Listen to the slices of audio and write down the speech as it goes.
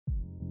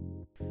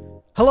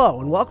Hello,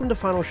 and welcome to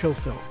Final Show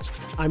Films.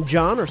 I'm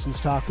John, or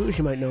Senstaku, as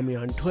you might know me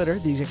on Twitter,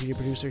 the executive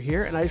producer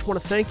here, and I just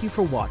want to thank you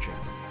for watching.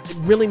 It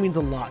really means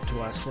a lot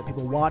to us that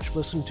people watch,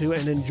 listen to,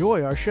 and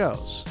enjoy our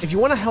shows. If you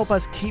want to help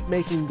us keep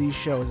making these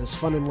shows as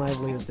fun and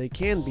lively as they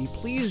can be,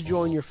 please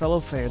join your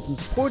fellow fans in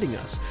supporting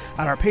us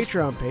at our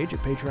Patreon page at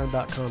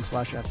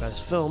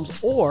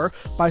patreon.com/fsfilms or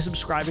by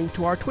subscribing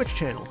to our Twitch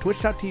channel,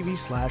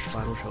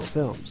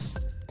 twitch.tv/finalshowfilms.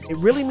 It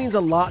really means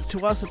a lot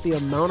to us that the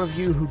amount of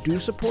you who do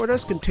support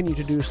us continue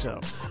to do so,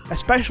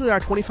 especially our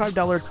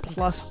 $25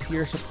 plus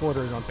tier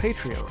supporters on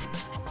Patreon.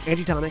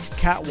 Antitonic,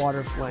 Cat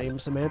Waterflame,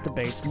 Samantha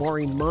Bates,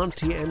 Maureen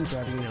Monty, and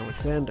Gravine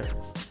Alexander.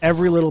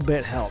 Every little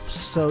bit helps,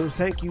 so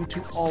thank you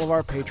to all of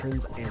our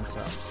patrons and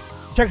subs.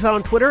 Check us out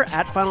on Twitter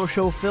at Final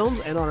Show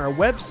Films and on our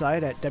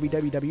website at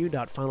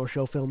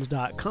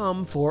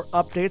www.finalshowfilms.com for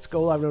updates,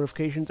 go-live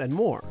notifications, and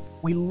more.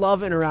 We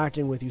love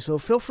interacting with you, so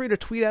feel free to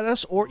tweet at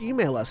us or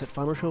email us at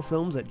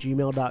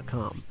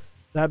finalshowfilms@gmail.com.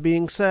 That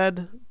being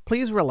said,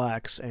 please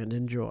relax and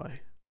enjoy.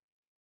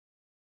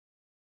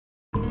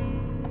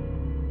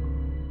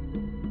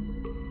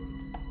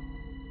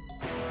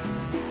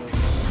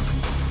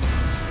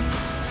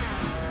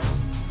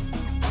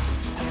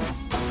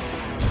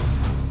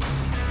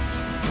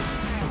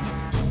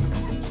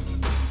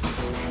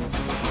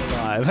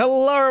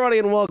 Hello, everybody,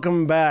 and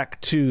welcome back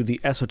to the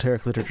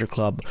Esoteric Literature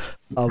Club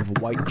of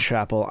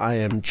Whitechapel. I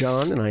am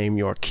John, and I am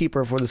your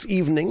keeper for this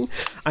evening.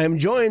 I am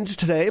joined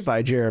today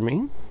by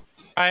Jeremy.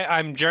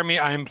 I'm Jeremy.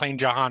 I am playing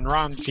Jahan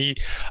Ramsey,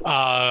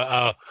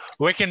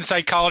 Wiccan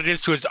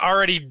psychologist who is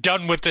already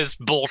done with this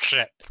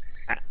bullshit.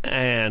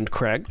 And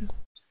Craig.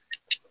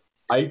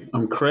 Hi,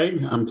 I'm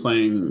Craig. I'm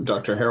playing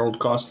Dr. Harold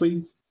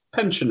Costley,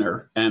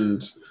 pensioner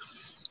and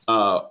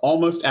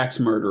almost axe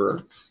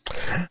murderer.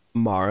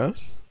 Mara.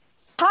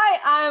 Hi,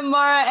 I'm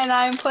Mara, and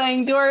I'm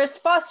playing Doris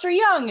Foster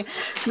Young,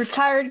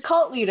 retired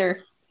cult leader.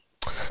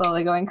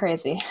 Slowly going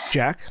crazy.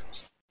 Jack.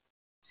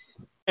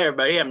 Hey,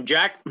 everybody, I'm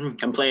Jack.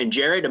 I'm playing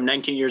Jared. I'm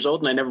 19 years old,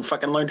 and I never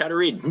fucking learned how to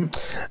read.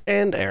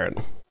 And Aaron.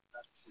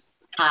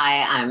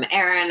 Hi, I'm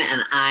Aaron,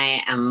 and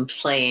I am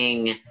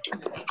playing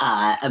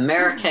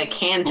America,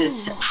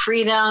 Kansas,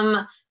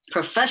 Freedom,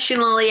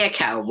 professionally a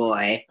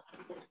cowboy.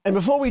 And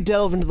before we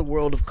delve into the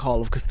world of Call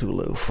of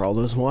Cthulhu, for all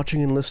those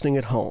watching and listening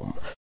at home,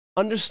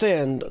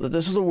 understand that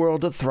this is a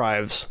world that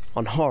thrives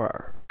on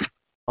horror,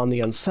 on the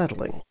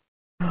unsettling,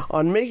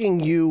 on making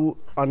you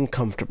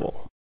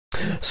uncomfortable.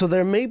 So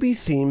there may be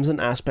themes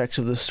and aspects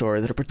of the story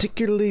that are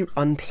particularly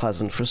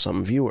unpleasant for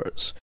some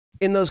viewers.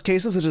 In those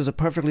cases, it is a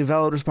perfectly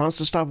valid response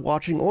to stop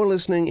watching or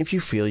listening if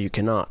you feel you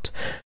cannot.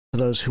 For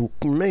those who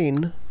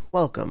remain,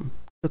 welcome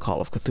to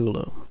Call of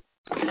Cthulhu.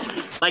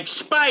 Like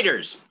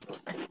spiders!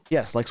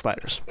 Yes, like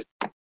spiders.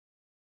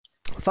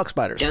 Fuck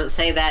spiders. Don't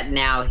say that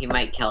now, he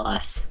might kill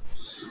us.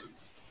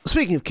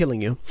 Speaking of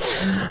killing you,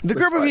 the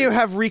group of you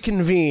have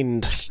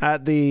reconvened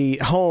at the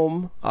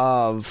home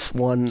of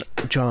one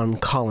John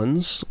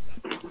Collins,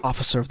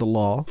 officer of the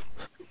law,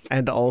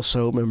 and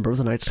also member of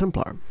the Knights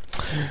Templar.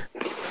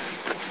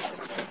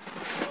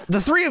 The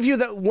three of you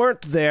that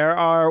weren't there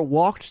are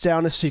walked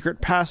down a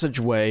secret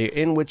passageway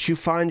in which you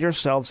find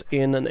yourselves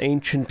in an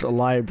ancient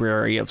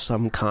library of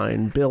some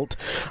kind, built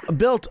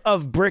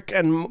of brick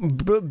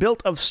and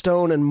built of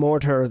stone and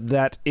mortar.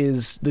 That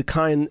is the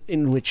kind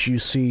in which you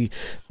see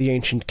the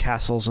ancient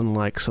castles and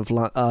likes of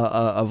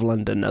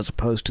London, as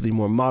opposed to the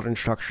more modern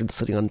structures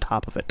sitting on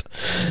top of it.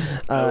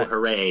 Oh,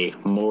 hooray!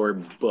 More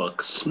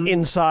books.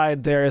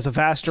 Inside, there is a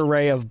vast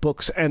array of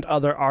books and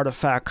other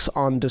artifacts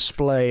on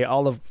display,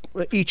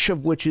 each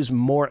of which is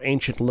more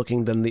ancient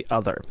looking than the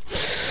other.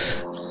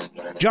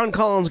 John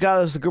Collins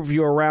gathers the group of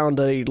you around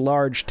a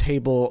large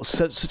table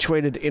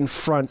situated in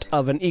front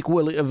of an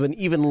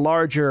even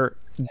larger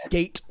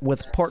gate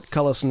with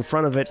portcullis in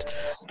front of it,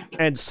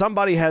 and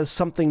somebody has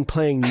something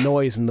playing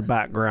noise in the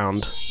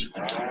background.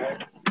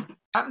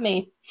 Not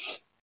me.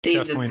 See,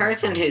 the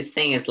person whose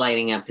thing is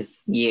lighting up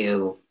is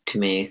you to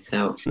me,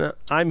 so... No,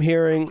 I'm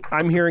hearing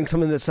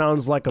something that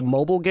sounds like a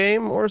mobile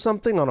game or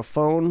something on a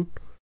phone.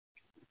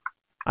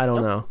 I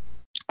don't know.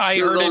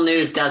 Google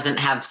News doesn't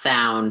have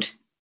sound.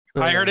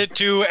 I heard it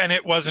too, and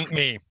it wasn't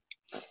me.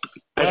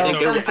 I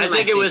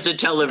think it was a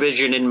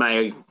television in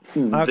my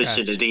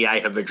vicinity. I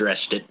have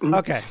addressed it.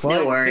 Okay. Well,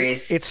 no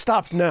worries. It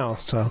stopped now,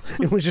 so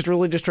it was just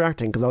really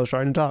distracting because I was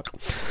trying to talk.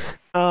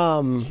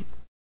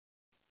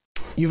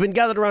 You've been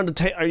gathered around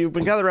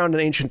an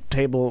ancient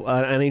table,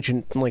 an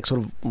ancient sort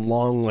of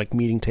long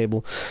meeting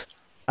table.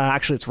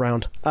 Actually, it's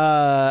round.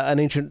 An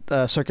ancient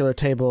circular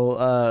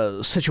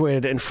table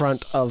situated in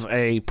front of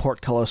a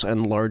portcullis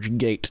and large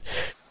gate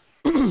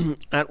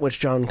at which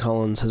John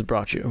Collins has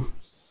brought you.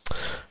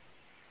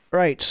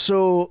 Right,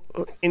 so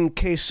in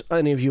case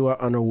any of you are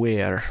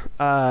unaware,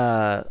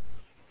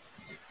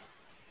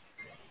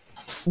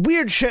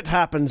 weird shit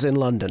happens in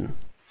London.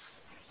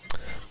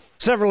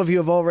 Several of you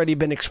have already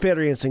been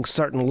experiencing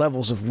certain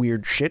levels of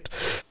weird shit,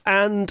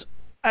 and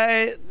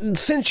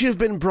since you've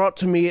been brought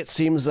to me, it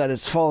seems that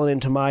it's fallen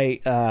into my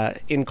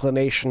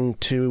inclination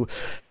to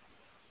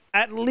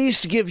at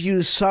least give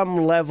you some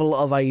level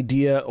of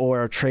idea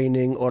or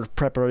training or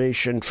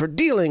preparation for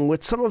dealing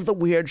with some of the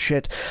weird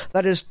shit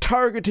that is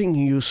targeting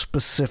you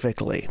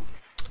specifically.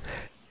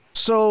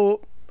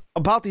 So,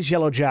 about these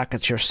yellow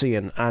jackets you're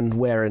seeing and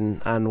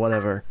wearing and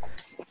whatever,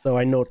 though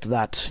I note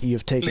that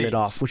you've taken it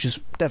off, which is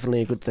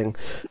definitely a good thing.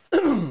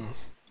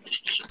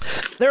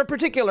 There are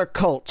particular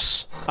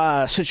cults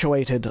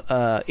situated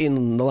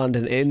in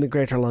the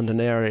Greater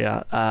London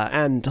area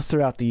and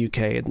throughout the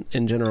UK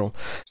in general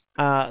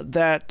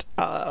that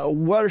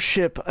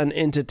worship an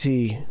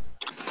entity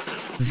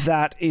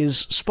that is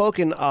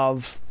spoken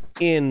of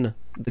in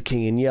The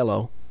King in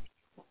Yellow,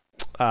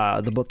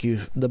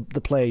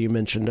 the play you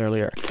mentioned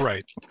earlier,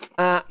 right?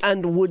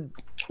 And would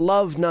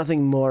love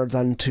nothing more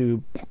than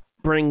to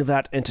bring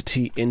that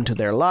entity into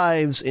their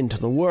lives, into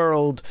the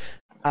world,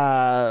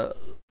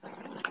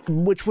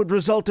 which would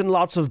result in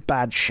lots of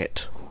bad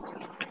shit.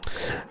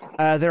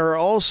 There are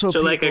also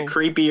so like a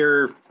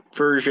creepier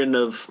version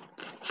of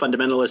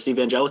fundamentalist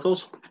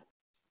evangelicals?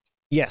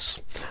 Yes.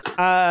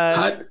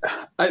 At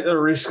the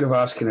risk of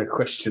asking a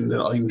question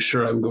that I'm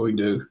sure I'm going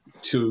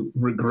to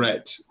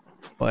regret,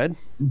 go ahead.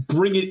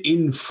 Bring it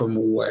in from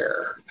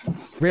where?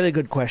 Really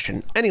good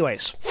question.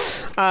 Anyways,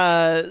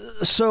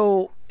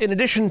 so in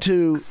addition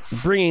to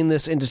bringing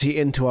this entity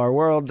into our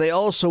world, they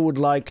also would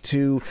like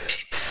to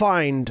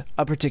find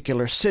a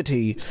particular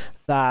city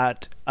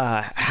that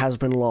has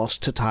been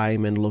lost to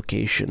time and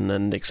location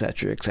and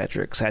etc.,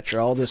 etc.,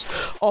 etc. All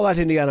that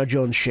Indiana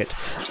Jones shit.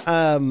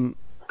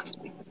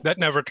 That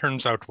never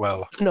turns out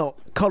well. No,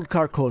 called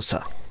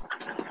Carcosa.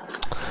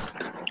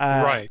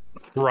 Right.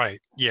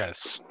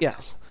 Yes.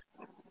 Yes.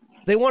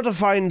 They want to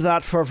find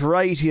that for a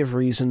variety of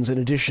reasons, in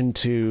addition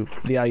to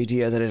the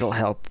idea that it'll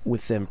help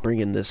with them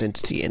bringing this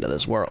entity into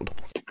this world.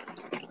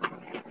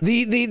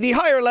 The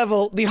higher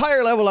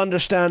level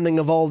understanding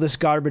of all this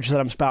garbage that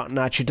I'm spouting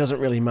at you doesn't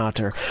really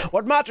matter.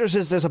 What matters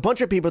is there's a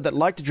bunch of people that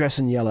like to dress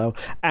in yellow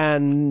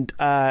and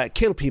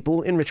kill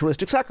people in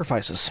ritualistic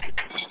sacrifices.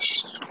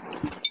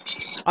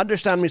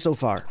 Understand me so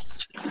far?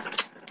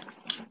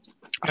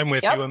 I'm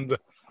with you.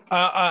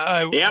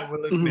 I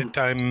will admit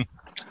I'm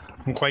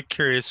quite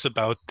curious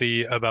about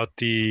the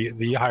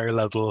higher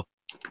level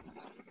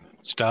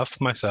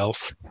stuff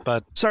myself,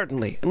 but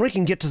certainly, and we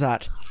can get to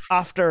that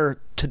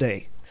after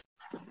today.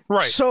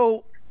 Right.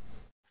 So,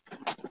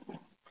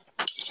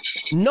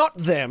 not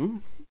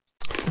them,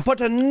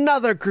 but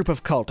another group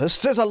of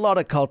cultists. There's a lot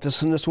of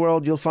cultists in this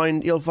world. You'll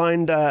find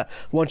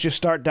once you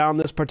start down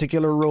this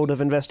particular road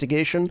of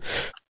investigation,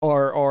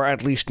 or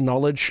at least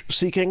knowledge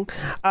seeking.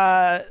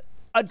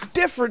 A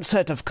different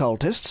set of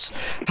cultists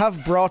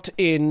have brought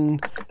in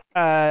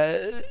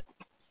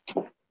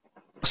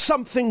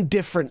something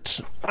different,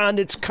 and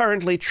it's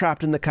currently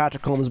trapped in the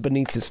catacombs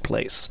beneath this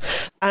place.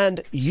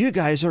 And you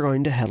guys are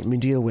going to help me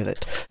deal with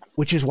it,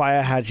 which is why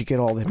I had you get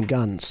all them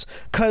guns.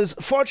 Because,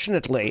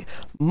 fortunately,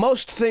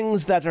 most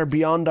things that are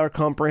beyond our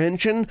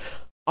comprehension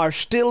are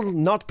still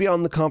not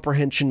beyond the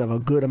comprehension of a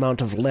good amount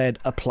of lead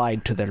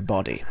applied to their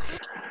body.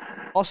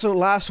 Also,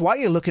 Lass, why are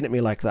you looking at me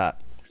like that?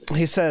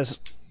 He says,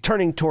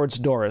 turning towards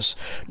Doris.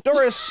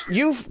 Doris,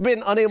 you've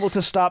been unable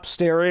to stop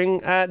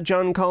staring at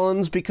John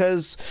Collins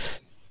because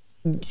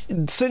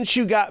since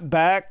you got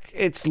back,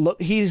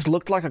 he's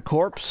looked like a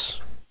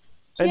corpse,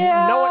 and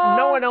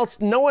no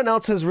one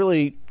else has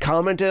really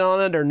commented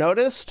on it or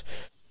noticed.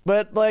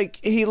 But like,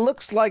 he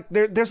looks like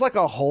there's like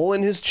a hole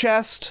in his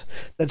chest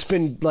that's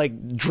been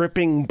like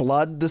dripping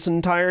blood this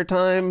entire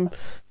time.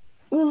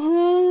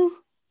 Mm-hmm.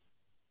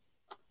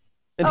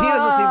 And he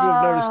doesn't seem to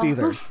have noticed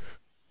either.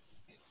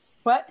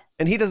 What?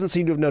 And he doesn't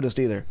seem to have noticed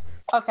either.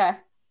 Okay.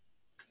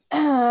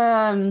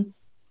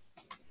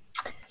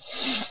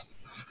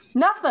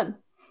 Nothing.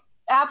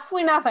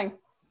 Absolutely nothing.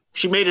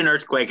 She made an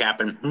earthquake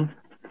happen.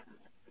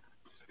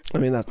 I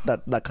mean,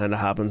 that kind of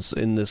happens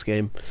in this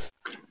game.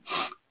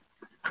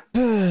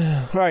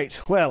 Right.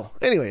 Well,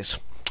 anyways,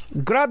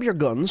 grab your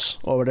guns,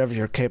 or whatever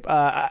you're capable.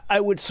 I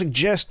would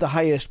suggest the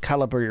highest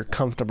caliber you're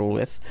comfortable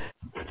with.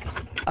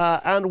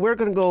 And we're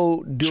going to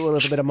go do a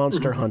little bit of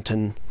monster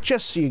hunting,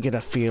 just so you get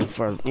a feel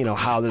for,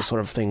 how this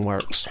sort of thing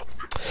works.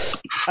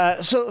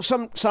 So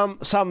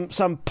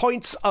some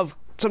points of,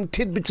 some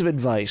tidbits of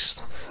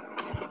advice.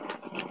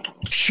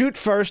 Shoot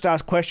first,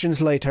 ask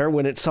questions later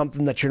when it's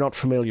something that you're not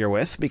familiar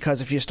with,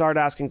 because if you start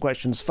asking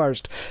questions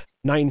first,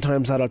 9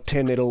 times out of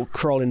 10 it'll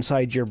crawl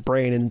inside your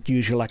brain and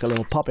use you like a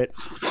little puppet.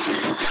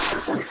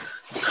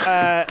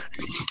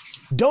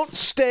 Don't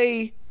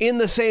stay in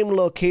the same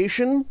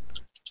location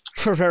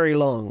for very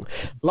long.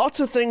 Lots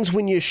of things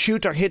when you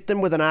shoot or hit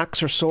them with an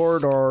axe or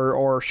sword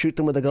or shoot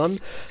them with a gun,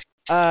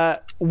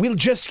 will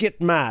just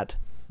get mad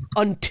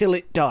until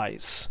it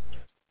dies.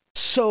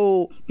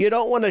 So you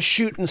don't want to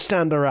shoot and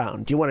stand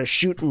around. You want to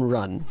shoot and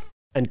run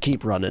and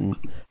keep running,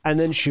 and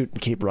then shoot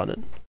and keep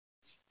running.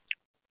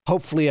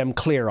 Hopefully I'm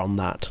clear on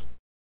that.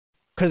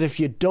 Because if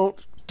you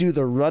don't do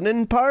the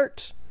running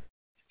part,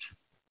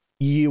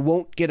 you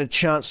won't get a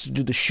chance to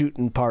do the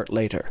shooting part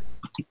later.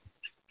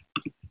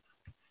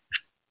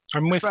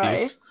 I'm with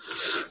you.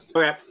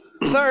 Okay.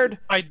 Third,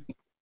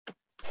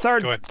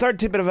 Third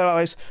tip of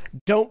advice: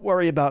 don't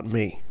worry about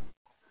me.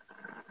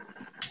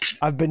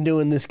 I've been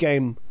doing this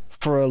game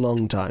for a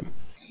long time.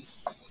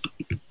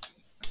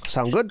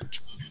 Sound good?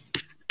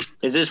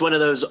 Is this one of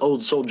those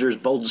old soldiers,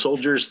 bold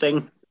soldiers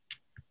thing?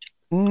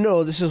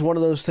 No, this is one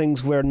of those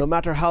things where no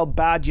matter how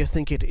bad you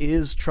think it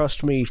is,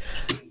 trust me,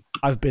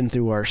 I've been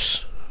through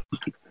worse.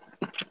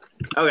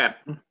 Okay.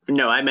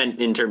 No, I meant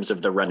in terms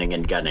of the running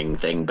and gunning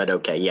thing, but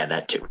okay, yeah,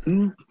 that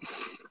too.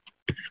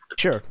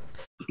 Sure.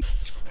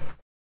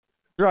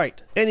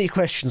 Right. Any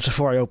questions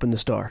before I open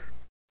this door?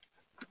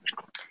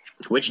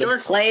 Which door?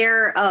 The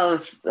player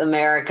of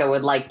America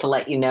would like to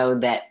let you know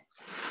that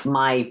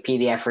my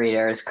PDF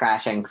reader is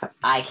crashing, so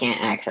I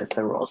can't access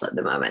the rules at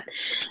the moment.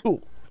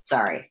 Ooh.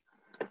 Sorry.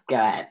 Go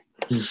ahead.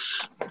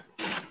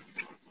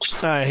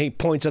 He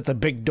points at the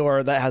big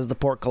door that has the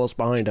portcullis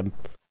behind him.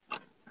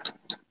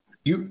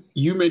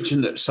 You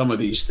mentioned that some of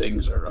these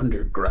things are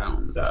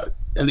underground.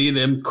 Any of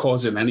them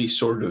causing any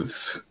sort of,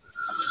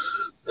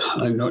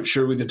 I'm not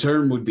sure what the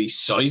term would be,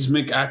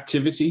 seismic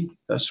activity,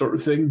 that sort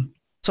of thing?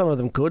 Some of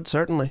them could,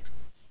 certainly.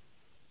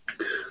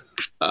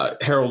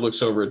 Harold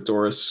looks over at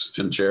Doris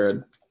and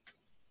Jared.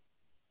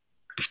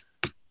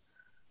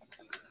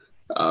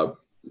 Well,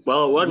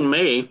 it wasn't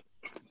me.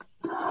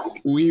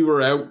 We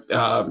were out.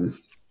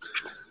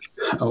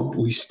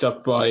 We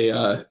stopped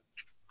by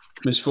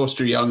Miss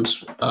Foster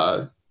Young's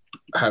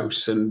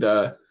house and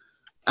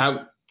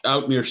out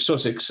near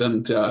Sussex,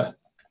 and the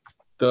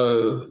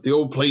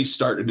old place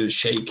started to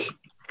shake.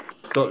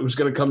 Thought it was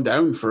going to come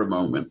down for a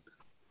moment.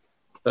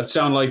 That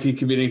sound like it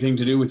could be anything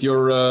to do with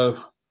your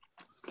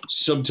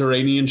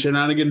subterranean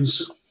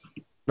shenanigans?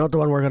 Not the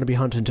one we're going to be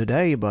hunting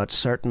today, but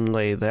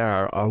certainly there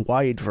are a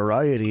wide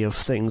variety of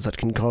things that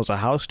can cause a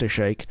house to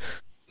shake.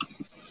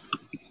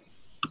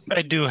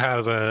 I do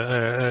have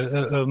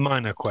a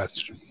minor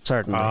question.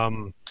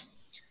 Certainly.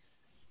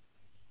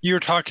 You're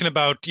talking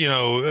about,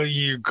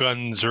 your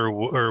guns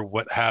or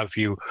what have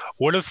you.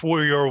 What if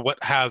your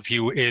what have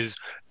you is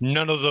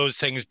none of those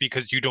things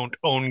because you don't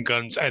own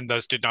guns and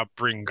thus did not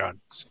bring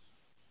guns?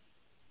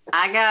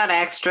 I got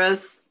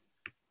extras.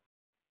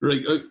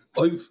 Right.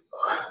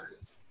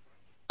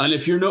 And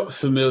if you're not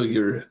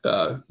familiar,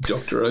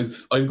 Doctor,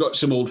 I've got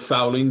some old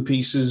fowling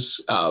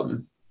pieces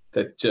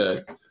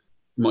that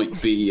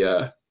might be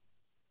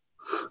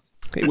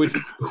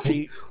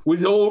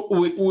with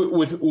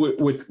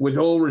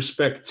all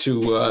respect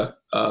to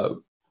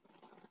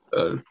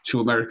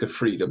America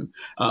Freedom.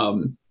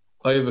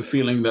 I have a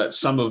feeling that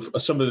some of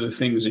the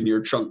things in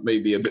your trunk may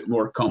be a bit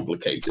more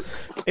complicated.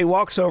 He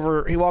walks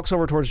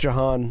over towards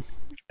Jahan,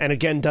 and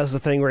again does the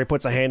thing where he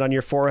puts a hand on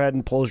your forehead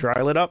and pulls your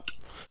eyelid up.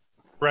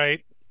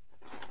 Right.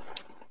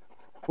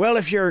 Well,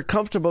 if you're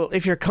comfortable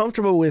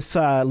with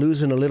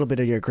losing a little bit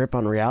of your grip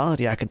on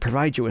reality, I could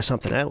provide you with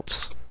something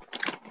else.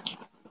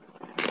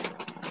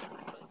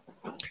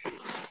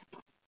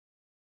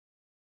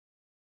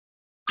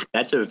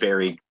 That's a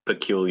very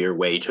peculiar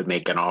way to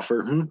make an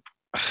offer.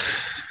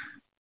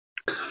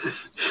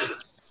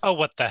 Oh,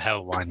 what the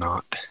hell? Why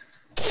not?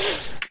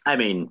 I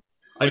mean,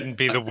 wouldn't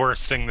be the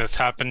worst thing that's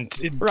happened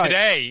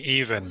today,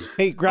 even.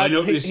 I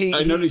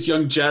noticed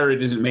young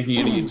Jared isn't making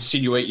any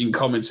insinuating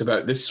comments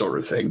about this sort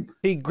of thing.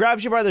 He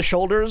grabs you by the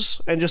shoulders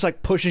and just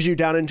pushes you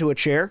down into a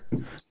chair.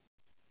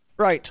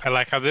 Right. I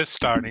like how this is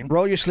starting.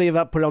 Roll your sleeve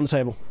up, put it on the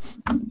table.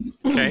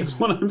 Okay. That's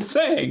what I'm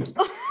saying.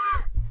 Well,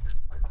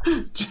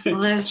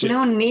 there's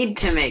no need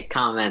to make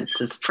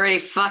comments. It's pretty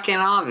fucking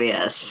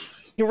obvious.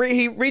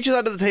 He reaches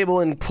out to the table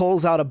and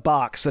pulls out a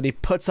box that he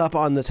puts up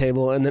on the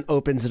table and then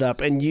opens it up.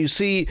 And you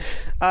see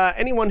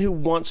anyone who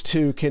wants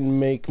to can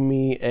make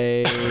me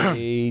a...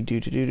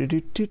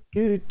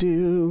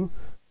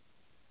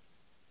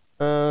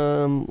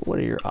 what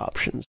are your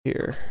options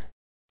here?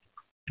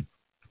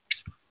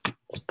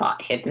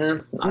 Spot hidden?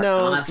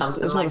 No, it's not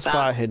a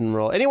spot hidden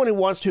roll. Anyone who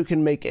wants to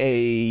can make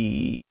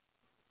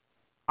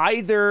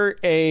either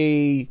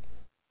a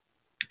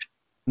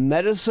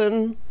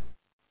medicine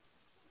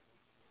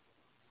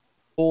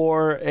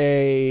or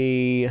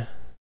a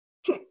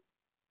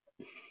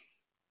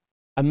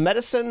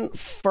medicine,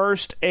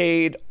 first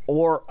aid,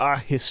 or a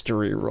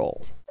history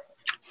roll.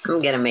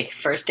 I'm gonna make a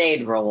first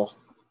aid roll.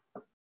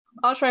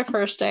 I'll try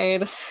first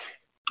aid.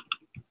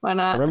 Why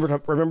not?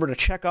 Remember to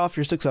check off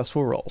your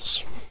successful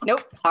rolls. Nope.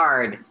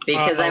 Hard,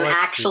 because I'm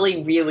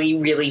actually really,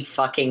 really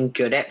fucking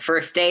good at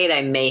first aid.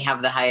 I may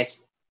have the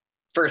highest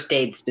first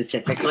aid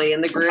specifically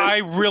in the group. I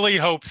really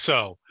hope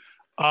so.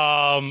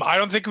 I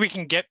don't think we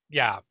can get...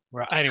 Yeah.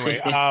 Anyway,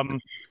 yeah,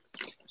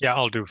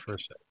 I'll do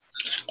first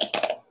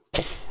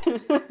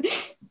aid.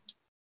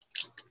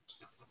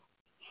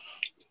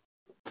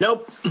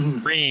 Nope.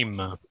 Ream.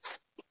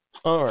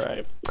 All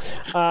right.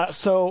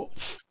 So,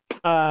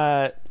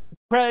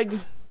 Craig...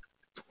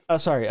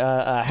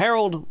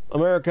 Harold,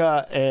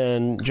 America,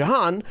 and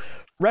Jahan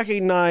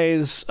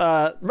recognize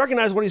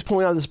what he's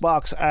pulling out of this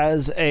box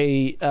as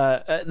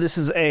this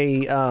is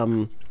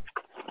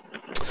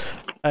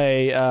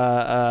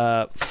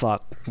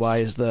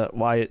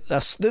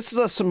this is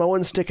a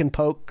Samoan stick and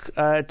poke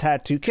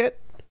tattoo kit.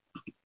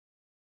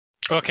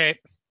 Okay.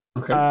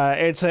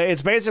 Okay.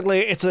 It's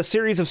basically a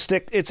series of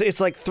stick.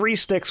 It's like 3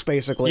 sticks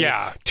basically.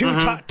 Yeah.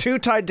 Two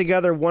tied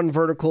together, one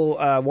vertical,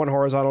 one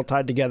horizontal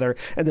tied together,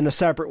 and then a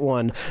separate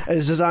one.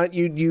 It's designed.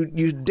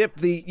 You dip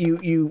the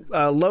you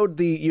load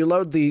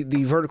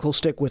the vertical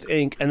stick with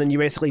ink, and then you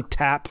basically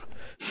tap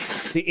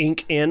the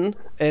ink in,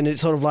 and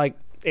it's sort of like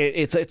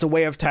it's a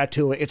way of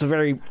tattooing. It's a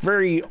very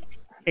very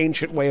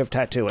ancient way of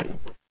tattooing.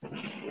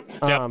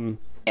 Yep.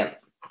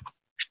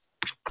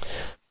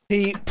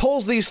 He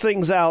pulls these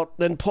things out,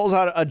 then pulls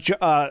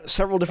out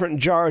several different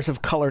jars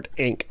of colored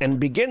ink,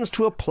 and begins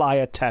to apply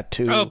a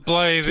tattoo. Oh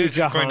boy, to this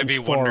is going to Jahan's be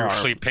forearm.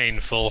 wonderfully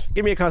painful.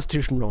 Give me a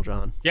Constitution roll,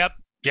 John. Yep.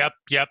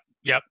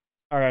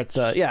 All right,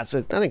 I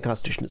think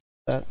Constitution is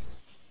that.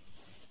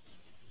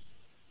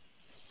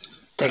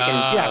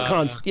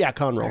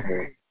 Con roll.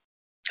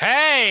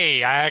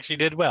 Hey, I actually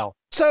did well.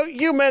 So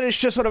you manage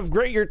to sort of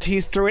grit your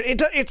teeth through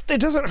it. It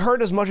doesn't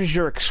hurt as much as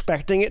you're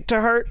expecting it to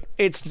hurt.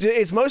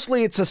 It's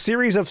mostly a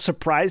series of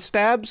surprise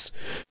stabs,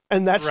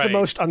 and that's the Right.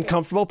 most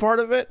uncomfortable part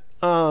of it.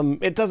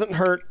 It doesn't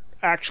hurt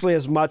actually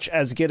as much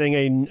as getting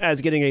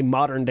a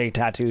modern day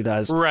tattoo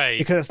does, Right.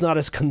 Because it's not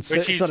as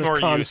Which he's more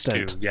constant.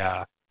 used to.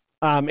 Yeah.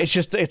 It's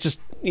just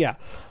yeah.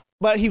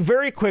 But he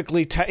very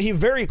quickly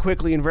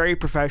and very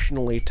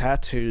professionally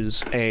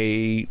tattoos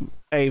a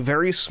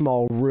very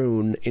small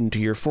rune into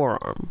your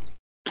forearm.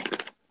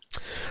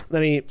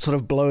 Then he sort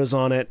of blows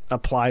on it,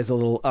 applies a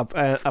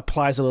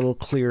little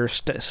clear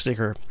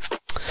sticker,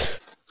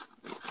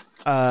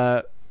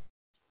 and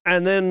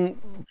then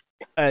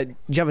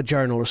you have a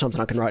journal or something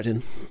I can write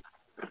in.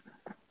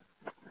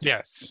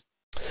 Yes.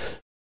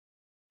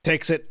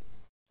 Takes it,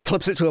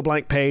 flips it to a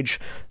blank page,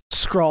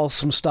 scrawls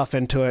some stuff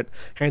into it,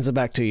 hands it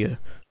back to you.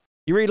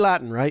 You read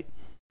Latin, right?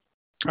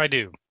 I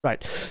do.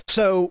 Right.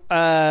 So,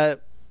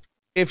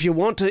 if you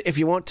want to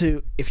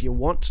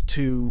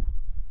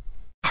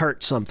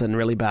hurt something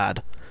really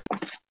bad,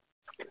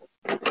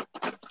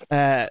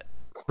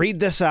 read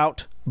this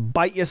out,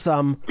 bite your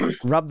thumb,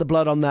 rub the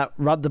blood on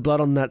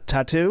that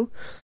tattoo,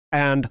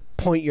 and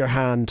point the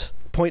hand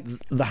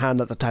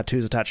that the tattoo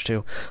is attached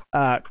to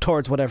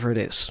towards whatever it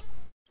is.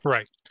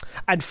 Right.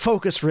 And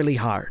focus really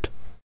hard.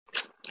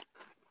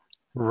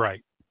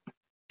 Right.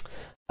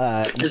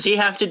 Does he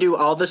have to do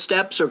all the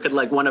steps, or could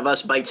like one of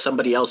us bite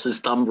somebody else's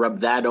thumb, rub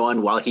that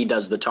on while he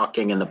does the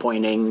talking and the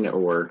pointing,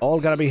 or All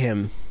gotta be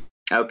him.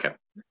 okay?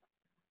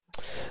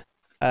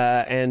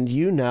 And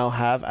you now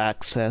have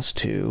access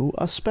to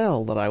a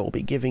spell that I will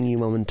be giving you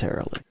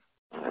momentarily.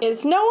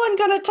 Is no one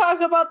going to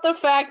talk about the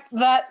fact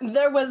that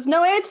there was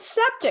no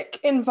antiseptic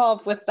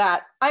involved with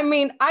that? I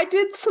mean, I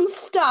did some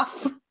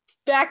stuff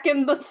back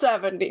in the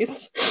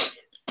 70s,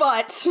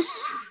 but...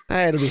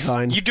 It'll be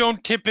fine. You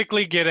don't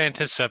typically get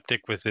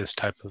antiseptic with this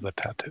type of a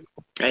tattoo.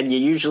 And you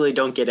usually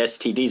don't get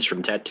STDs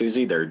from tattoos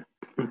either.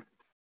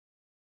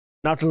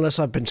 Not unless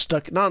I've been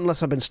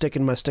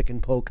sticking my stick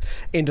and poke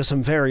into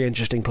some very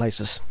interesting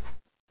places.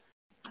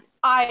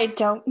 I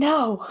don't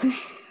know.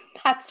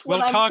 That's what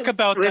We'll I'm talk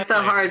about With that a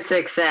later. hard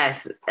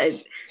success,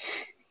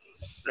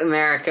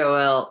 America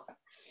will.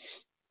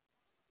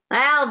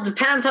 Well,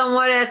 depends on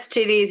what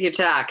STDs you're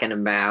talking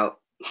about.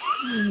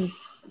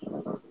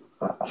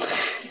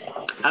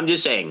 I'm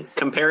just saying,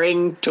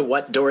 comparing to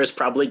what Doris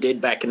probably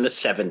did back in the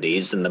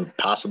 70s and the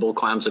possible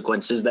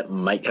consequences that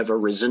might have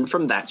arisen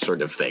from that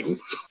sort of thing,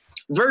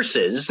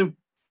 versus,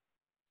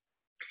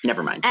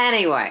 never mind.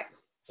 Anyway,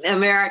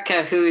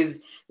 America, who's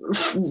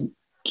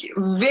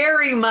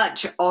very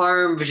much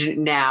armed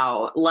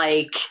now,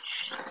 like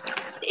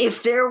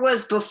if there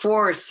was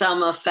before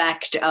some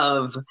effect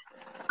of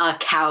a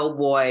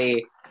cowboy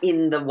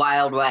in the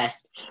Wild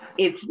West,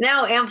 it's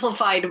now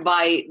amplified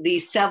by the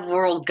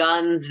several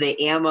guns,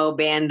 the ammo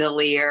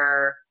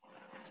bandolier,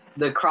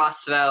 the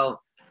crossbow.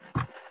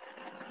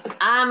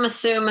 I'm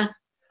assuming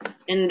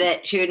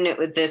that shooting it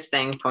with this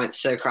thing,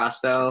 points to the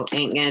crossbow,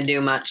 ain't gonna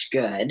do much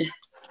good.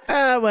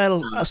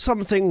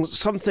 Some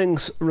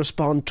things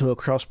respond to a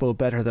crossbow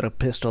better than a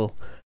pistol.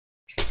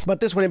 But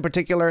this one in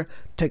particular,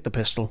 take the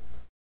pistol.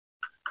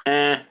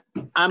 I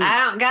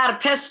don't got a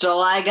pistol,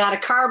 I got a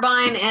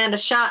carbine and a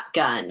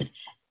shotgun.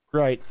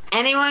 Right.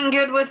 Anyone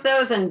good with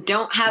those and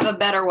don't have a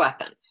better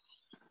weapon?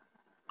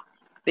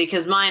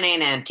 Because mine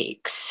ain't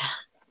antiques.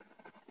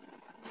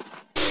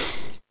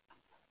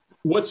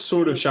 What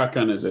sort of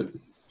shotgun is it?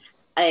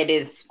 It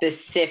is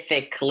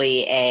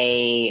specifically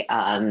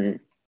a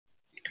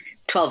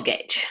 12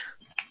 gauge.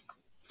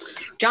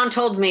 John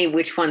told me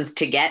which ones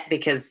to get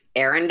because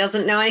Aaron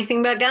doesn't know anything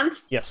about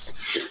guns. Yes.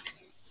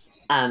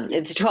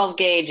 It's a 12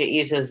 gauge. It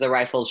uses the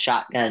rifle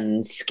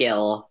shotgun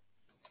skill.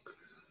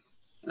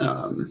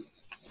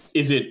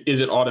 Is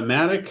it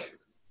automatic?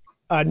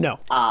 No.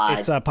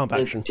 It's pump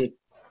action.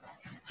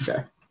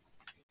 Okay.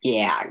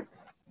 Yeah.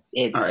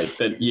 It's, All right.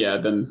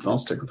 Then I'll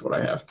stick with what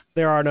I have.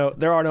 There are no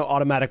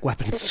automatic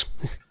weapons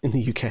in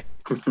the UK.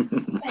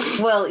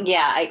 Well,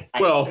 yeah.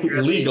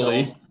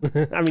 Legally.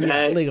 I mean,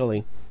 not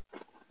legally.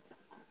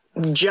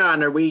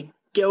 John, are we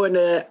going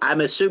to,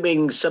 I'm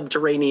assuming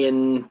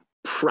subterranean,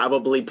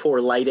 probably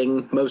poor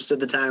lighting most of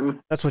the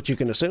time? That's what you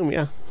can assume,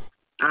 yeah.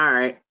 All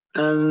right.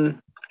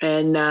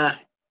 And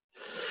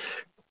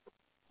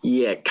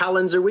yeah,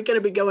 Collins, are we going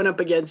to be going up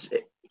against?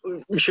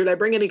 Should I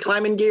bring any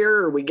climbing gear,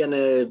 or are we going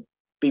to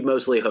be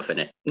mostly hoofing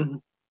it?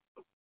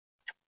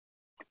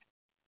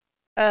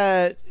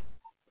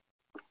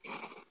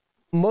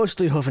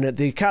 Mostly hoofing it.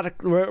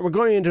 We're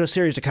going into a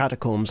series of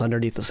catacombs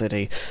underneath the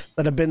city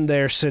that have been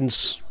there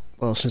since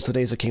the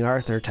days of King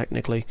Arthur,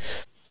 technically.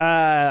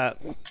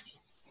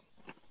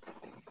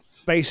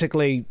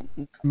 Basically,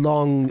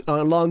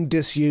 long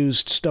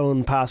disused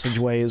stone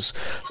passageways,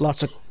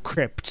 lots of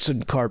crypts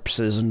and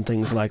corpses and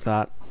things like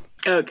that.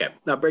 Okay,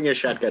 I'll bring a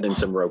shotgun and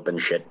some rope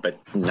and shit, but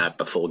not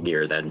the full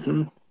gear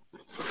then.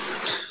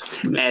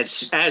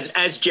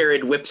 As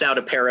Jared whips out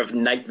a pair of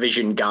night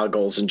vision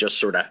goggles and just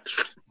sort of.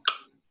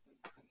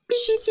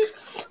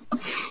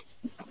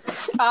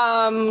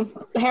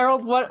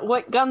 Harold,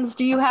 what guns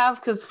do you have?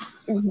 Because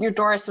your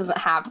Doris doesn't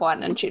have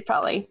one, and she'd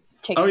probably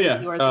take yours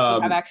if you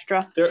have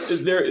extra.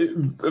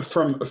 They're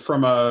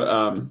from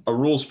a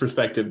rules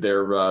perspective,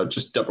 they're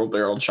just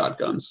double-barreled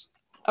shotguns.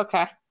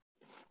 Okay,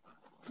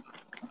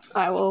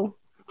 I will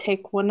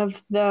take one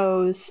of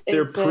those.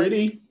 They're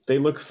pretty. They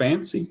look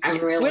fancy. I'm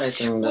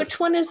realizing which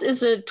one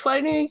is a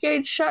 20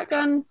 gauge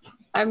shotgun?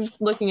 I'm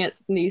looking at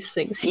these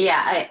things.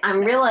 Yeah,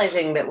 I'm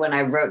realizing that when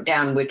I wrote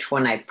down which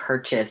one I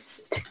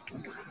purchased,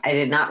 I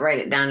did not write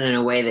it down in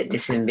a way that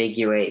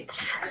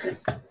disambiguates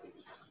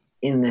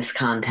in this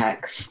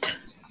context.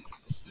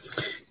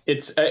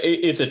 It's a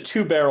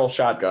 2-barrel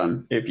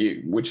shotgun,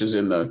 which is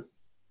in the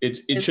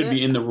it should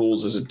be in the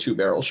rules as a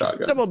 2-barrel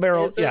shotgun. Double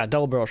barrel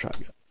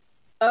shotgun.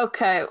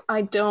 Okay,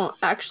 I don't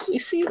actually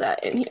see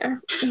that in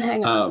here.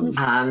 Hang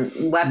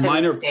on.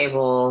 Weapons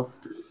stable.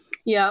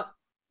 Yep.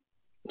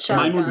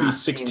 Mine would be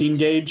 16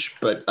 gauge,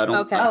 but I don't.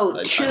 Okay.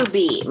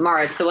 2B.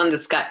 Mara, it's the one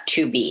that's got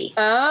 2B.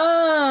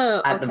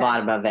 Oh. At the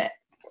bottom of it.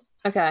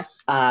 Okay.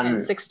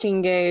 And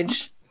 16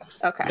 gauge.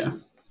 Okay. Yeah.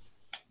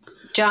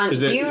 John,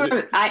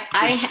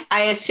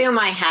 I assume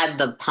I had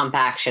the pump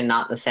action,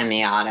 not the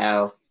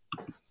semi-auto.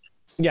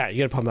 Yeah, you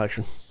get a pump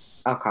action.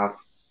 Okay.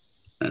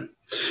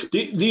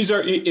 These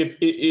are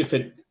if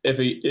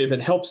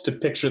it helps to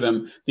picture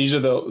them. These are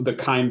the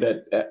kind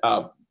that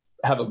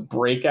have a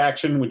break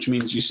action, which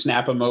means you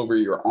snap them over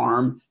your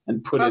arm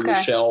and put in the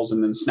shells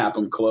and then snap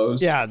them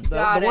closed. Yeah,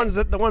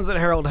 the ones that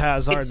Harold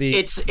has are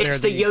it's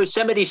the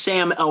Yosemite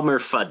Sam Elmer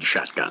Fudd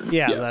shotgun.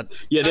 Yeah.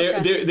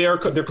 They're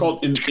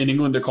called in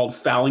England. They're called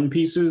fowling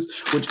pieces,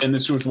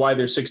 this was why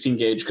they're 16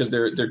 gauge, because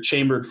they're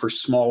chambered for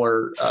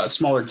smaller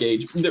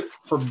gauge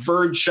for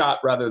bird shot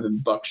rather than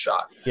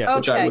buckshot. Yeah,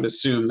 which I would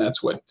assume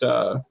that's what.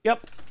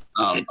 Yep.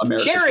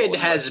 Jared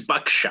has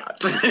buckshot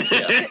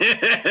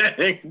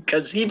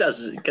because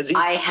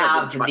I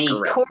have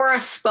the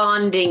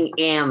corresponding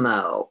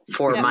ammo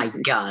for my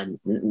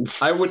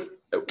guns. I would.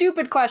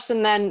 Stupid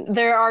question. Then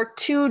there are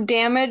 2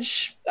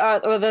 damage,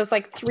 or there's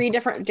like 3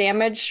 different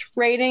damage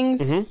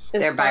ratings. Mm-hmm.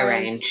 They're by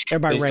range. They're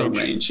by range. On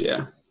range,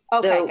 yeah.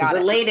 Okay,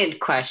 related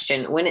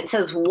question: when it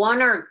says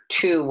 1 or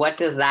 2, what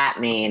does that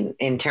mean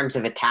in terms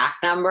of attack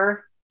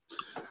number?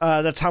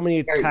 That's how many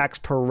attacks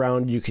per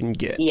round you can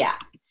get. Yeah.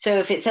 So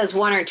if it says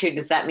 1 or 2,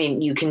 does that mean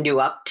you can do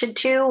up to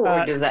 2,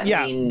 or does that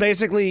mean? Yeah,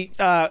 basically,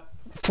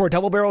 for a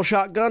double barrel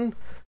shotgun,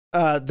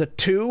 the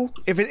 2,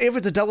 if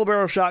it's a double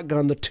barrel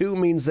shotgun, the 2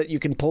 means that you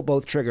can pull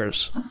both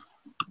triggers.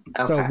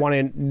 Okay. So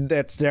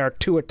there are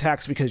 2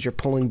 attacks because you're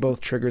pulling both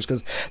triggers.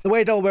 Because the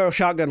way a double barrel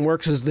shotgun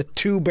works is the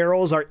 2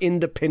 barrels are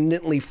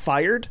independently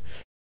fired.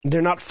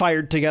 They're not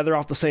fired together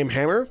off the same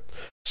hammer.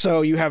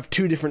 So you have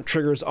 2 different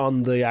triggers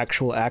on the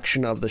actual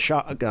action of the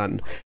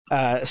shotgun.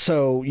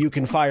 So you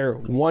can fire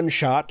 1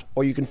 shot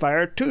or you can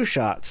fire 2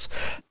 shots.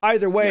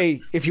 Either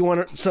way, if you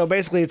want to, so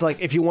basically it's like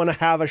if you want to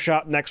have a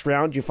shot next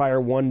round, you fire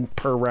 1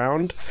 per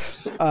round,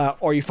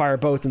 or you fire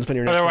both and spend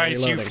your next round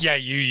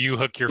reloading. you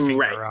hook your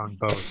finger around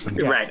both.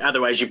 Right.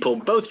 Otherwise, you pull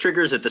both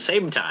triggers at the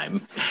same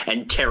time,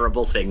 and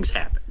terrible things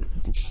happen.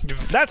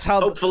 That's how.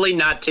 Hopefully,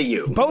 not to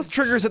you. Both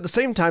triggers at the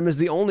same time is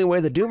the only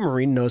way the Doom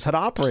Marine knows how to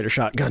operate a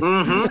shotgun.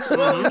 Mm-hmm.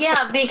 Well,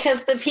 yeah,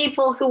 because the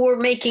people who were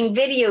making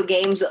video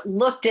games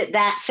looked at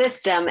that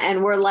system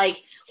and were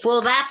like,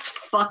 well, that's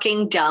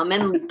fucking dumb,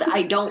 and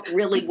I don't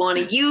really want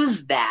to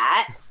use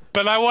that.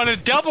 But I want to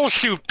double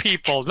shoot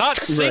people, not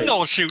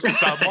single shoot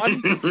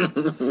someone.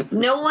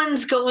 No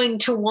one's going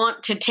to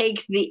want to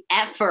take the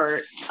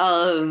effort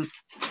of...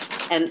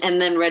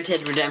 And then Red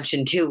Dead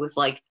Redemption 2 was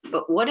like,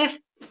 but what if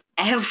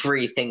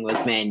everything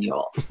was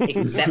manual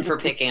except for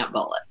picking up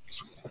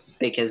bullets?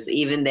 Because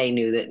even they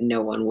knew that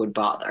no one would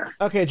bother.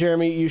 Okay,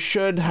 Jeremy, you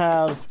should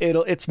have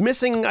it's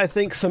missing, I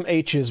think, some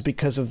H's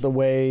because of the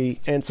way,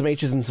 and some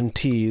H's and some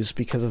T's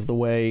because of the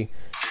way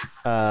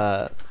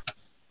PDF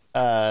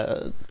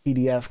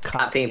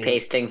copy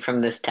pasting from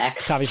this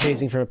text. Copy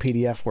pasting from a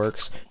PDF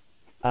works.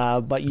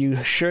 But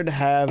you should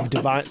have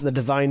the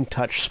Divine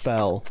Touch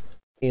spell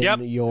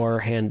in your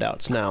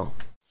handouts now.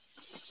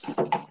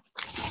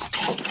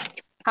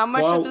 How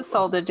much of his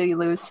soul did you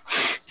lose?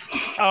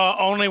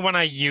 Only when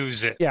I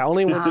use it. Yeah,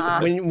 only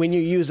when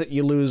you use it,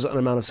 you lose an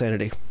amount of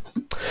sanity.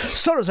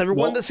 So does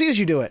everyone that sees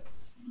you do it.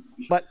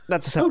 But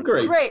that's a separate. Oh,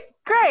 great.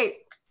 Great.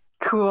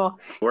 Cool.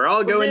 We're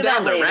all We'll going do that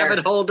down the later. rabbit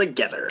hole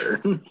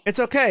together. It's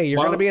okay. You're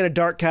Well- going to be in a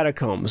dark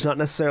catacombs. Not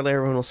necessarily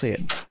everyone will see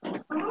it.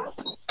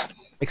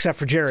 Except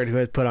for Jared, who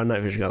has put on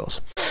night vision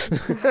goggles.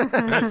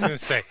 I was going to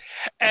say,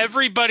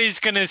 everybody's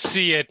going to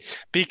see it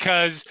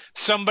because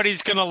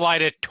somebody's going to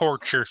light a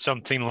torch or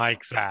something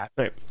like that.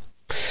 Right.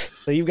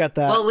 So you've got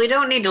that. Well, we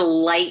don't need to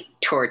light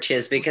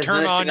torches because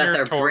Turn most on of us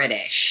your are torch.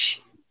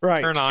 British.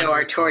 right. Turn on So your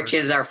our torch.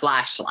 torches are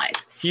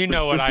flashlights. You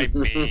know what I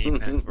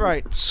mean.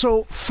 Right.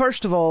 So,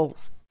 first of all,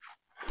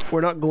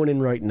 we're not going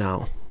in right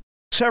now.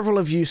 Several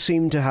of you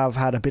seem to have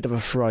had a bit of a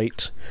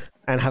fright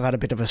and have had a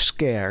bit of a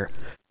scare.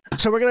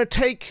 So we're going to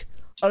take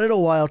a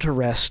little while to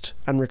rest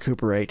and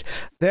recuperate.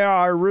 There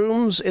are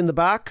rooms in the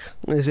back.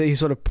 He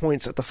sort of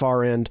points at the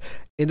far end.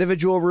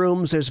 Individual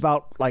rooms. There's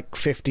about like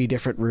 50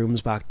 different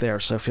rooms back there,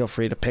 so feel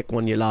free to pick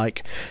one you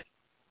like.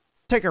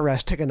 Take a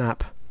rest, take a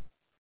nap.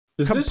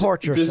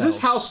 Comport Does this yourselves.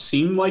 house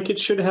seem like it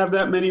should have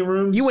that many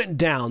rooms? You went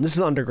down. This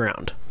is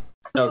underground.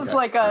 This is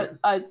like a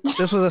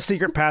This was a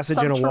secret passage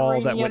in a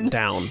wall that went Subterranean.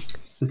 down.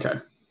 Okay.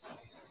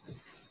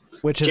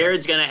 Which is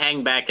Jared's going to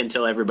hang back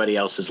until everybody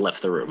else has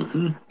left the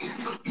room.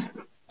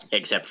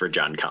 Except for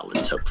John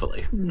Collins,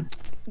 hopefully.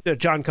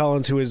 John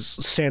Collins, who is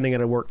standing at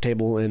a work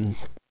table and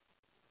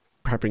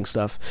prepping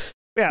stuff.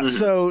 Yeah,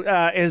 so it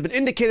has been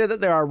indicated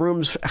that there are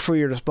rooms for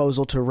your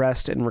disposal to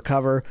rest and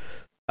recover.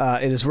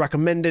 It is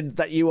recommended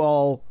that you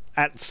all,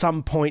 at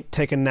some point,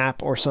 take a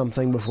nap or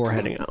something before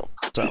heading out.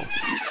 So,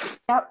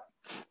 Yep.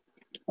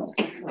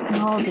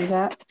 I'll do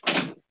that.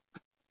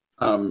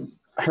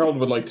 Harold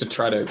would like to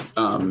try to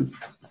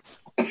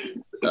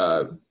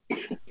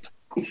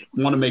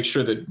want to make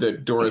sure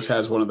that Doris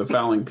has one of the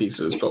fouling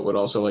pieces, but would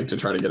also like to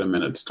try to get a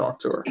minute to talk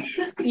to her.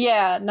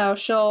 Yeah, no,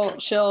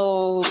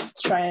 she'll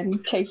try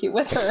and take you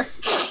with her.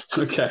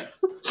 Okay.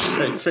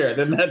 Right, fair.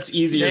 Then that's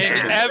easier. In said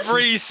than done.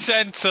 every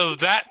sense of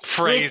that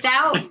phrase.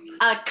 Without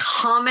a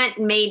comment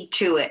made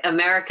to it,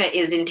 America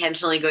is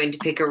intentionally going to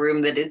pick a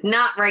room that is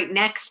not right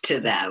next to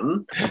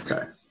them.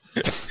 Okay.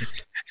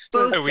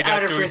 Both Are we not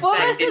out of doing- respect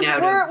Well, this is and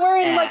out we're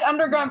of in like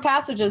underground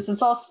passages.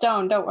 It's all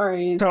stone. Don't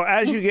worry. so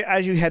as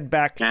you head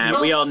back,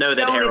 We all know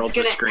that Stone, Harold's a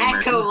it's screamer. gonna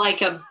echo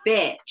like a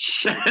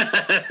bitch.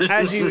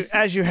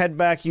 as you head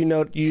back, you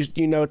note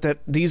that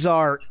these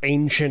are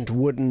ancient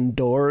wooden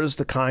doors,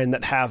 the kind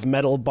that have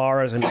metal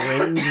bars and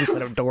rings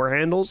instead of door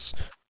handles.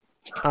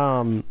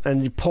 And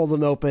you pull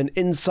them open.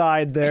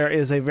 Inside there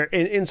is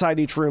inside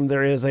each room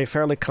there is a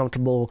fairly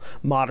comfortable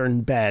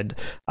modern bed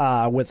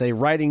with a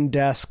writing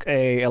desk,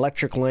 a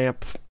electric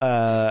lamp,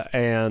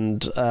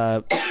 and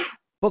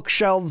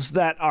bookshelves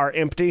that are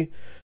empty,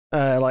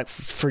 like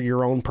for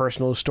your own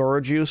personal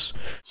storage use.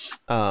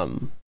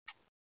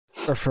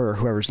 Or for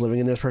whoever's living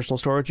in this personal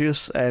storage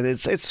use, and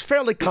it's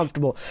fairly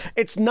comfortable.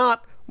 It's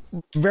not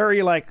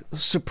very like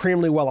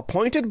supremely well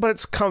appointed, but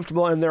it's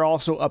comfortable, and there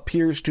also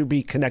appears to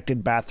be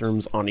connected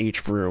bathrooms on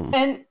each room,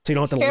 And so you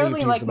don't have to leave fairly to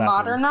use like the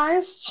bathroom.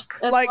 modernized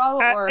as Like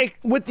well, or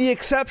with the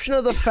exception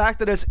of the fact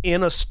that it's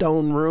in a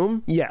stone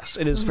room, yes,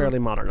 it is fairly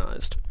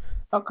modernized.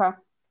 okay.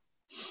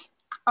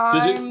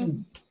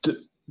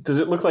 Does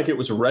it look like it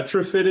was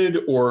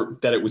retrofitted, or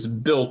that it was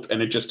built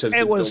and it just has? It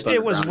been was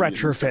built underground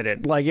using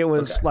retrofitted. Like it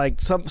was Okay.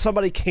 like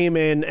somebody came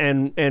in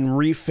and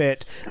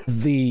refit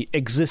the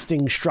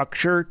existing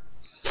structure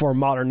for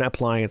modern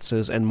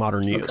appliances and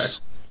modern use.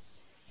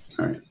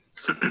 All right.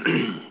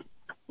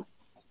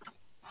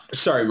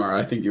 Sorry, Mara.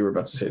 I think you were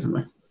about to say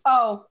something.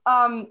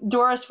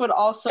 Doris would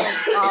also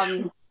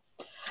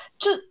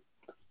just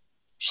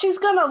she's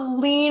gonna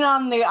lean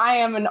on the I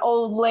am an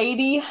old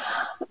lady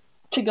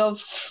to go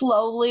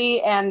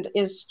slowly, and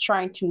is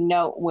trying to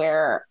note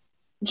where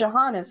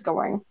Jahan is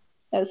going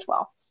as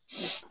well.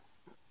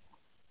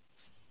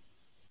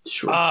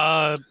 Sure.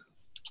 I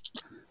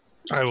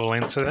will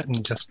answer that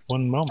in just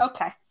one moment.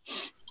 Okay.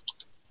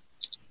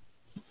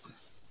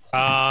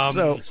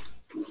 So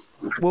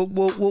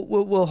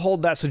we'll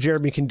hold that so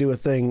Jeremy can do a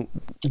thing.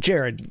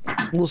 Jared,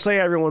 we'll say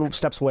everyone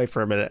steps away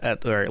for a minute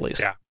at the very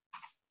least. Yeah.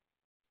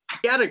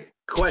 Got a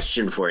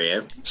question for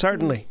you.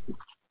 Certainly.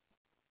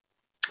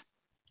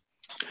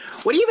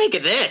 What do you make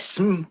of this?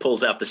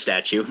 Pulls out the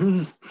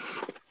statue.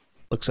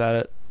 Looks at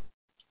it.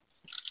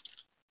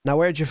 Now,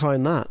 where'd you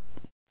find that?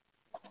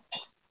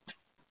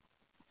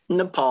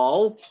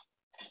 Nepal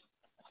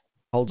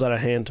Holds out a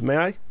hand. May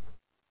I?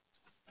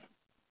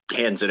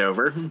 hands it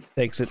over.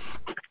 Takes it.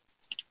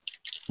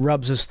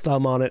 Rubs his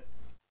thumb on it.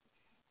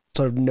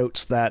 Sort of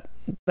notes that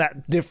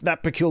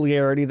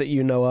peculiarity that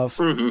you know of.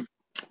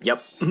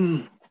 Yep.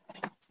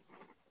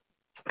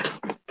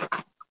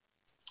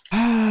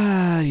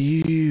 Ah,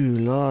 you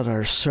lot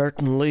are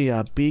certainly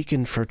a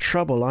beacon for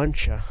trouble,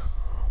 aren't you?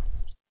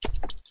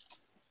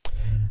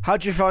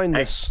 How'd you find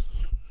this?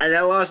 I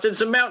got lost in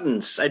some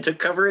mountains. I took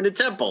cover in a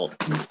temple.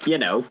 You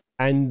know,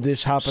 And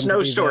this happened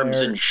snowstorms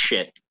to be there. and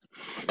shit.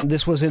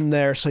 This was in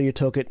there, so you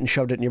took it and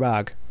shoved it in your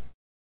bag.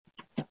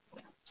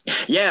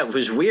 Yeah, it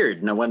was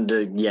weird. No one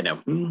to, you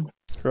know.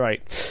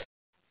 Right.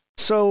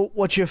 So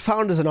what you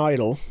found is an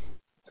idol.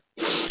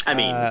 I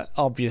mean,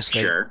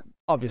 Obviously. sure.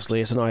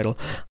 Obviously, it's an idol.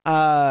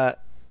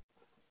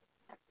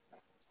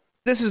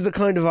 this is the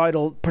kind of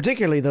idol,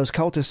 particularly those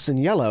cultists in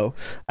yellow,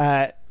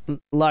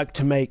 like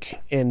to make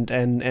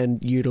and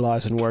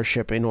utilize and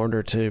worship in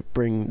order to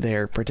bring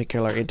their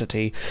particular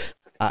entity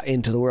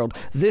into the world.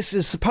 This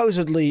is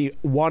supposedly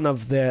one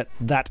of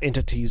that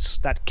entity's,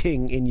 that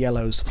king in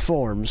yellow's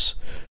forms,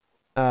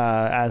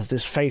 as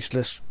this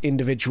faceless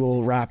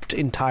individual wrapped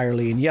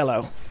entirely in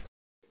yellow.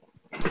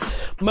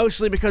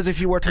 Mostly because if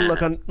you were to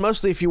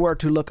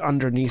look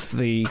underneath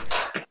the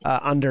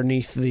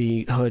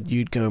hood,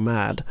 you'd go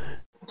mad,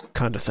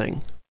 kind of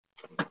thing.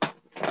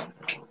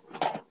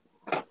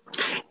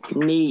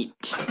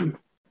 Neat.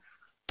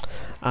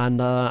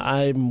 And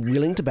I'm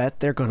willing to bet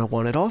they're gonna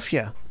want it off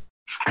you.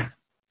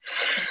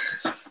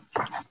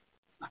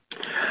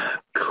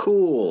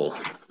 Cool.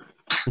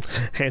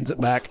 Hands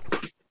it back.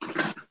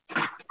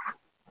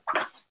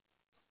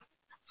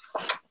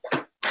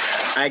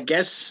 I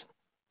guess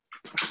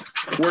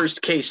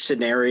worst case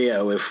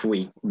scenario, if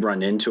we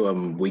run into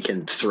them, we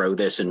can throw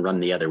this and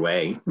run the other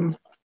way.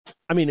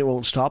 I mean, it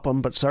won't stop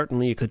them, but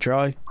certainly you could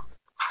try.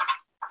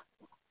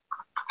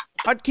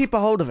 I'd keep a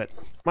hold of it.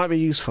 Might be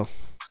useful.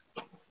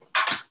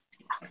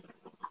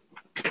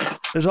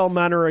 There's all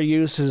manner of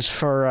uses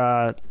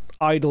for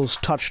idols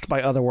touched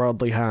by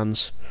otherworldly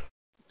hands.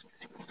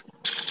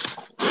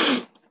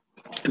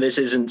 This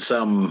isn't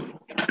some...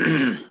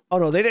 Oh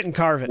no, they didn't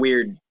carve it.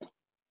 Weird...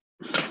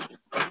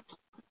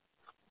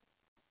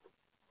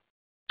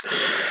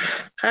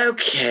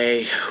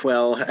 Okay,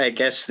 well, I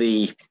guess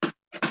the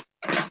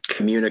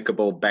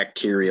communicable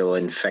bacterial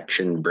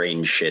infection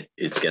brain shit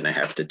is gonna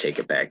have to take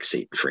a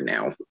backseat for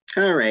now.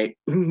 All right.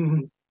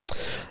 And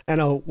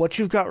what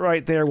you've got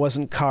right there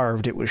wasn't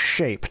carved, it was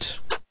shaped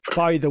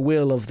by the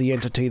will of the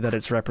entity that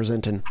it's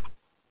representing.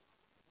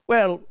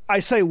 Well, I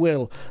say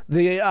will.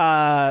 The,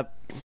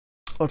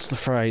 what's the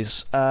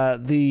phrase?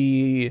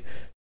 The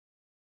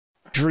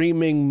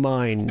dreaming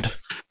mind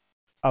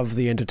of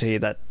the entity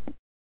that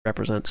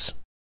represents.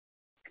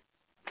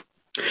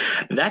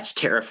 That's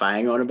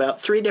terrifying on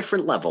about 3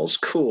 different levels.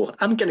 Cool.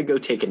 I'm gonna go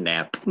take a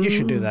nap. You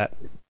should do that.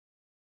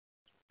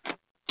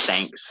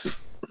 Thanks.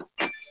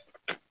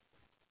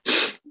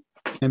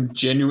 I'm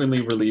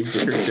genuinely relieved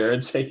to hear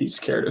Jared say he's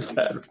scared of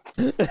that.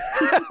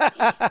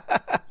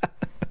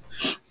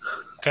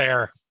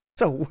 Fair.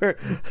 So,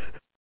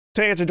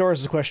 to answer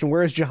Doris's question,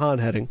 where is Jahan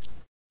heading?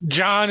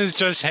 John is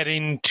just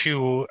heading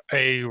to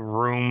a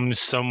room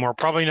somewhere.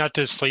 Probably not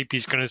to sleep.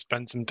 He's going to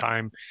spend some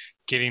time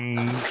getting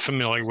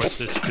familiar with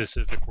the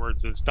specific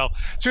words of the spell,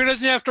 so he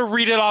doesn't have to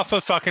read it off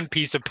a fucking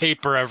piece of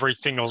paper every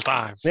single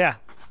time. Yeah.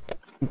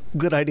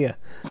 Good idea.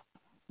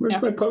 Where's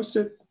my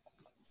Post-it?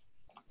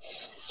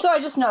 So I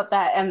just note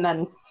that and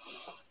then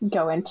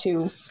go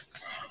into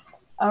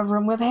a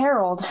room with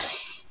Harold.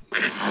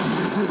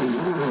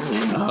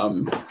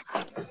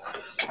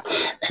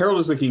 Harold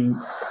is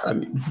looking,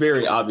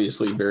 very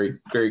obviously, very,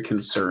 very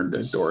concerned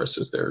at Doris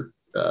as they're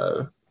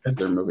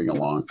moving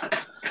along.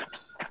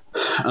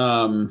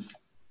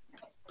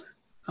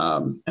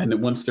 And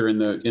then once they're in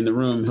the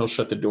room, he'll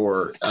shut the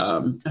door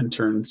and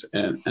turns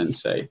and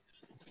say,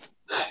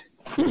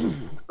 "All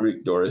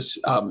right, Doris,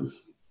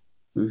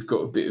 we've got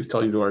a bit of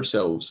time to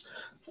ourselves.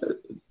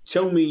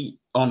 Tell me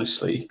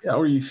honestly, how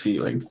are you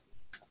feeling?"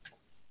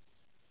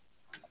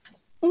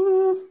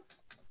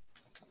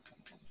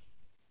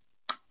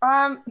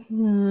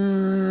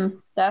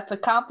 That's a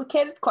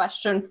complicated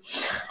question.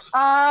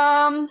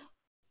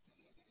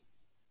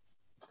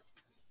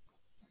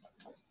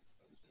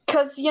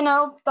 Because,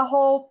 the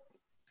whole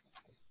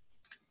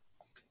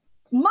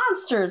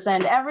monsters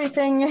and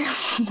everything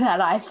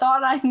that I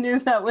thought I knew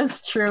that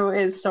was true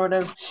is sort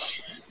of...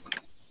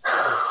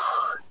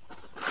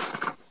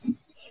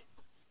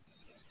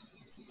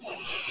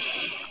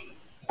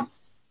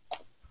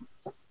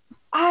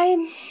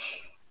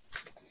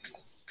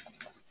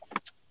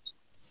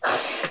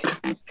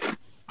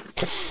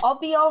 I'll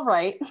be all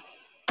right.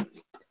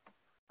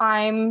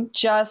 I'm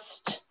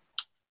just...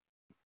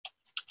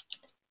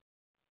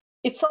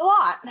 It's a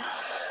lot.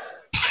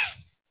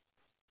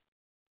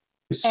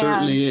 It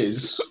certainly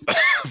is.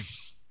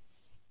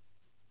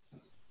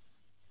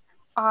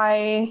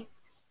 I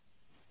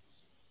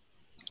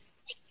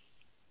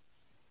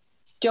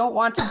don't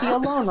want to be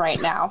alone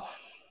right now.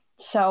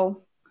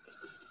 So...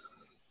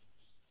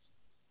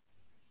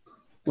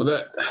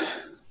 Well,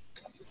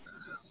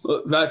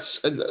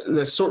 that's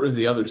sort of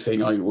the other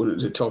thing I wanted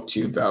to talk to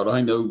you about. I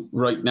know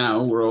right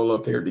now we're all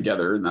up here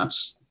together, and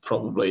that's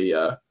probably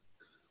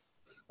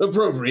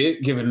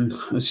appropriate given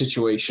the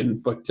situation.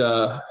 But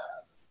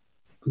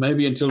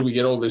maybe until we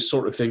get all this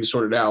sort of thing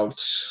sorted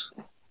out.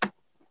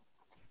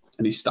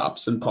 And he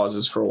stops and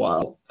pauses for a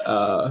while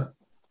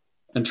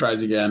and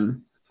tries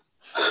again.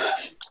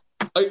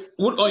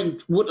 What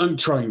I'm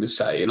trying to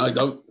say, and I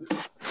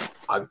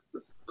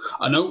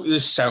know what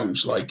this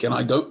sounds like, and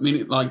I don't mean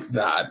it like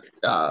that.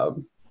 I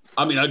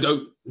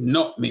don't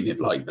not mean it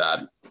like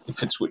that,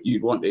 if it's what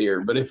you'd want to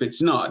hear. But if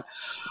it's not,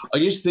 I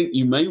just think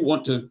you may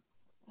want to...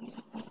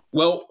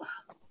 Well,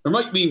 there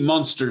might be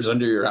monsters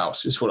under your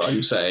house, is what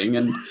I'm saying.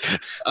 And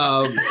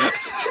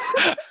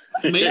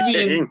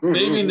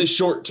maybe in the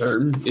short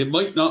term, it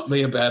might not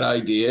be a bad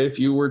idea if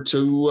you were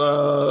to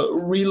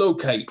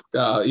relocate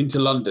into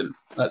London,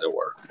 as it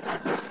were.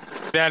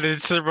 That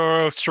is the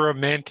most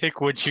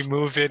romantic "would you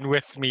move in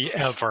with me"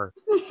 ever.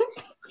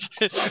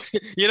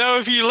 You know,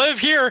 if you live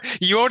here,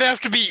 you won't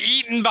have to be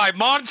eaten by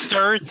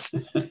monsters.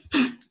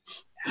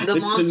 The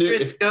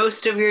monstrous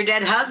ghost of your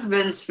dead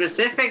husband,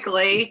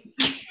 specifically.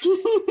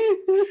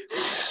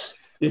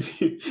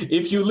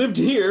 If you lived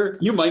here,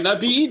 you might not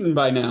be eaten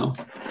by now.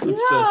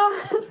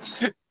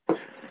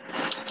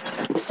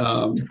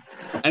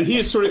 And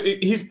he's sort of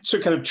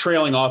kind of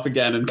trailing off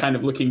again and kind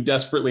of looking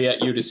desperately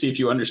at you to see if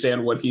you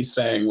understand what he's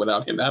saying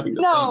without him having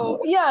to say more.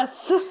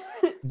 Yes.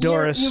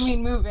 Doris. You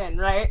mean move in,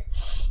 right?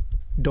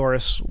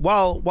 Doris,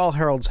 while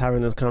Harold's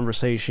having this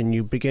conversation,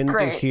 you begin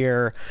to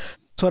hear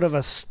sort of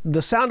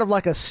the sound of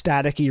like a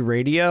staticky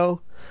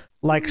radio,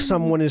 like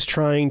someone is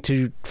trying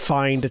to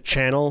find a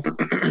channel.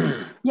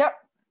 Yep.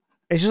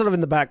 It's just sort of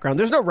in the background.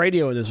 There's no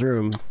radio in this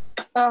room.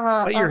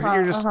 But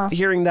you're just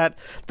hearing that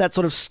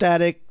sort of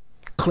static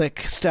click,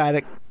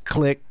 static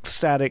click,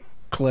 static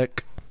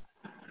click.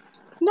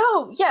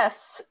 No,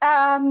 yes.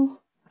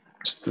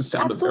 Just the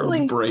sound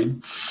absolutely. of their own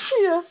brain.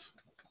 Yeah.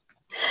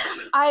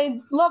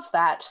 I love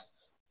that.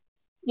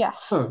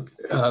 Yes.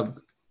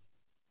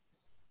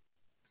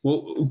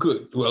 Well,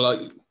 good.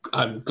 Well,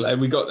 I'm glad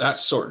we got that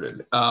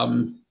sorted.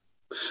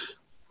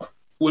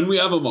 When we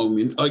have a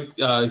moment,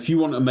 if you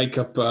want to make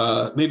up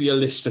maybe a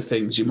list of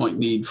things you might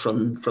need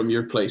from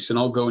your place, and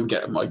I'll go and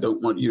get them. I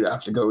don't want you to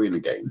have to go in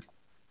again.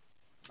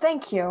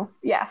 Thank you.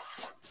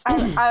 Yes,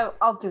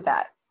 I'll do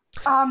that.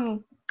 I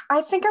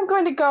think I'm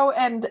going to go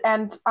and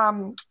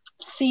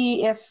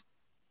see if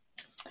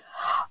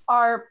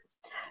our.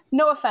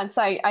 No offense,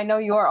 I know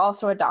you are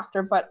also a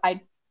doctor, but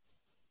I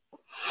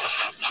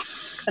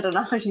don't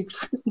know how you.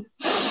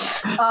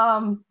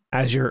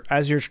 As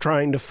you're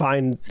struggling to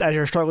find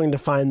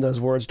those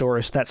words,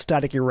 Doris, that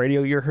staticky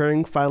radio you're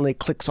hearing finally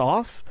clicks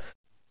off,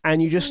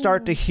 and you just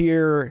start to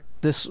hear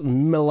this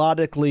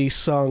melodically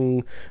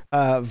sung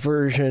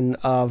version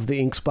of the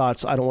Ink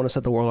Spots' "I Don't Want to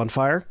Set the World on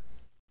Fire."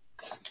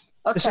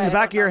 Okay, just in the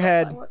back of your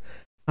head.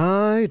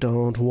 I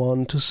don't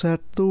want to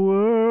set the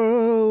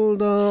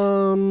world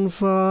on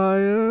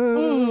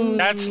fire.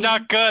 That's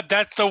not good.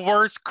 That's the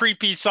worst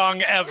creepy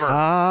song ever.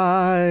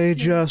 I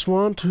just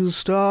want to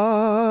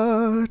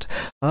start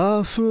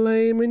a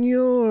flame in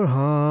your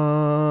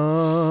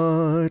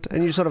heart.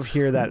 And you sort of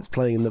hear that it's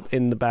playing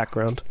in the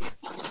background.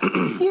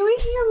 Do we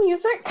hear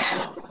music?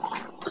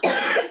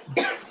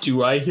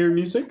 Do I hear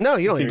music? No,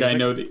 you don't think hear I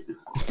music.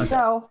 know the... Okay.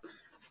 No.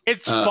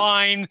 It's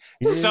fine.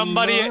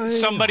 Somebody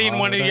in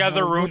one of the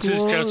other rooms is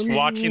just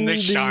watching The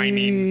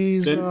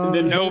Shining.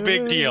 Then no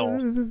big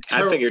deal.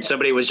 I figured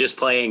somebody was just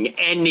playing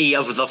any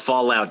of the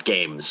Fallout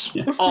games.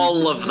 Yeah.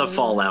 All of the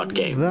Fallout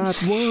games. That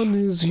one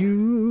is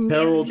you.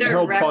 Harold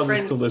pauses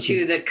reference to listen.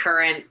 to the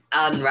current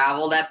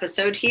Unraveled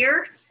episode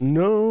here?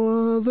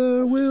 No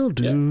other will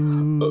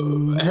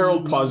do. Yeah.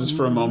 Harold pauses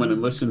for a moment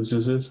and listens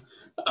and says,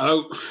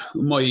 "Oh,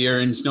 my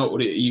hearing's not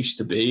what it used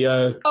to be.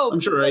 I'm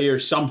sure I hear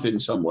something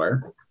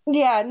somewhere."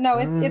 Yeah, no,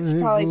 it's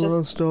probably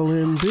just.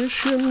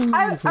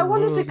 I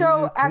wanted to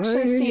go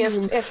actually see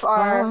if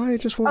our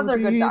other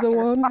good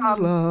doctor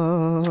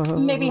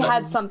maybe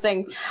had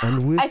something.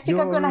 I think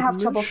I'm going to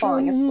have trouble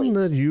falling asleep.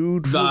 That,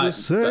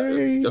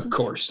 of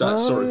course, that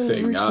sort of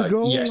thing.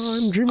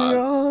 Yes. I'm dreaming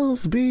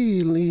of,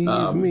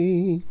 believe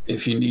me.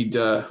 If you need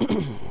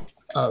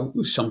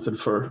something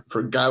for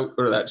gout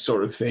or that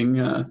sort of thing,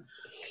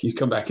 you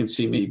come back and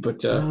see me.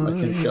 But I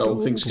think all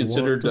things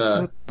considered,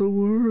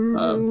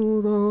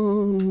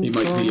 he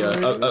might be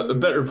a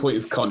better point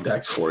of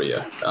contact for you.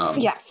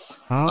 Yes.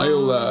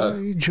 I'll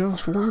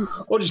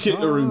just get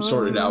the room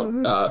sorted out.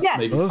 Yes.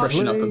 Maybe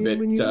freshen up a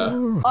bit.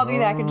 I'll be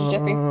back in a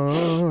jiffy.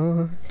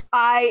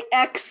 I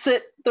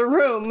exit the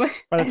room.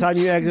 By the time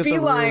you exit the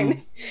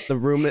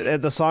room,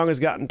 the song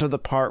has gotten to the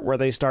part where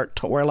they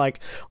start where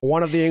like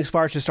one of the Ink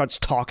Spots just starts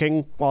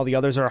talking while the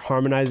others are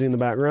harmonizing in the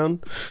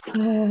background.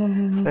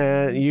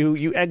 And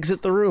you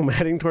exit the room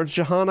heading towards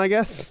Jahan, I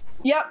guess.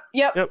 Yep.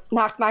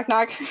 Knock, knock,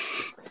 knock.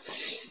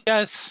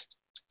 Yes.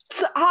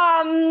 So,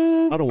 I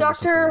don't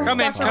Doctor, come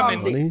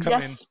in.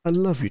 Yes. I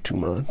love you too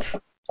much.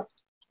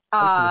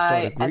 I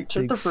start a great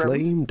entered big the room.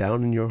 flame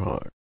down in your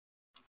heart.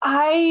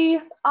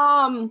 I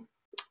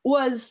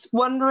was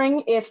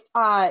wondering if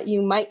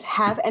you might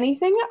have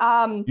anything.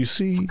 You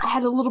see, I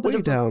had a little bit way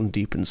of down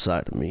deep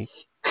inside of me,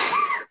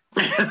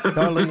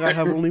 darling, I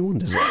have only one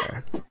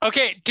desire.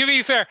 Okay, to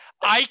be fair,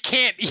 I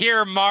can't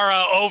hear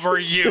Mara over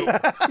you.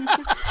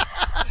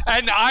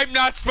 And I'm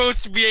not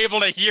supposed to be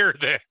able to hear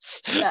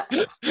this. Yeah.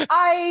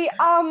 I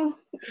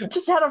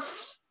just had a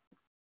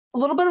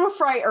little bit of a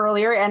fright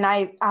earlier, and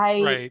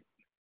Right.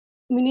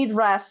 we need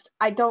rest.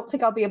 I don't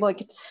think I'll be able to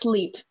get to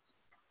sleep.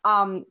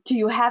 Do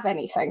you have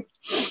anything?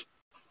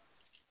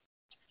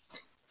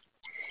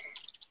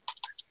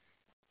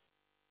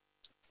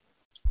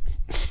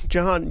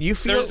 Jahan, you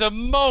feel There's a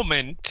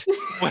moment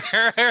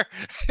where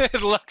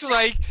it looks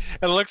like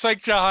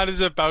Jahan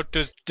is about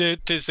to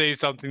say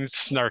something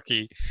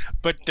snarky,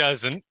 but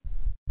doesn't.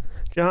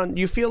 John,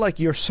 you feel like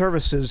your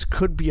services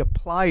could be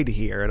applied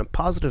here in a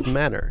positive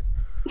manner.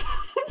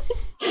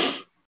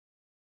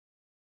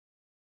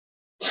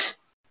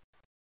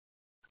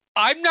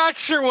 I'm not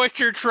sure what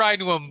you're trying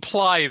to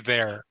imply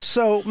there.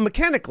 So,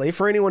 mechanically,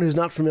 for anyone who's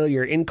not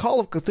familiar, in Call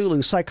of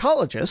Cthulhu,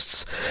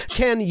 psychologists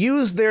can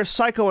use their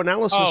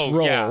psychoanalysis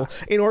role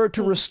in order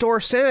to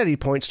restore sanity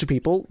points to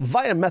people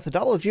via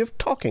methodology of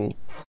talking.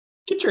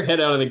 Get your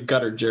head out of the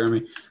gutter,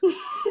 Jeremy.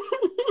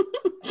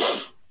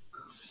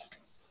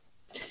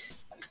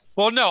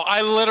 Well, no,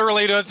 I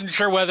literally wasn't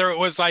sure whether it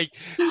was like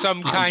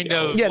some kind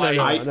of... Yeah,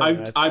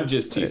 like, I'm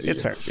just teasing.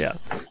 It's fair, yeah.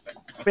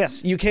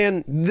 Yes, you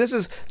can.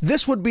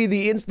 This would be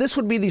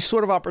the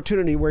sort of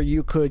opportunity where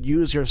you could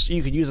use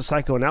a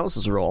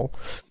psychoanalysis role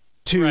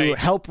to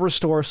help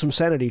restore some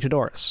sanity to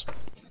Doris.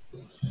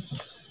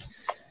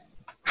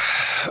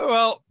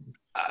 Well,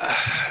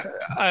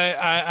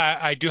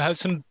 I do have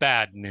some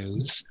bad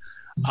news.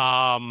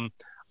 I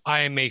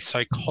am a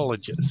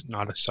psychologist,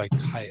 not a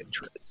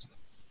psychiatrist.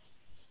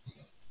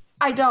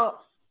 I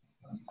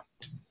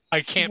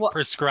can't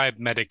prescribe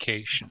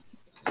medication.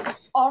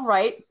 All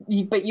right,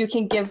 but you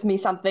can give me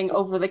something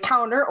over the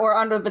counter or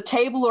under the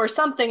table or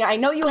something. I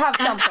know you have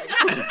something.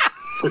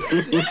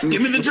 Give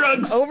me the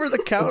drugs. Over the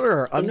counter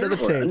or under the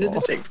table? Under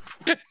the table.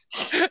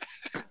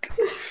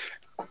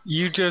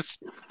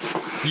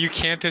 You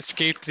can't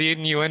escape the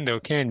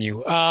innuendo, can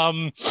you?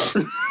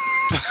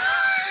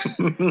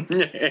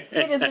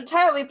 It is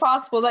entirely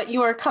possible that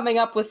you are coming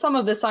up with some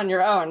of this on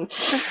your own.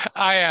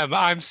 I am.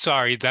 I'm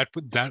sorry. That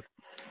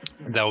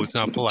was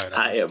not polite.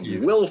 I am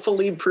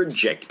willfully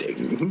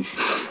projecting.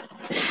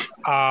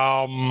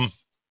 No,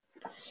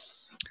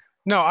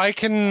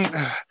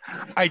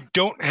 I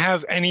don't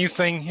have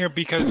anything here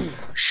because,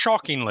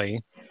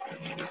 shockingly,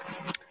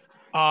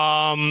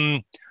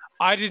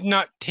 I did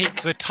not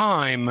take the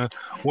time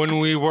when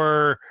we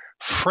were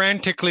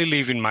frantically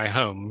leaving my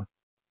home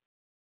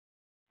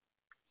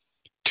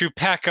to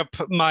pack up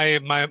my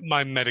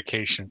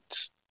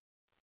medications.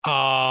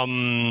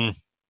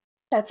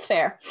 That's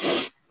fair.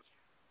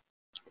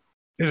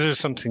 Is there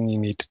something you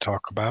need to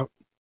talk about?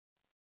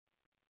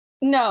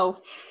 No.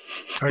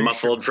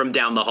 Muffled from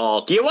down the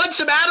hall. Do you want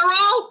some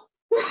Adderall?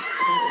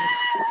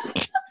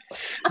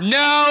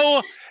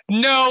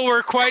 No,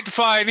 we're quite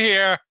fine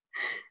here.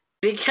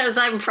 Because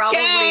I'm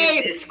probably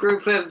in this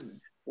group of...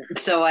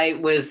 So I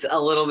was a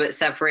little bit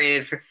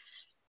separated.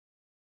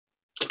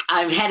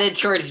 I'm headed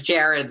towards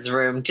Jared's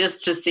room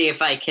just to see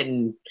if I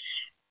can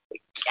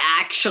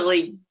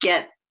actually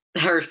get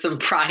her some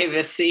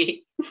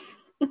privacy.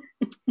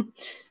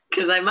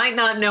 Because I might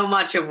not know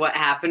much of what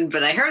happened,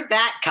 but I heard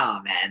that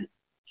comment.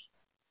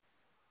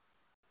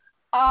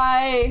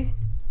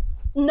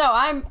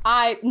 No,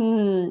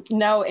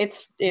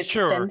 it's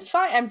sure. been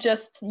fine. I'm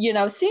just,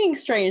 seeing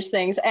strange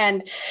things,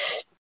 and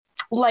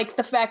like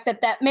the fact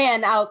that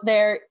man out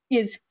there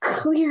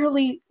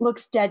clearly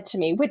looks dead to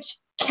me, which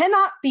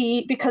cannot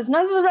be because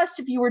none of the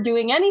rest of you were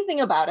doing anything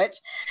about it,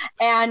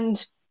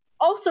 and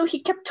also he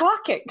kept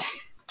talking.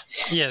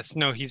 Yes,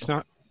 no, he's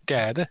not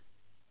dead,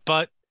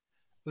 but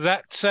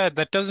that said,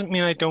 that doesn't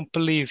mean I don't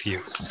believe you.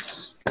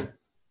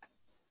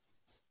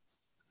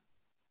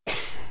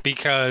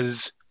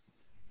 Because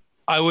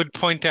I would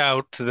point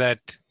out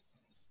that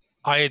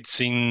I had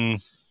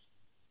seen,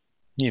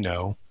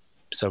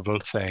 several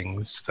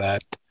things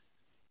that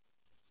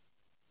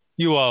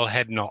you all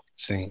had not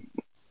seen.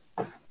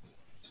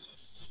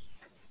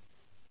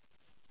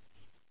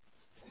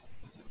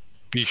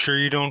 You sure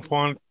you don't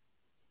want...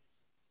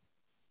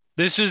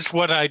 This is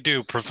what I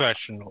do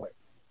professionally.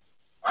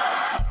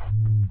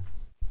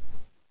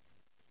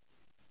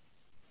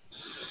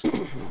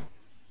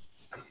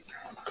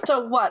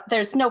 So what?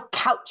 There's no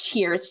couch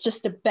here. It's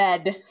just a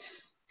bed.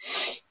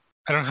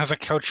 I don't have a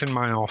couch in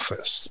my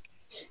office.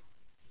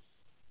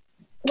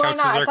 Why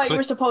not? I thought you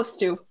were supposed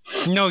to.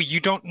 No, you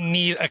don't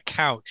need a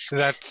couch.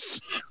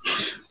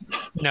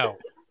 No.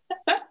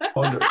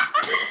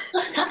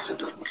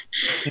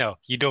 No,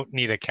 you don't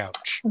need a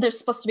couch. There's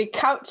supposed to be a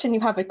couch and you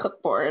have a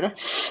clipboard.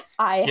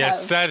 I have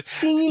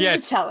seen the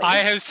telly. I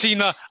have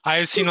seen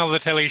all the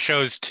telly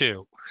shows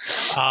too.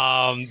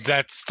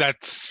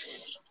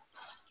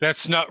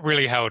 That's not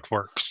really how it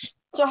works.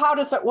 So how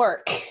does it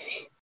work?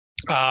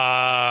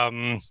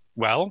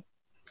 Well,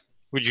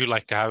 would you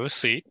like to have a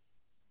seat?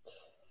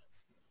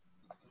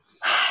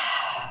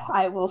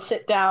 I will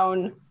sit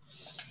down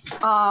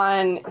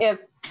on Yeah,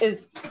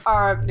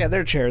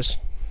 they're chairs.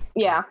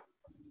 Yeah,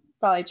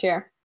 probably a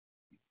chair.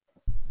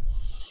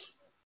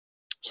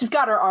 She's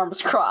got her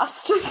arms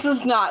crossed. Doris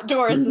is not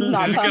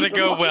This is going to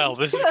go well.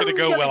 This is going to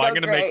go well. I'm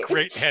going to make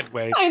great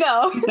headway. I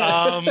know.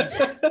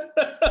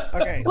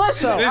 Okay,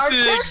 listen,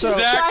 this is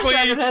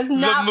exactly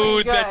the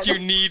mood that you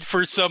need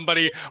for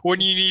somebody when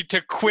you need to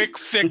quick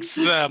fix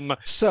them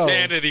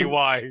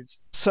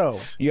sanity-wise. So,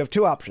 you have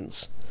two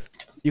options.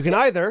 You can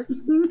either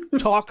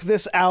talk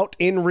this out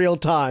in real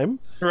time.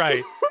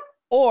 Right.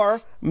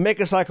 Or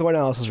make a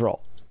psychoanalysis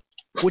roll.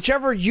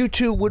 Whichever you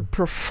two would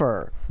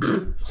prefer.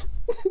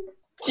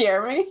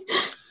 Jeremy?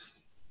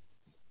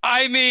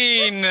 I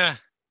mean,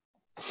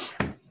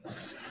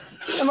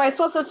 Am I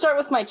supposed to start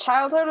with my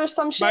childhood or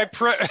some shit?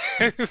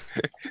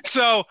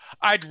 So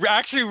I'd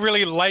actually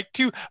really like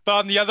to, but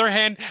on the other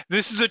hand,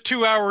 this is a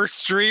 2-hour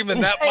stream, and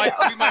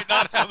we might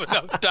not have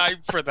enough time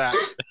for that.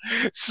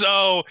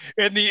 So,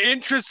 in the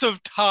interest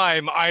of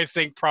time, I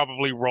think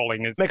probably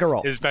rolling is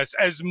best.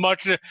 As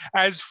much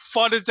as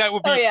fun as that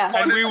would be,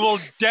 and we will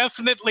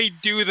definitely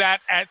do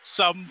that at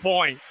some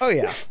point. Oh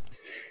yeah.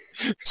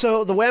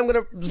 So the way I'm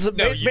gonna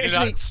you do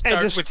not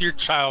start with your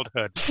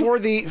childhood. For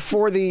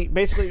the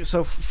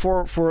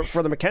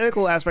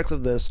mechanical aspects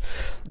of this,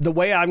 the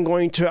way I'm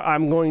going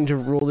to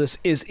rule this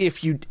is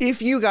if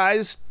you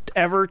guys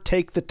ever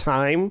take the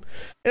time,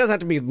 it doesn't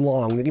have to be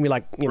long. It can be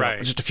like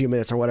just a few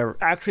minutes or whatever.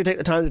 Actually, take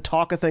the time to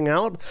talk a thing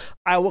out.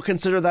 I will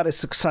consider that a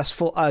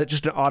successful,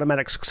 just an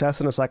automatic success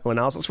in a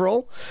psychoanalysis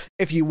roll.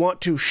 If you want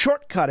to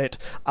shortcut it,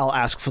 I'll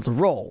ask for the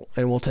roll,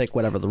 and we'll take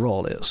whatever the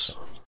roll is.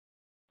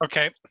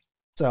 Okay.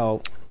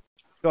 So,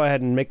 go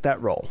ahead and make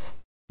that roll.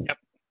 Yep.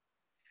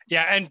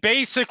 Yeah, and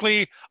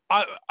basically,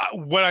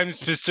 what I'm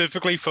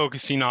specifically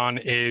focusing on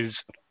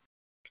is,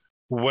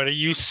 what are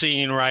you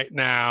seeing right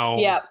now?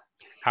 Yep.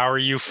 How are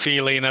you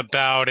feeling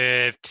about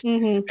it?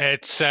 Mm-hmm.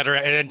 Etc.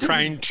 And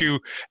trying to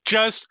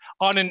just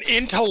on an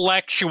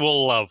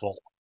intellectual level,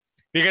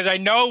 because I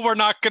know we're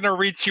not going to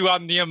reach you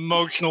on the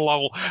emotional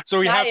level, so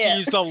we have to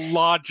use the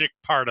logic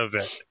part of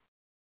it.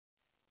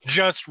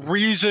 Just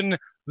reason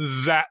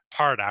that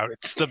part out.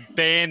 It's the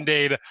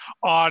Band-Aid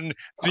on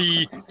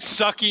the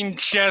sucking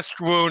chest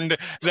wound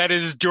that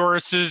is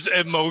Doris's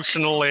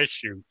emotional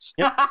issues.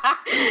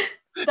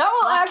 That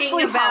will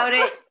actually about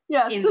help.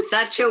 it in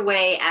such a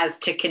way as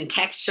to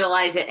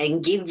contextualize it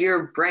and give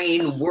your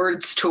brain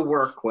words to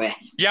work with.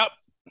 Yep.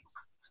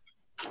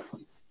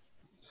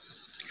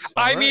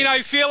 I mean,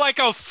 I feel like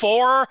a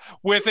 4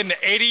 with an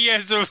 80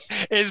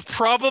 is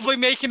probably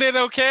making it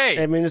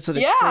okay. I mean, it's an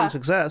extreme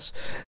success.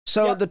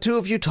 So the two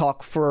of you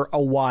talk for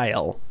a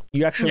while.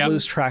 You actually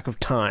lose track of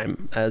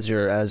time as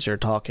you're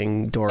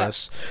talking,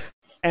 Doris.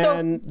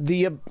 And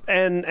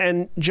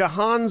and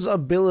Jahan's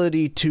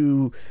ability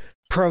to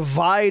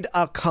provide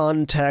a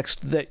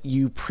context that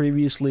you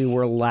previously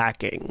were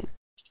lacking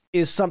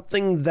is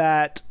something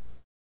that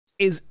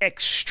is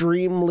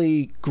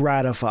extremely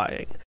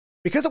gratifying.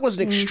 Because it was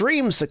an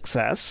extreme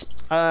success,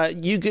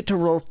 you get to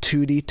roll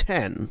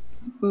 2d10.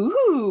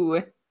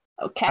 Ooh.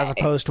 Okay. As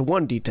opposed to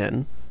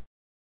 1d10.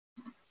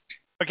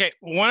 Okay,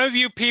 one of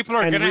you people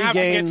are going to have to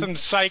get some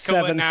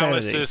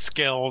psychoanalysis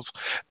skills,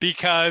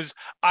 because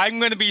I'm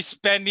going to be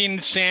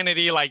spending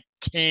sanity like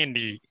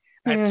candy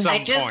at some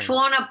point. I just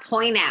want to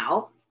point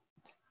out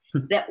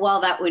that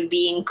while that would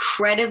be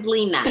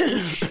incredibly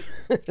nice,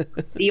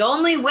 the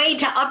only way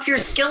to up your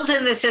skills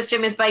in the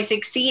system is by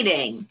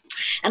succeeding.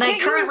 And I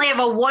currently have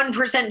a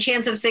 1%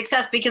 chance of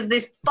success because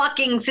this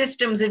fucking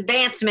system's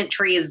advancement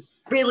tree is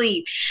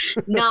really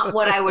not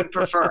what I would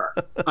prefer.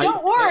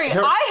 Don't worry,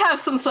 I have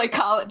some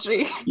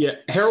psychology. Yeah,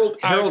 Harold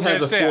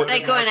has a 4.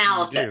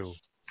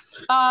 Psychoanalysis.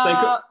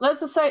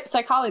 Let's just say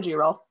psychology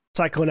roll.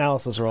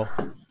 Psychoanalysis roll.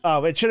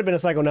 Oh, it should have been a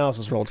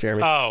psychoanalysis roll,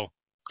 Jeremy. Oh,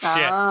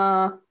 shit.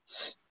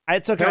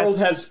 It's okay. Harold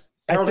has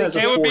a 40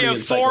 It would be a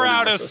in 4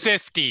 out of psychoanalysis.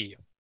 50.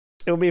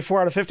 It would be a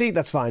 4 out of 50?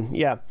 That's fine.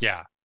 Yeah.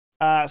 Yeah.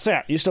 So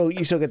yeah, you still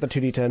get the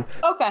 2d10.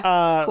 Okay.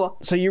 Cool.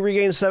 So you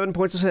regain 7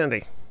 points of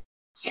sanity.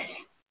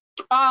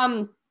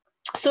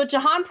 So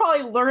Jahan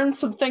probably learned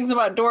some things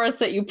about Doris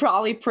that you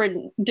probably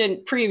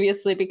didn't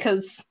previously,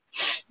 because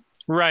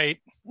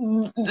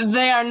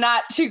they are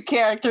not two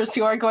characters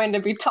who are going to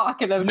be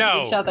talkative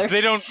to each other. They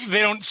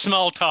don't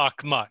small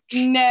talk much.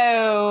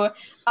 No.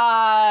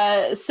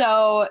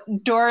 So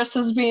Doris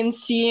has been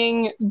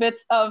seeing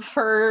bits of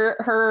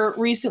her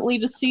recently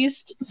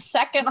deceased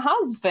second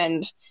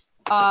husband.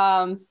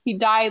 He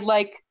died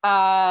like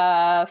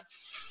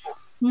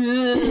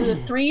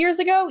 3 years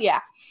ago.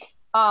 Yeah.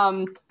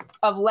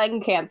 Of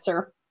lung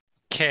cancer.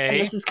 Okay. And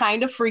this is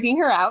kind of freaking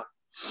her out.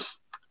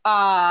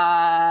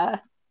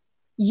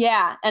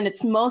 Yeah, and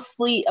it's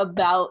mostly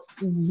about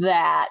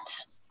that.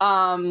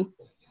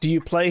 Do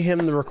you play him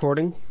the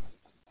recording?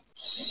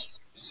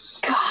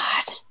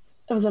 God,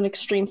 it was an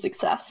extreme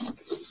success.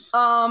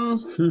 Yeah,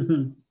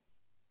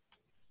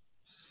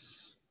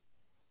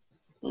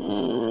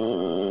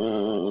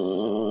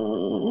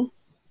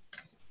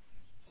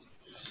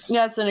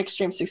 it's an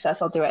extreme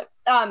success. I'll do it.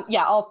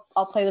 Yeah,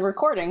 I'll play the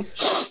recording.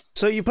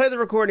 So you play the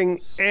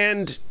recording,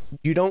 and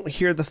you don't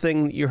hear the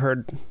thing that you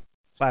heard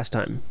last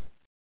time.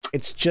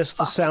 It's just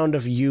the sound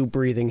of you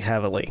breathing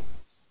heavily,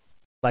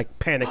 like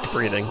panicked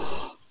breathing.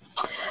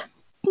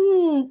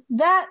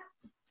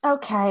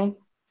 Okay.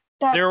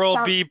 There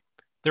will be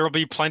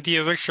plenty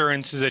of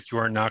assurances that you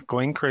are not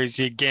going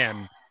crazy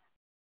again.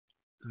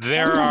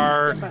 There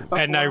are,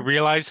 and I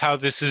realize I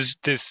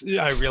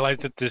realize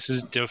that this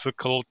is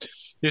difficult.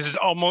 It's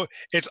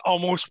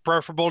almost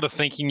preferable to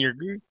think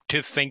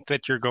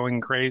that you're going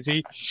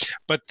crazy,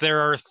 but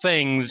there are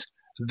things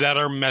that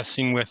are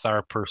messing with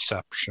our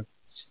perceptions.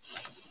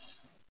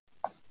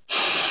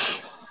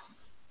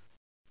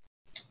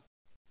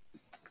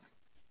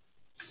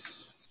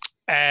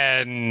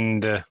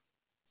 And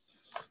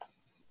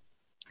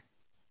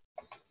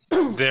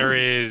there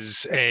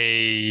is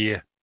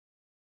a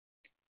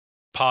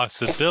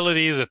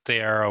possibility that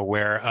they are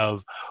aware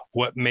of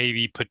what may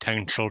be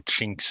potential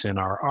chinks in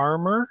our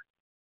armor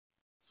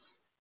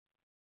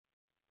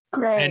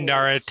Great. and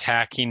are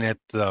attacking at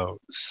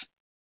those.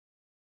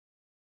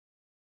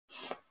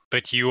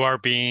 But you are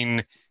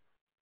being,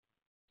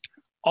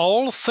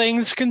 all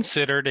things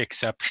considered,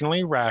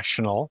 exceptionally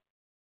rational.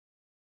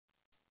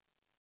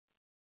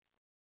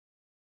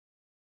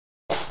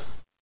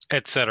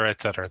 Et cetera,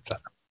 et cetera, et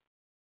cetera.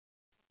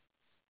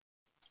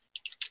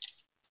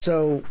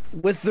 So,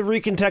 with the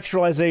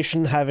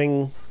recontextualization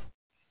having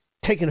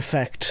taken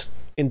effect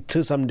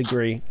to some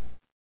degree,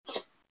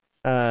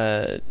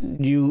 that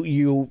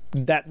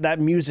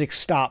music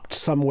stopped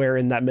somewhere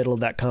in that middle of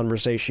that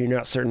conversation. You're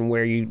not certain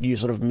where you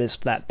sort of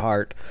missed that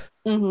part.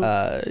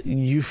 Mm-hmm.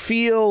 You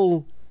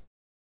feel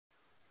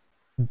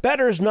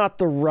better's not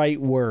the right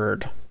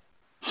word,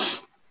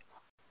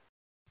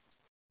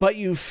 but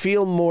you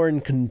feel more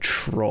in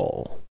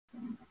control.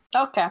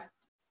 Okay.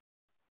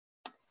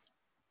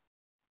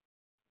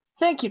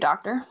 Thank you,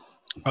 Doctor.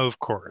 Of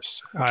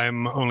course.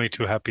 I'm only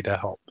too happy to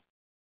help.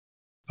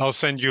 I'll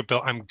send you a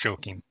bill. I'm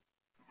joking.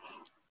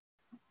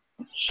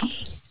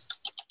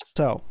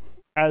 So,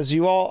 as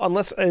you all,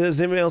 unless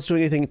is anyone else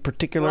doing anything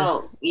particular?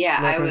 Well, yeah,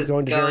 Not I was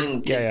going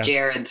going to to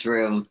Jared's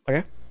room.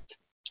 Okay.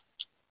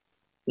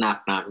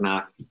 Knock, knock,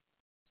 knock.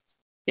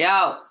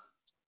 Yo!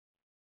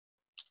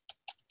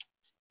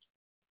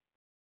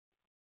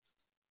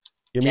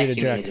 You're muted,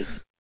 Jack. muted.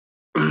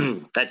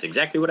 That's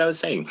exactly what I was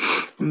saying.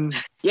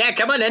 Yeah,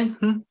 come on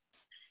in.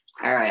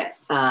 All right.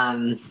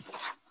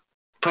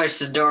 Push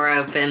the door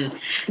open.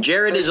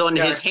 Jared is on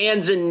Push the his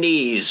hands and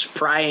knees,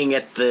 prying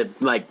at the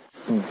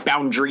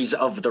boundaries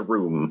of the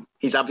room.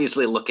 He's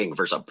obviously looking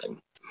for something.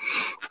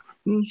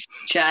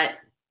 Shut.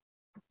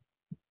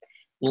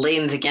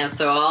 Leans against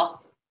the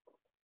wall.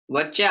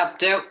 What you up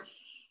to?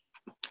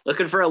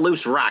 Looking for a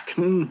loose rock.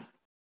 To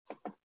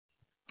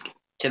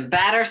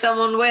batter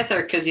someone with,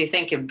 or because you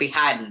think you'd be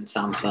hiding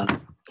something?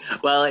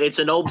 Well, it's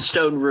an old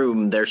stone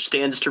room. There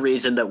stands to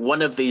reason that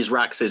one of these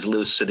rocks is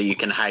loose so that you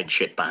can hide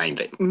shit behind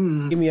it.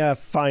 Give me a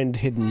find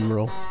hidden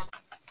roll.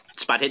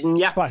 Spot hidden,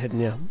 yeah. Spot hidden,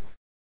 yeah.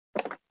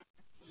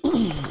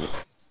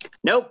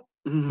 Nope.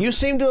 You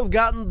seem to have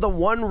gotten the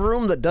one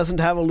room that doesn't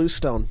have a loose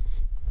stone.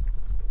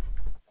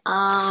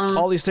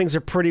 All these things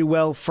are pretty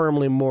well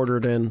firmly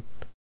mortared in.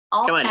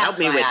 I'll Come on, cast help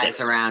me my with eyes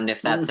this. around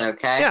if that's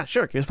okay. Yeah,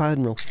 sure. Give us a spot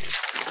hidden roll.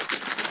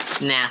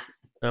 Nah.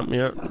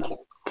 Yeah.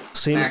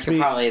 Seems America to be,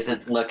 probably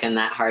isn't looking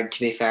that hard, to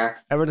be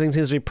fair. everything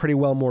seems to be pretty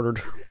well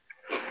mortared.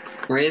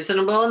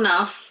 Reasonable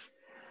enough.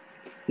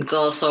 It's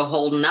also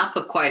holding up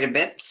quite a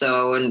bit,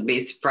 so I wouldn't be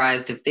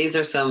surprised if these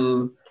are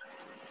some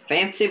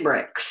fancy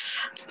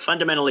bricks.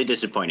 Fundamentally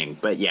disappointing,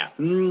 but yeah.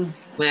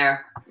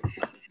 There.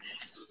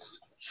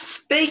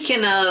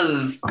 Speaking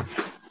of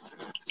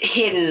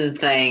hidden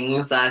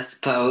things, I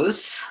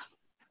suppose.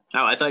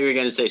 Oh, I thought you were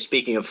going to say,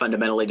 speaking of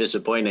fundamentally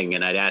disappointing,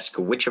 and I'd ask,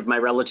 which of my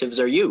relatives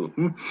are you?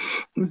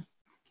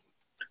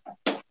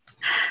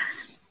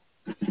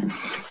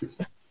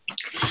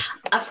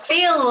 I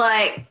feel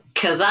like,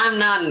 because I'm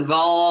not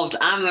involved,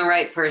 I'm the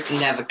right person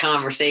to have a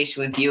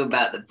conversation with you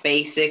about the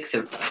basics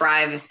of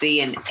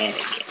privacy and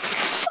etiquette.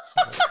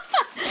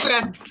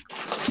 Okay.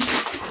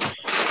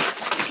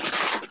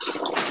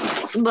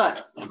 Look,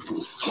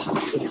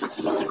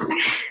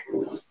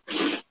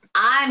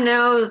 I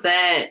know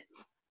that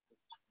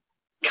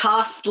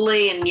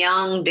Costly and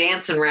Young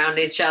dancing around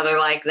each other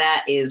like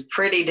that is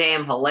pretty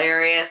damn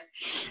hilarious.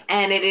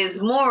 And it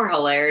is more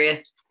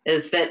hilarious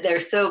is that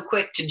they're so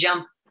quick to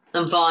jump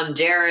upon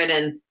Jared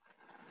and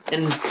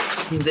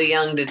the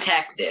young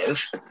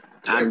detective.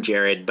 I'm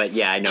Jared, but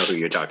yeah, I know who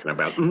you're talking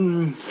about.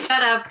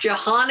 Shut up.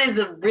 Jahan is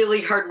a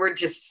really hard word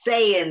to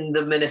say in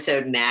the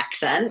Minnesotan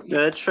accent.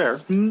 That's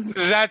fair.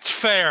 That's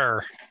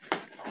fair.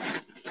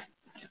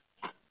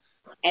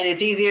 And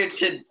it's easier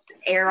to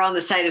err on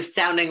the side of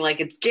sounding like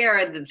it's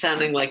Jared than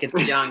sounding like it's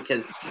John,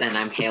 because then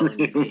I'm hailing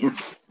you.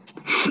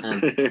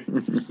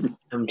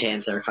 I'm to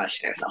answer a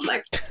question or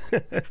something.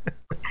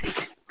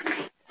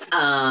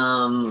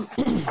 Han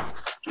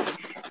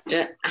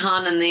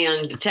and the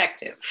young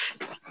detective.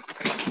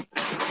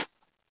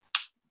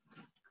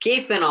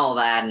 Keeping all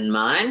that in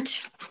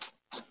mind,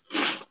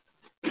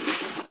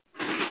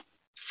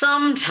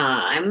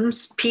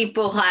 sometimes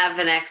people have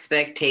an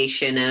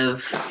expectation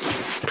of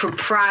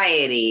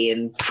propriety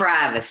and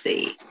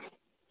privacy.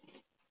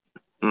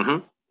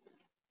 Mm-hmm.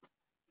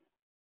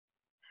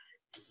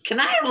 Can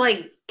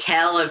I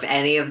tell if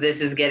any of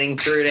this is getting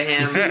through to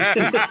him?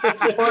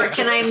 Or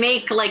can I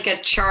make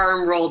a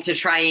charm roll to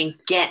try and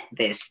get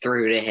this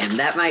through to him?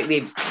 That might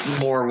be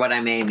more what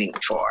I'm aiming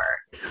for.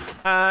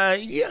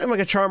 Yeah, like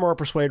a charm or a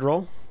persuade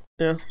roll.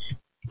 Yeah.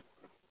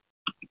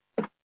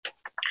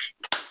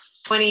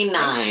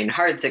 29,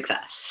 hard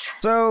success.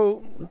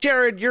 So,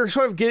 Jared, you're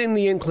sort of getting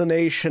the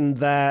inclination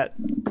that...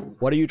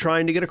 What are you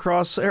trying to get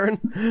across,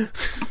 Aaron?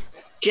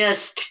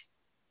 Just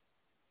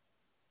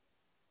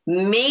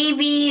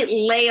maybe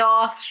lay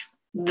off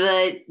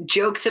the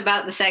jokes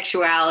about the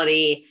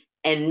sexuality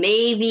and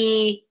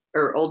maybe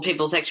or old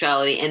people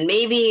sexuality, and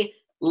maybe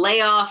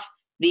lay off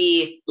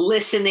the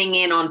listening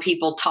in on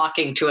people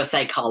talking to a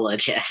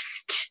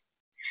psychologist.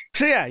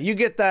 So yeah, you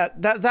get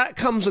that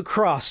comes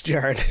across,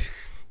 Jared.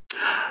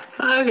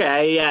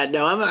 Okay, yeah,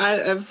 no,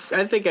 I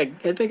think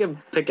I'm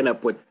picking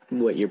up what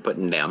you're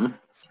putting down.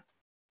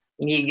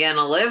 You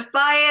gonna live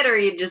by it, or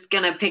you just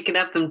gonna pick it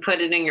up and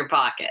put it in your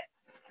pocket?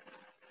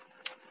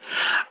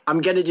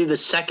 I'm gonna do the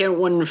second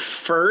one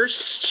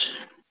first,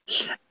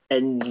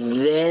 and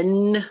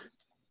then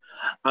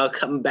I'll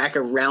come back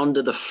around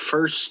to the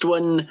first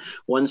one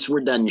once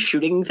we're done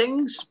shooting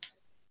things.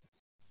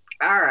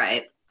 All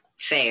right,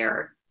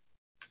 fair.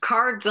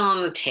 Cards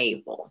on the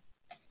table.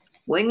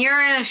 When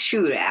you're in a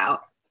shootout,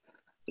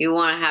 you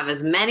want to have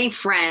as many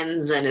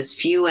friends and as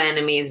few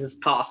enemies as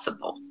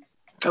possible.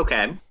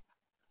 Okay.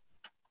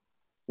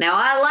 Now,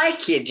 I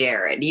like you,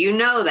 Jared. You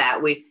know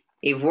that.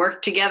 We've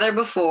worked together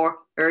before,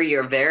 or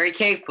you're very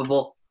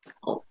capable.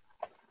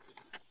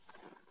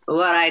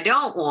 What I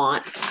don't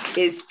want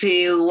is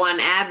be the one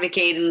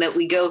advocating that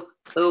we go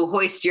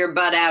hoist your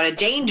butt out of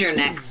danger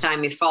next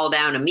time you fall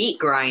down a meat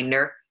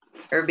grinder,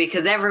 or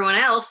because everyone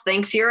else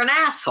thinks you're an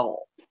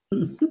asshole.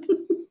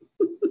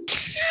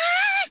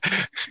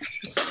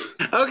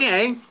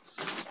 Okay.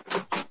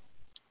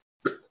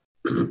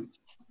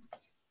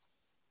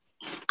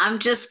 I'm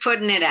just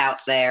putting it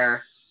out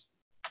there.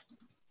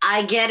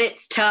 I get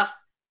it's tough.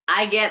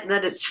 I get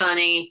that it's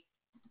funny.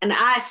 And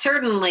I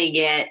certainly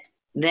get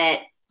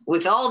that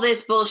with all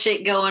this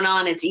bullshit going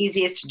on, it's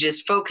easiest to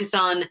just focus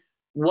on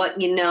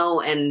what you know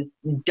and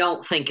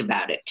don't think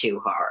about it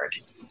too hard.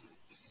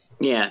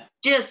 Yeah.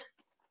 Just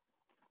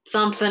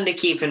something to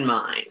keep in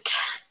mind.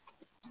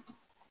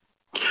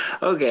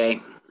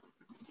 Okay.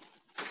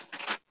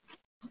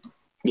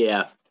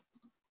 Yeah.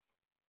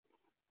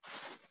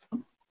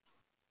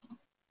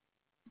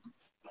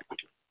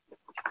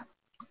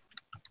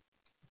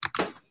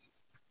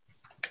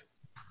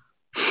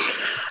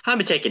 I'm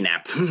gonna take a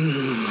nap.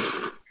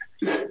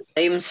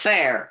 Seems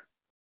fair.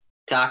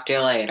 Talk to you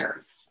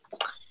later.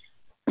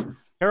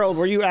 Harold,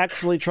 were you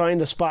actually trying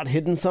to spot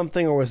hidden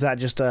something, or was that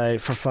just a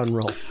for fun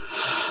roll?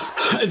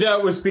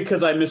 That was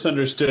because I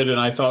misunderstood, and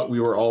I thought we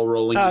were all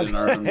rolling in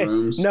our own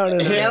rooms. No.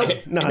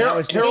 Nope. That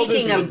was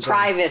Speaking of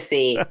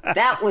privacy,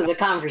 that was a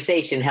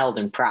conversation held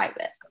in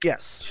private.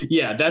 Yes.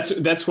 Yeah,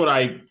 that's what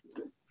I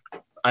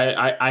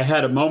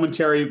had a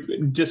momentary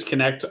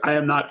disconnect. I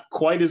am not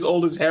quite as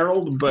old as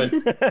Harold, but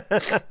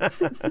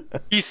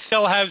You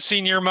still have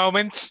senior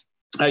moments.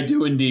 I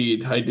do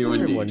indeed.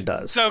 Everyone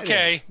does. It's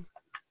okay.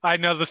 I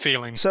know the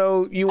feeling.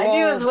 So you I all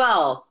do as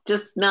well,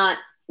 just not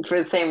for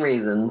the same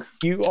reasons.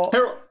 You all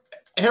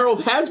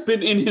Harold has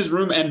been in his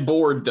room and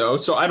bored, though,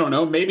 so I don't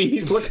know. Maybe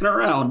he's looking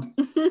around.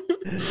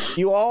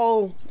 You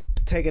all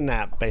take a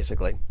nap,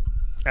 basically,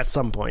 at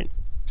some point.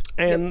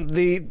 And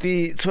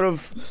the sort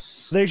of...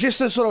 There's just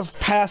this sort of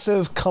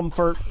passive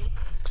comfort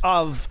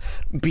of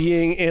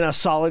being in a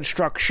solid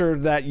structure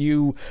that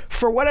you,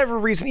 for whatever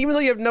reason, even though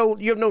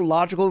you have no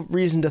logical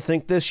reason to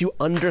think this, you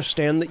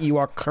understand that you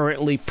are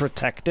currently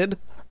protected.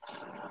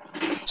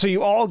 So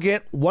you all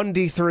get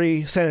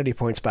 1d3 sanity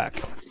points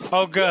back.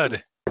 Oh,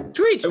 good.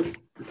 Sweet.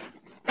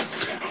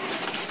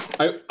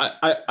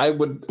 I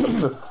would,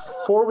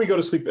 before we go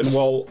to sleep and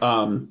while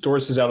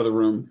Doris is out of the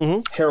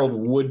room, Harold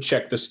would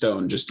check the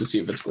stone just to see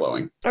if it's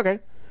glowing. Okay.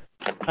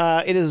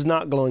 It is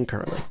not glowing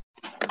currently.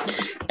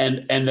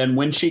 And then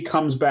when she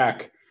comes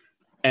back,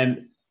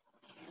 and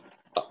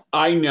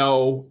I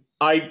know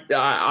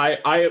I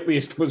at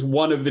least was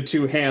one of the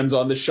two hands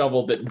on the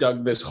shovel that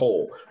dug this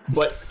hole,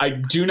 but I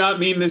do not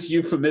mean this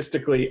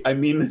euphemistically. I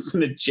mean this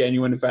in a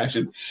genuine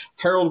fashion.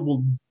 Harold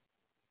will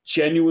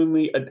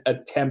genuinely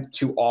attempt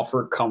to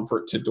offer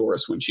comfort to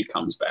Doris when she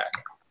comes back.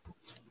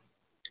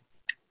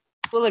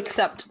 We'll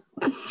accept.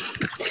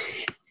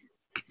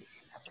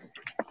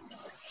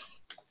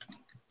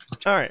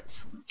 All right.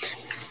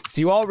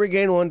 So you all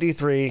regain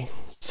 1d3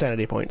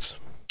 sanity points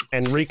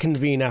and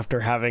reconvene after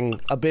having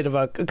a bit of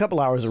a couple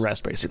hours of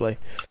rest, basically.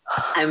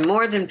 I'm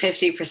more than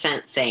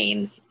 50%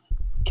 sane.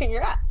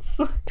 Congrats.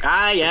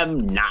 I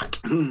am not.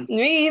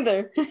 Me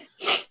either.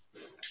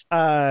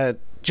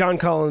 John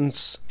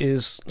Collins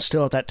is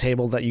still at that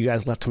table that you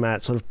guys left him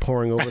at, sort of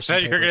poring over I some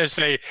thought you were going to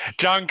say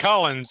John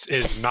Collins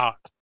is not.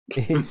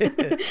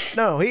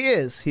 No, he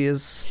is. He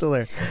is still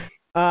there.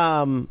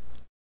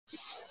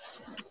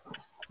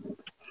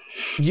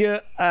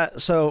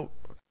 So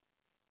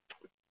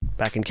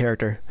back in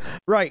character.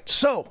 Right,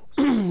 so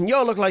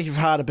y'all look like you've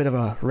had a bit of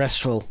a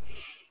restful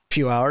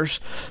few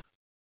hours.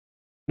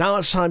 Now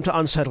it's time to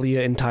unsettle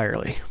you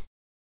entirely.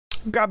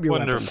 Grab your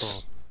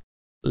weapons.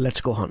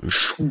 Let's go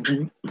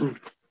hunting.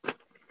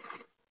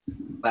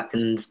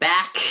 Weapons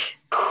back.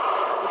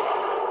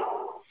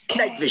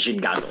 Night vision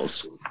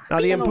goggles.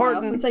 Now the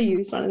important since I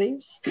used one of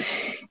these.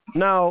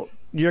 Now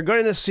you're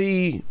going to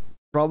see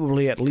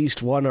probably at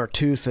least one or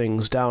two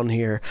things down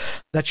here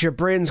that your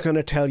brain's going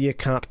to tell you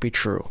can't be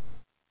true.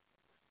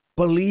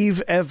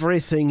 Believe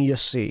everything you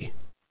see.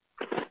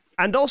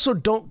 And also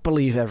don't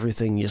believe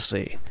everything you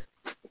see.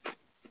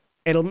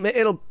 It'll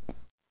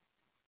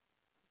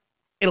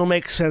it'll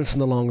make sense in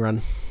the long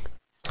run.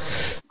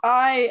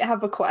 I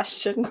have a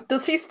question.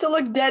 Does he still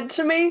look dead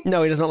to me?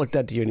 No, he does not look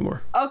dead to you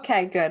anymore.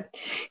 Okay, good.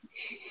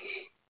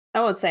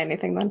 I won't say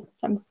anything then.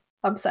 I'm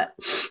upset.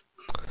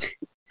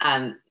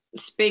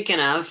 Speaking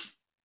of,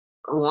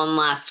 one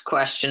last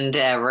question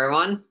to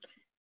everyone.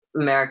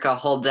 America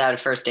holds out a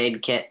first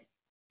aid kit.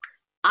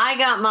 I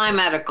got my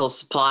medical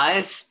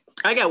supplies.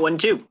 I got one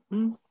too.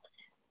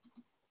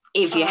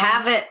 If you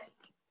have it,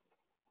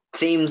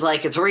 seems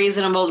like it's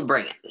reasonable to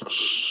bring it.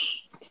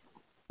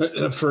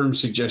 A firm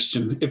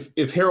suggestion.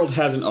 If Harold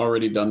hasn't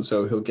already done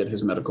so, he'll get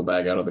his medical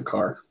bag out of the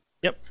car.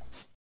 Yep.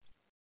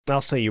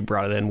 I'll say you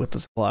brought it in with the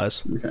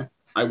supplies. Okay.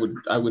 I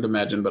would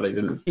imagine, but I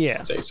didn't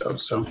say so.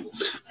 So,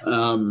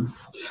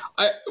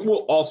 I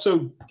will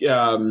also.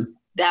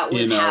 That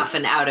was half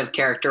an out of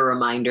character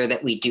reminder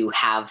that we do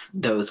have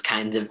those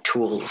kinds of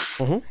tools.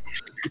 Mm-hmm.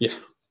 Yeah.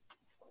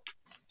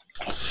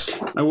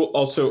 I will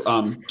also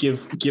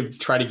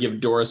try to give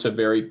Doris a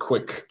very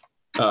quick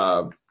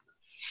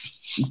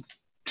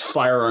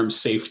firearm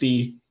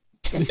safety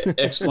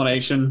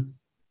explanation.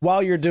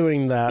 While you're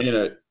doing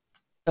that,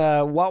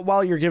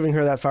 while you're giving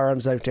her that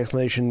firearms safety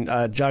explanation,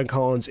 John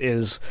Collins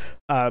is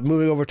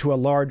moving over to a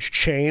large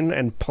chain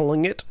and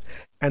pulling it,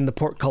 and the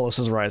portcullis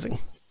is rising.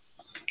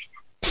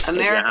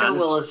 America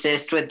will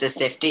assist with the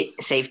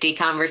safety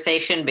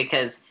conversation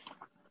because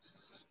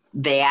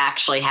they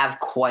actually have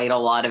quite a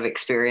lot of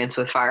experience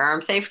with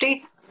firearm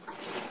safety.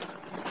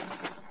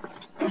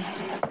 All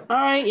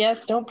right,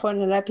 yes, don't point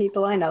it at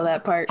people. I know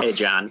that part. Hey,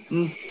 John.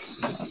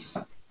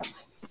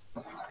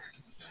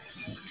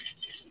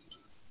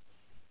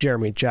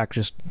 Jeremy, Jack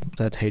just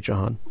said, "Hey,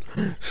 John."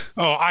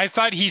 Oh, I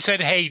thought he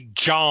said, "Hey,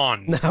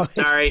 John." No,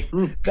 sorry.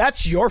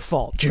 That's your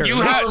fault, Jeremy.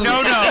 You have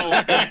no.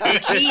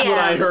 That's what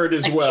I heard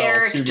as well. A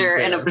character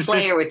and a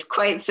player with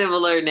quite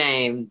similar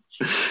names.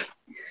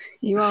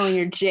 You all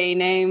your J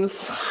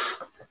names.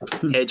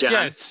 Hey,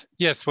 John.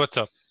 Yes. What's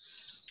up?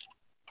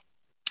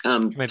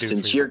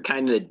 Since you're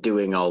kind of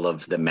doing all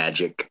of the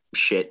magic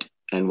shit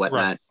and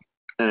whatnot,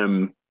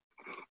 on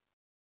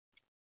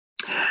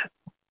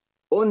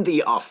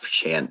the off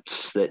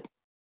chance that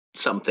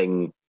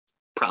something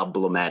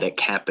problematic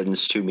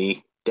happens to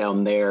me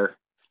down there,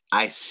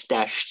 I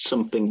stashed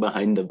something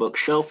behind the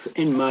bookshelf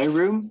in my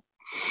room.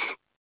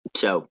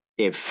 So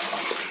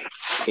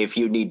if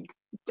you need,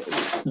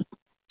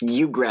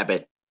 you grab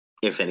it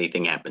if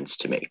anything happens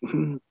to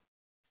me.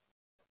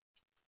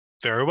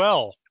 Very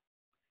well.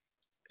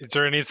 Is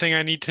there anything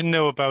I need to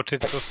know about it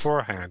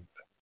beforehand?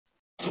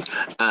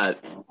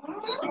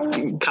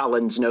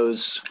 Collins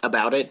knows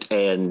about it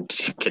and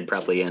can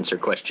probably answer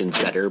questions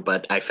better,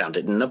 but I found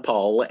it in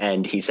Nepal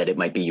and he said it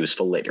might be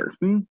useful later.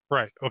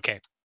 Right, okay.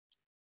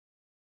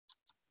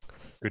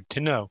 Good to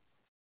know.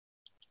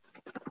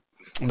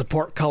 The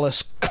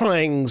portcullis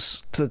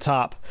clangs to the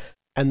top,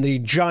 and the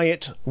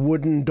giant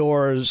wooden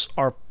doors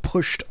are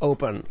pushed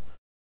open.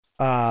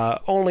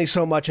 Only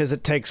so much as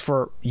it takes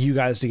for you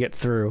guys to get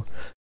through.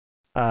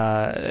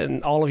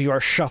 And all of you are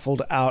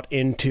shuffled out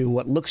into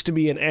what looks to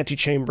be an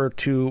antechamber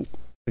to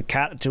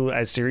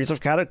a series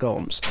of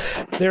catacombs.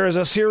 There is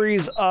a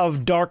series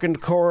of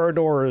darkened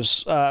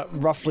corridors,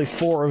 roughly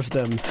 4 of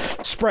them,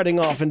 spreading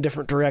off in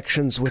different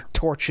directions with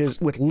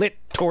lit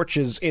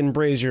torches in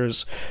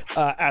braziers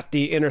at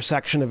the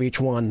intersection of each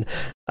one.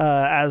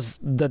 As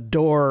the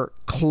door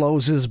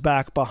closes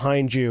back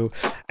behind you,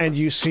 and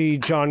you see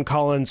John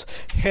Collins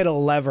hit a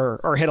lever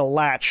or hit a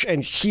latch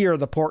and hear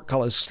the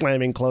portcullis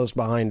slamming closed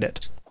behind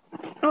it.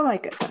 Oh my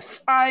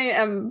goodness. I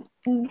am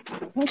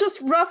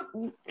just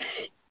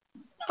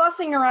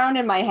fussing around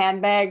in my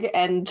handbag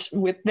and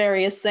with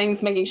various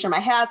things, making sure my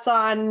hat's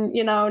on,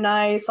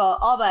 nice,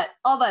 all that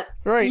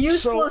right,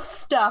 useless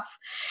stuff.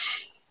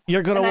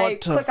 You're going to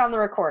want to click on the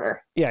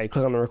recorder. Yeah, you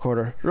click on the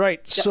recorder. Right,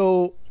 Yep.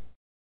 So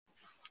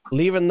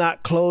leaving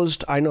that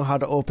closed, I know how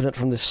to open it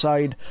from this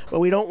side, but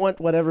we don't want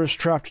whatever's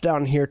trapped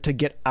down here to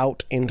get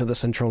out into the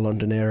central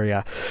London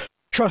area.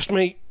 Trust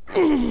me,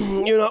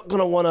 you're not going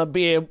to want to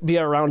be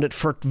around it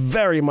for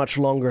very much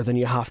longer than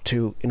you have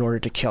to in order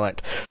to kill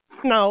it.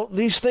 Now,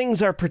 these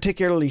things are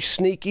particularly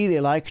sneaky. They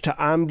like to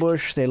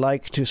ambush. They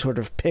like to sort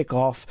of pick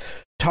off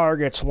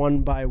targets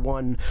one by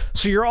one.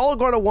 So you're all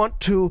going to want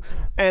to,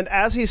 and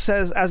as he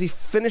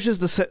finishes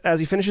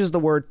the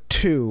word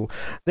 "to,"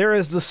 there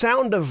is the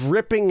sound of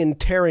ripping and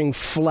tearing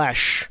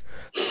flesh.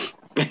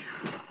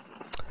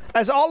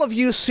 As all of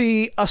you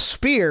see a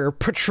spear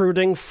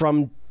protruding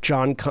from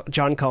John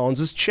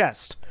Collins'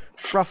 chest,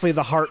 roughly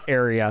the heart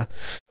area.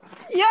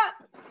 Yeah.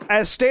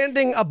 As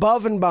standing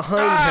above and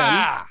behind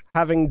him,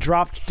 having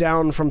dropped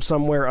down from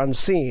somewhere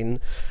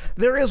unseen,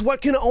 there is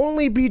what can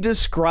only be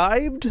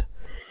described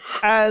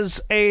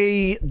as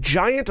a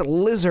giant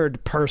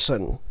lizard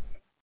person.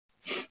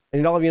 I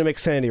need all of you to make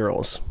sanity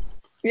rolls.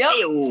 Yep.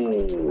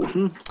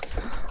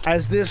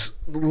 As this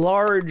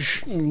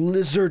large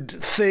lizard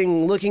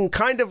thing, looking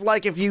kind of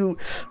like if you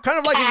took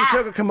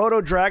a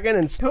Komodo dragon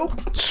and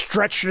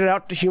stretched it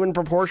out to human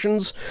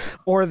proportions,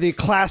 or the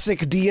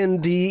classic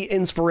D&D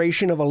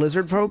inspiration of a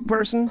lizard folk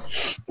person.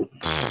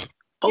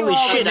 Holy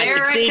shit, I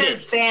America's succeeded.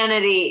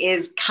 sanity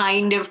is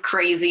kind of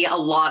crazy a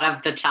lot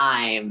of the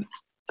time.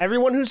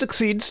 Everyone who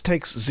succeeds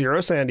takes 0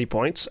 sanity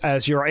points,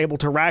 as you're able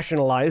to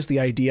rationalize the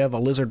idea of a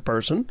lizard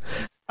person.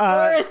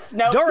 Doris,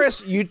 no.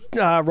 Doris, you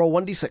roll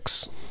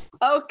 1d6.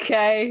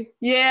 Okay.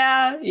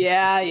 Yeah.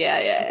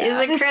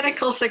 Is a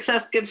critical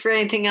success good for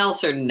anything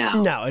else or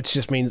no? No, it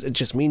just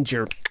means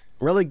you're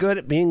really good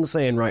at being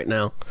sane right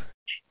now.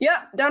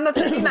 Yep, down to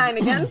 39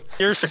 again.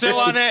 You're still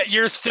on it.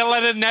 You're still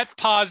at a net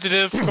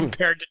positive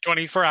compared to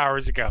 24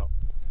 hours ago.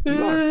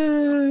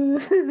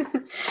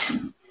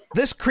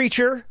 This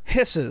creature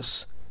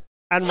hisses,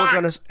 and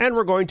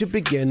we're going to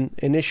begin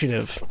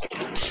initiative.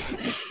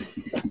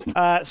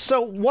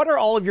 So, what are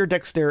all of your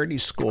dexterity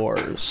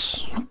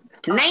scores?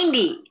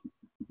 90.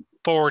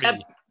 40.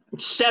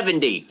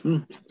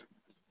 70.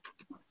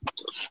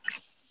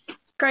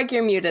 Greg,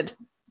 you're muted.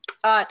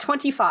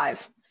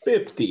 25.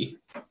 50.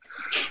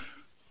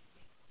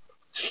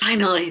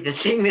 Finally, the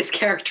thing this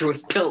character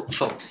was built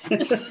for.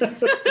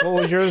 What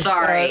was yours?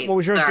 Sorry. What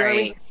was yours,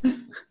 sorry.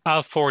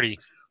 Jeremy? 40.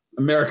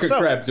 America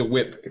grabs a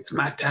whip. It's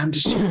my time to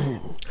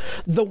shoot.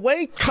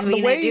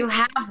 I do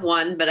have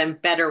one, but I'm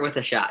better with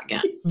a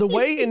shotgun. The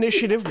way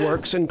initiative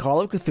works in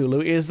Call of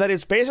Cthulhu is that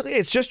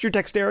it's just your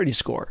dexterity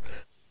score.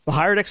 The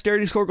higher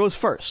dexterity score goes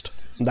first.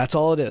 That's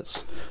all it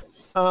is.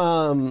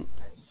 And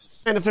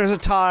if there's a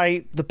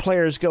tie, the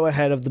players go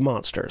ahead of the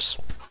monsters.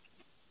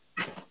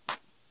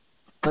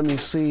 Let me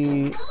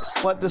see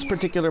what this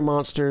particular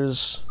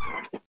monster's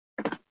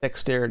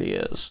dexterity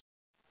is.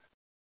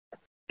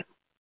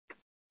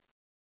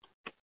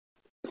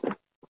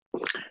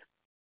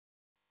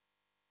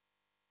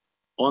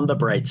 On the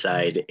bright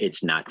side,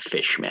 it's not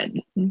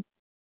fishmen.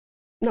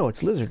 No,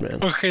 it's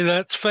Lizardman. Okay,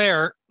 that's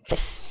fair.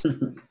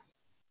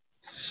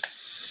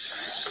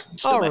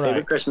 Still my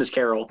favorite Christmas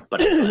Carol,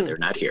 but I'm glad they're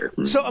not here.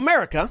 So,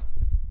 America,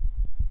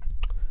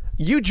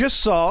 you just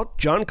saw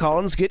John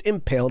Collins get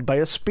impaled by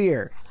a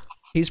spear.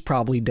 He's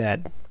probably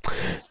dead.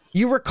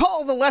 You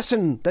recall the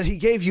lesson that he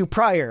gave you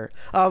prior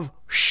of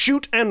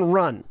shoot and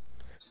run.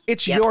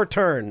 It's your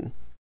turn.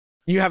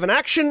 You have an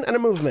action and a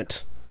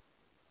movement.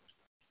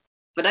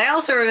 But I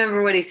also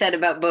remember what he said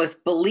about both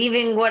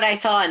believing what I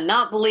saw and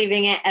not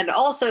believing it, and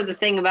also the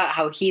thing about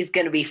how he's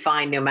going to be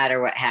fine no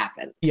matter what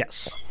happens.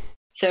 Yes.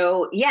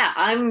 So, yeah,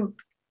 I'm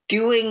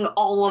doing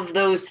all of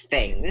those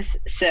things.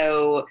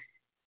 So,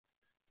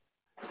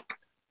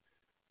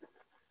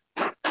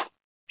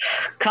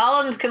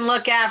 Collins can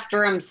look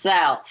after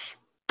himself,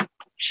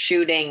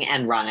 shooting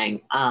and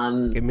running.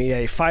 Give me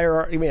a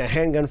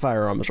handgun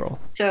firearms roll.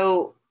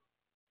 So,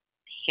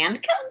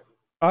 handgun?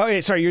 Oh,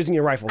 yeah, sorry, you're using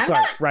your rifle.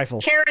 Rifle.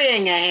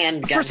 Carrying a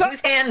handgun. Whose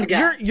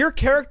handgun? Your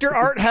character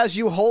art has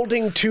you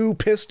holding 2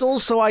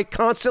 pistols, so I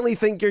constantly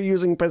think you're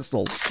using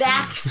pistols.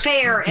 That's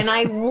fair, and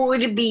I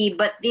would be,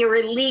 but they're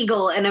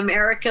illegal, and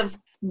America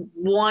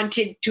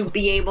wanted to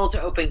be able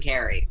to open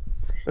carry.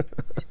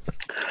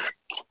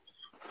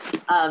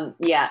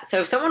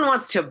 So if someone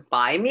wants to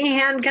buy me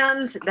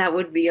handguns, that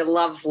would be a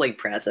lovely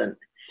present.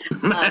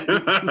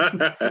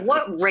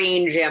 What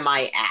range am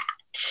I at?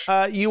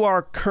 You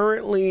are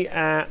currently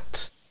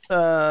at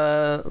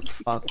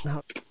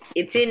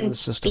it's in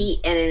feet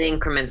and in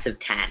increments of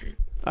 10.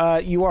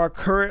 You are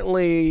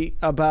currently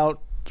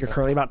about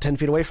 10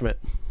 feet away from it.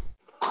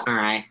 All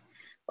right.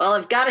 Well,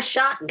 I've got a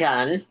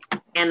shotgun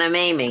and I'm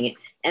aiming,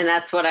 and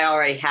that's what I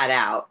already had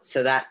out.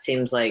 So that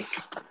seems like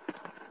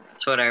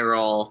that's what I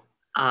roll.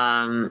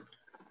 So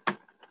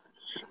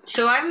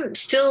I'm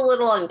still a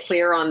little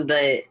unclear on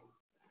the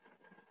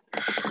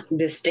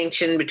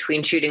distinction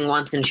between shooting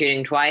once and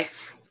shooting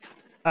twice.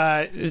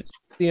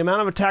 The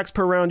amount of attacks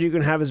per round you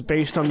can have is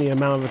based on the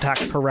amount of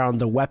attacks per round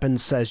the weapon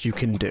says you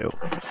can do.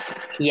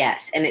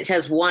 Yes, and it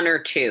says 1 or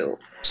 2.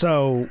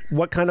 So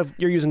what kind of,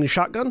 you're using the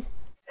shotgun?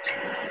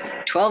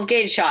 12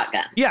 gauge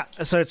shotgun. Yeah,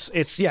 so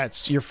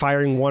it's you're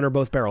firing one or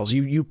both barrels.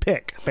 You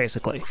pick,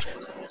 basically.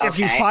 Okay. If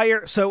you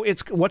fire, so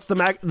it's what's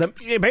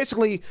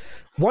basically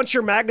once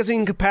your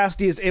magazine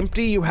capacity is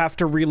empty, you have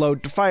to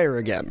reload to fire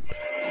again.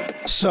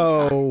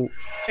 So,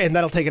 and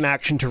that'll take an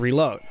action to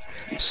reload.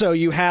 So do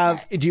you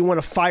want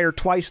to fire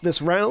twice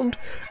this round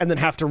and then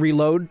have to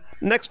reload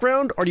next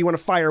round, or do you want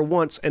to fire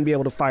once and be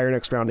able to fire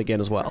next round again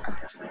as well?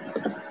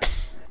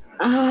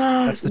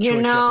 That's the choice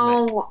you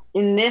have to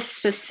make. In this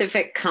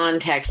specific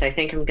context, I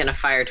think I'm going to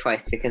fire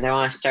twice because I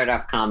want to start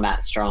off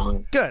combat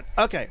strong. Good.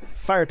 Okay,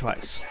 fire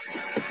twice.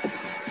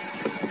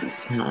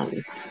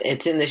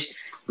 It's in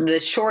the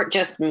short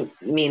just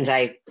means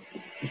I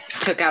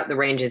took out the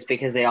ranges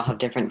because they all have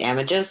different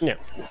damages. Yeah.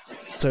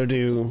 So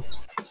do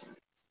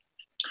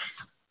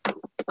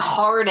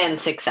hard and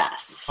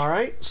success. All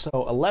right.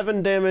 So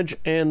 11 damage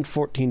and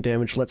 14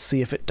 damage. Let's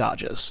see if it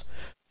dodges.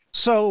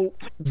 So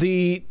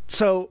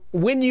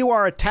when you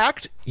are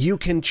attacked, you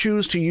can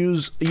choose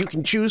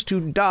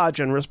to dodge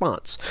in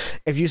response.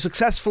 If you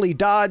successfully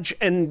dodge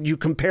and you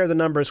compare the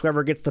numbers,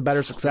 whoever gets the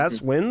better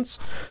success wins.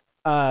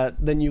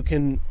 Then you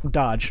can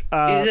dodge.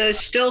 Do those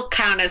still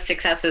count as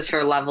successes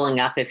for leveling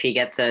up if he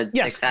gets a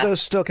success? Yes,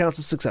 those still counts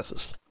as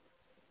successes.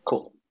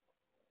 Cool.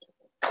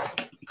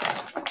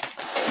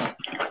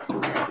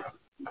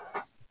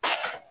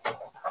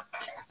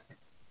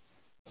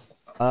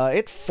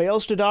 It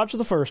fails to dodge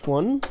the first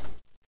one,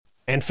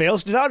 and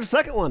fails to dodge the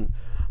second one.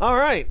 All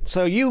right,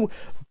 so you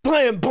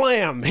blam,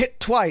 blam, hit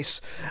twice.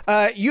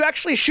 You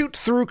actually shoot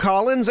through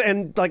Collins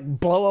and like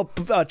blow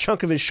up a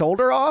chunk of his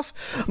shoulder off,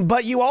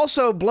 but you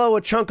also blow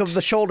a chunk of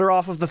the shoulder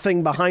off of the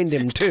thing behind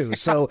him too.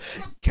 So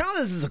count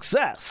as a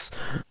success.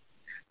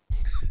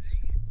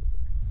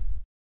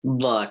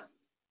 Look.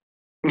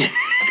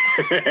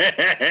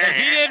 If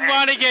he didn't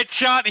want to get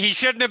shot, he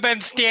shouldn't have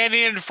been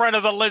standing in front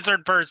of a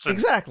lizard person.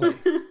 Exactly.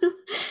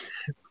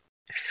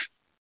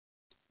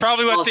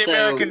 Probably what Also- the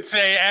Americans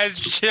say as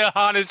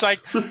Jahan is like,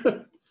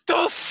 the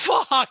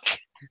fuck?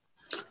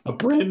 A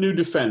brand new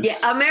defense.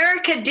 Yeah,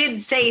 America did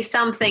say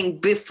something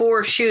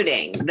before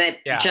shooting that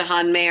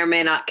Jahan may or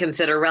may not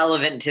consider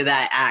relevant to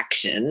that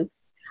action.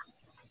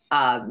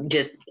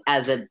 Just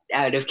as an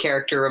out of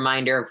character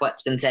reminder of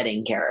what's been said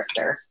in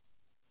character.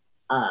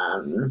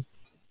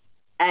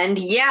 And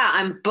yeah,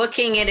 I'm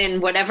booking it in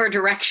whatever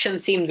direction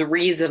seems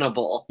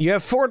reasonable. You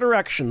have 4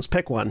 directions.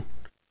 Pick one.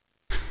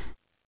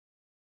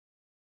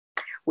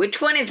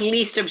 Which one is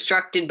least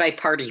obstructed by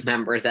party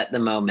members at the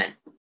moment?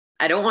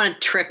 I don't want to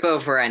trip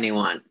over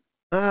anyone.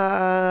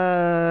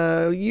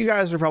 You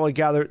guys are probably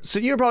gathered. So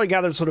you're probably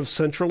gathered sort of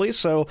centrally.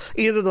 So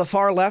either the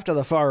far left or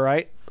the far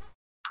right.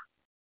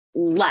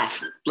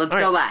 Left. Let's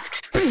go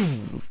left.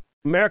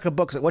 America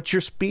books it. What's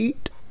your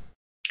speed?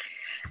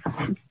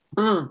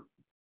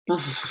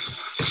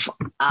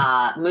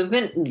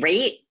 Movement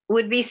rate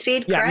would be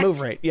speed, Yeah, correct? move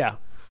rate. Yeah.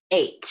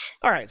 8.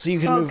 All right, so you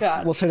can Oh, move.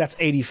 God. We'll say that's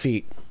 80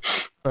 feet.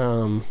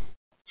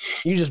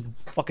 You just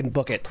fucking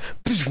book it.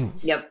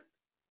 Yep.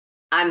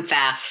 I'm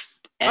fast,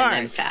 and All right.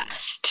 I'm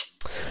fast.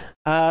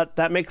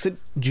 That makes it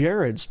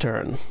Jared's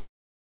turn.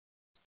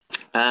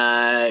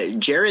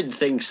 Jared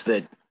thinks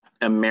that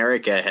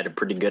America had a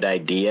pretty good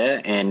idea,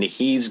 and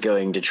he's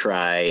going to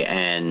try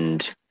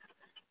and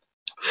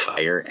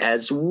fire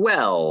as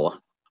well.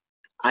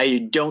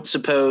 I don't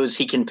suppose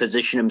he can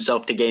position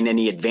himself to gain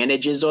any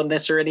advantages on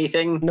this or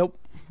anything? Nope.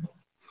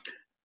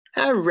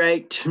 All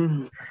right.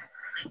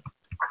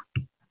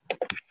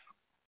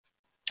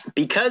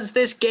 Because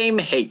this game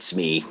hates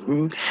me,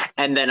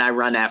 and then I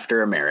run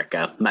after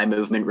America. My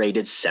movement rate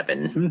is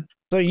 7.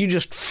 So you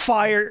just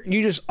fire,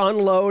 you just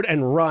unload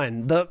and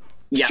run. The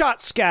Yep.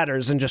 shot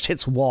scatters and just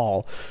hits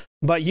wall,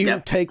 but you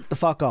Yep. take the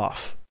fuck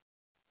off.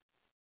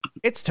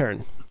 Its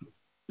turn.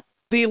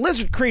 The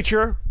lizard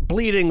creature,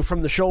 bleeding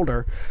from the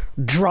shoulder,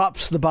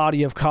 drops the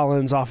body of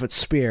Collins off its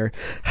spear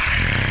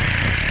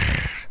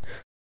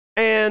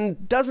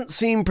and doesn't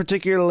seem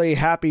particularly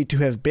happy to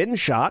have been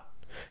shot.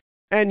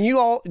 And you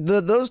all,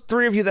 those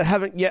 3 of you that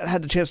haven't yet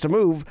had the chance to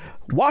move,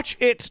 watch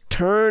it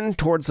turn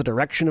towards the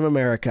direction of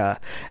America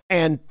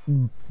and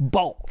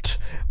bolt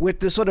with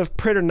this sort of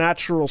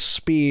preternatural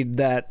speed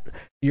that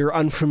you're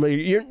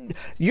unfamiliar.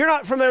 You're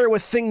not familiar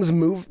with things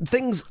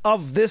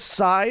of this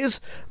size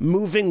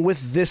moving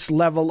with this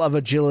level of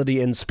agility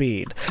and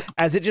speed.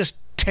 As it just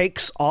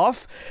takes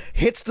off,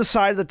 hits the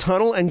side of the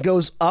tunnel and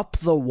goes up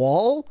the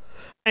wall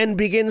and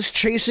begins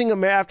chasing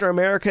after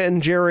America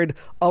and Jared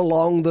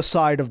along the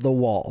side of the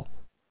wall.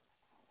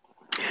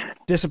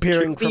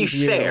 Disappearing To be from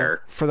view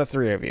fair, for the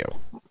 3 of you.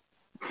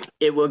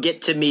 it will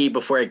get to me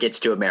before it gets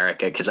to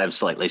America because I'm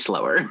slightly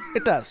slower.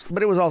 It does,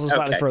 but it was also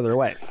slightly Okay. further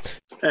away.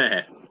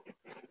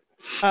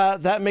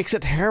 That makes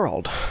it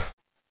Harold.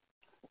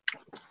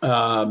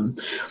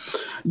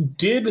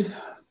 Did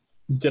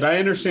I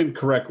understand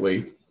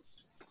correctly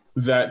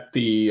that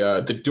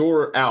the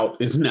door out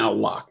is now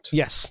locked?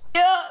 Yes.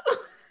 Yeah.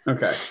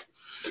 Okay.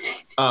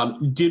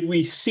 Did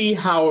we see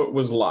how it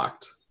was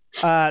locked?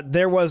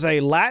 There was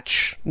a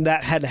latch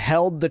that had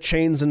held the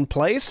chains in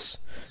place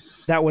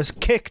that was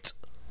kicked,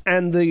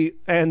 and the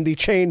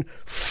chain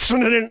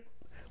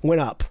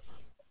went up.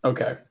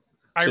 Okay.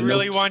 I So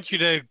really no- want you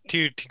to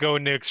go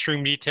into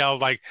extreme detail,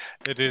 like,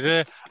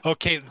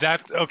 okay,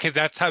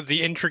 that's how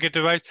the intricate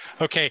device.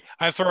 Okay,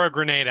 I throw a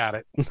grenade at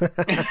it.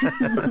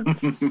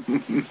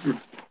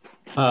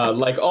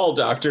 Like all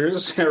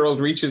doctors, Harold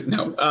reaches.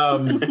 No.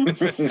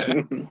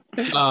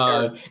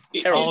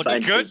 Harold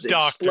finds good his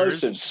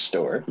doctors. explosive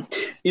store.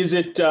 Is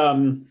it?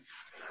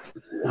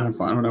 I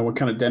don't know what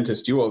kind of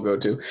dentist you all go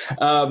to.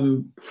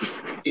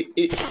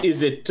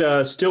 Is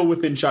it still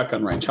within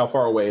shotgun range? How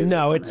far away is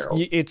No, it? from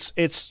Harold?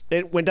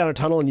 it went down a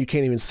tunnel and you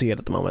can't even see it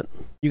at the moment.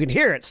 You can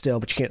hear it still,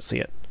 but you can't see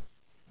it.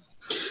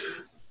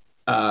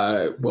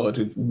 Well, it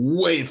is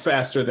way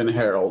faster than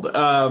Harold.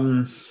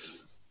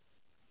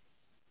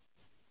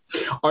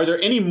 Are there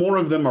any more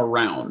of them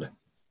around?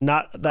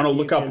 Not that I'm gonna you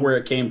look up can- where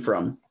it came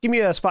from. Give me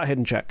a spot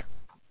hidden check.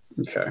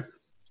 Okay.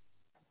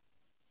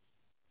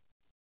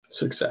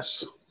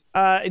 Success.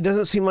 It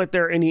doesn't seem like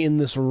there are any in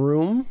this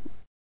room.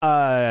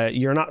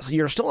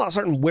 You're still not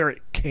certain where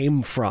it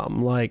came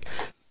from. Like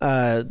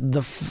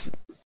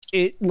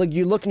you're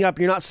looking up,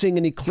 you're not seeing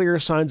any clear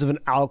signs of an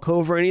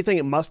alcove or anything.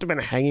 It must have been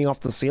hanging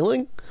off the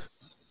ceiling.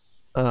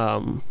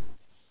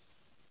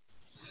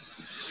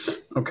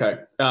 Okay.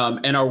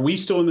 And are we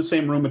still in the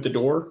same room at the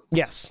door?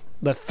 Yes,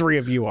 the 3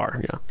 of you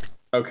are. Yeah.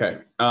 Okay.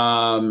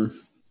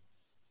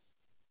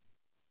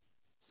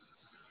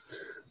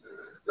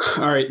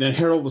 All right, then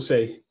Harold will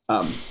say,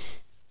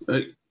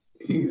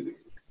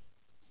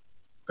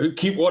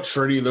 keep watch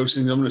for any of those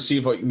things. I'm going to see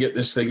if I can get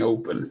this thing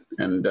open.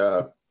 And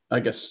I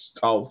guess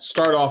I'll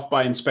start off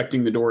by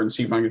inspecting the door and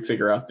see if I can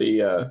figure out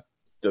the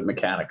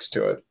mechanics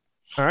to it.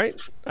 All right.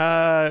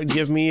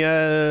 Give me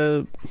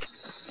a.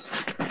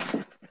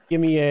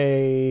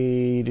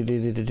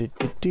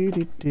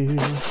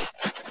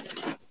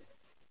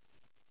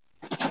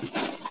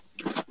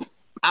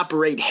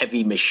 Operate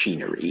heavy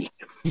machinery.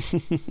 Give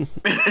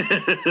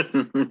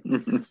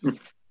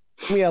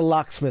me a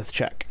locksmith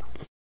check.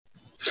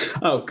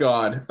 Oh,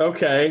 God.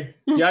 Okay.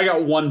 Yeah, I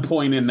got 1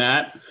 point in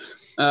that.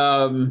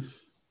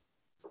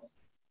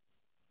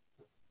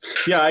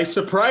 Yeah, I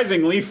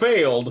surprisingly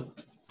failed.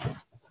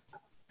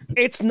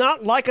 It's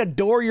not like a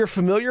door you're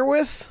familiar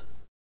with,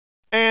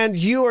 and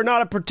you are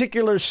not a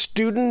particular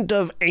student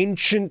of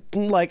ancient,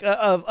 like,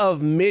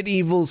 of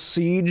medieval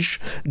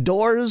siege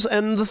doors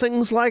and the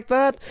things like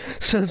that.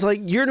 So it's like,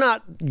 you're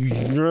not...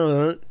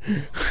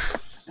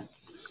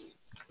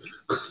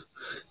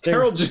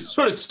 Harold just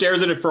sort of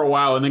stares at it for a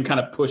while and then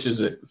kind of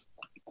pushes it.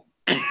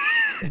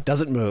 It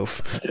doesn't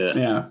move.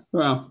 Yeah,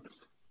 well...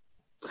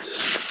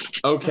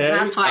 Okay.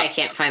 That's why I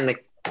can't find the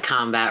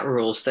combat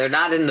rules. They're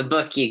not in the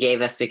book you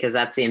gave us because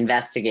that's the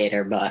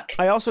investigator book.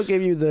 I also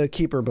gave you the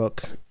keeper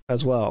book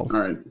as well. All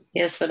right.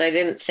 Yes, but I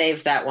didn't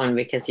save that one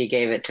because you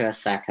gave it to us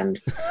second.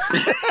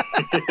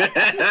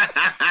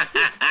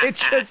 It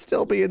should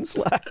still be in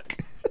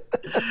Slack.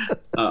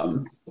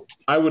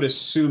 I would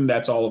assume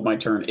that's all of my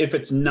turn. If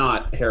it's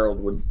not,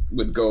 Harold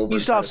would go over. You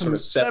still have some. Sort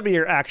of set. That'd be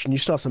your action. You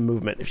still have some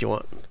movement if you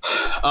want.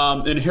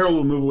 And Harold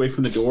will move away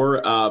from the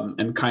door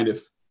and kind of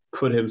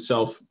put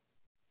himself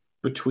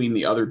between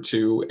the other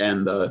two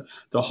and the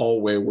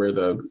hallway where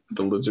the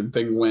lizard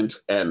thing went,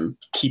 and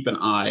keep an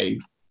eye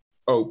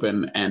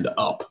open and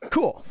up.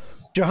 Cool.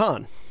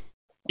 Jahan.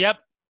 Yep.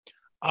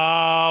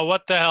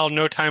 What the hell?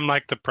 No time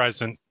like the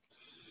present.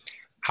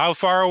 How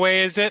far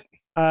away is it?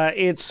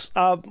 It's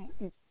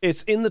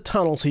in the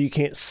tunnel, so you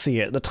can't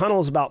see it. The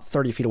tunnel is about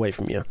 30 feet away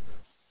from you.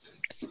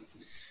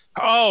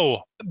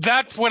 Oh,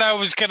 that's what I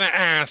was gonna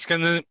ask.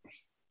 And then,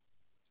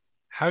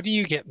 how do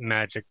you get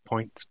magic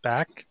points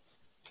back?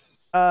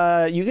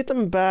 You get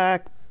them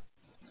back.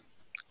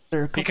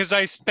 Because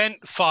I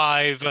spent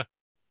 5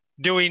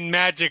 doing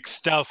magic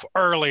stuff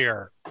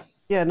earlier.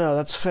 Yeah, no,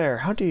 that's fair.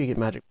 How do you get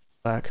magic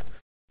back?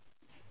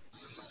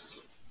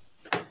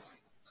 What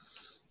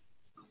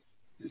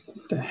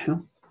the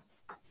hell?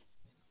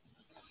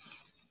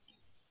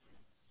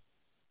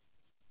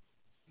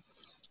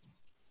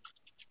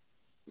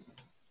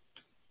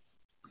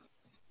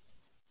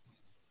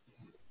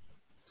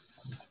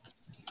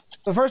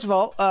 So first of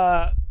all,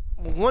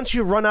 once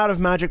you run out of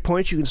magic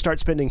points, you can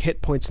start spending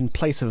hit points in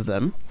place of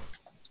them.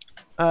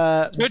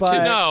 Good to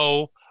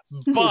know,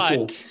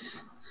 but...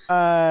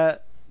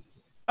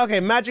 okay,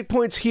 magic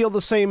points heal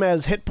the same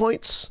as hit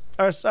points.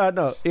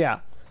 No, yeah.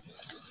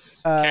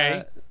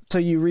 Okay. So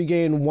you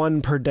regain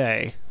 1 per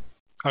day.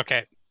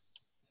 Okay.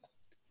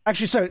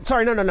 Actually,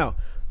 sorry, no.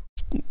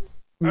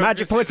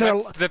 Magic points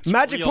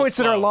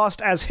that are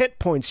lost as hit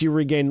points you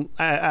regain.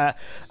 Okay.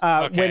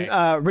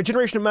 When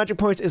regeneration of magic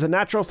points is a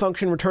natural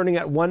function, returning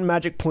at 1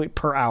 magic point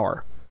per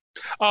hour.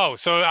 Oh,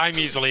 so I'm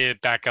easily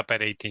back up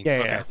at 18. Yeah,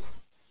 okay. yeah.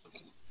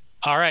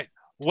 All right.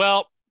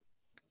 Well,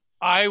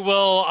 I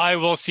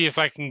will see if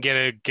I can get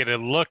a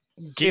look.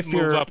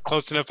 Move up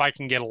close enough I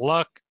can get a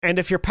look. And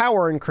if your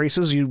power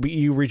increases, you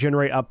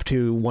regenerate up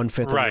to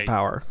 1/5 of your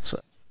power. So.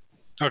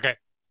 Okay.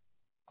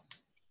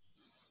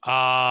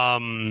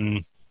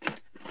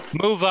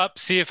 Move up,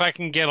 see if I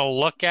can get a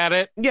look at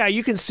it. Yeah,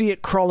 you can see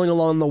it crawling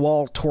along the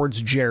wall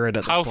towards Jared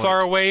at this point. How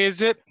far away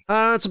is it?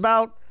 It's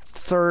about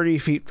 30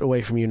 feet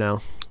away from you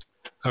now.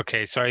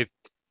 Okay, so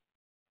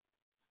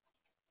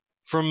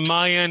from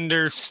my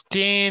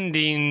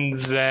understanding,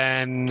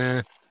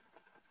 then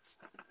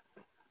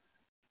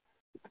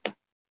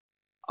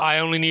I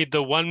only need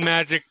the 1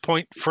 magic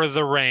point for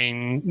the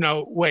range.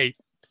 No, wait,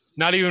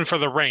 not even for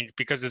the range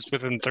because it's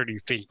within 30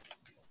 feet.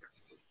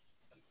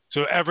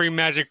 So every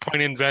magic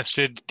point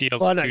invested deals.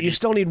 Well, no, you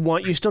still need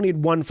 1. You still need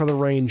 1 for the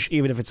range,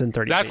 even if it's in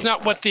 30 feet. That's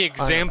not what the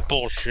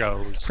example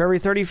shows. For every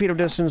 30 feet of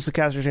distance, the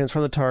caster stands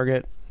from the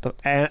target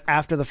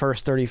after the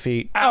first 30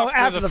 feet.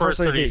 After the first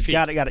 30 feet.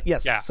 Got it.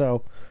 Yes. Yeah.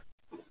 So.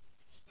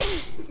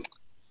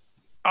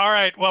 All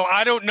right. Well,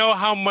 I don't know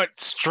how much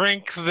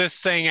strength this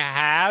thing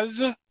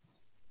has.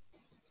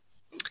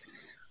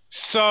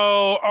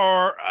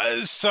 Or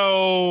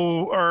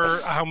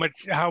how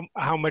much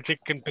it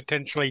can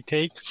potentially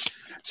take.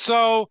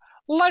 So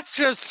let's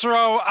just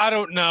throw, I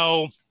don't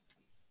know,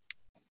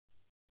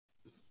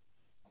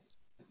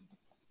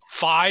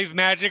 5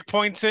 magic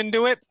points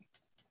into it.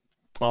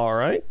 All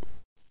right.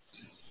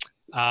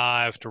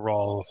 I have to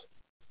roll.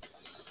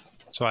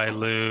 So I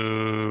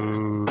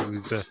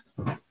lose.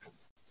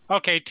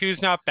 Okay,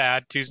 2's not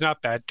bad. 2's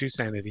not bad. 2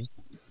 sanity.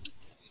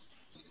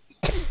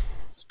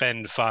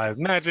 Spend 5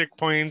 magic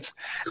points.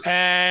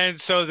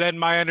 And so then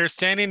my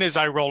understanding is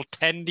I roll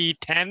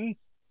 10d10.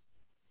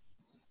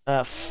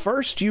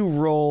 First you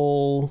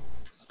roll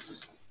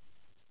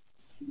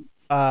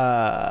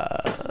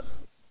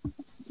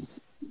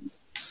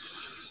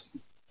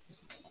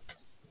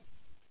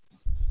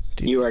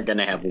You are going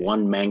to have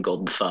one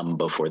mangled thumb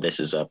before this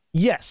is up.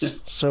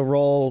 Yes. So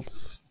roll.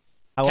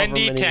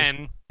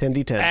 10d10.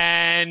 10d10.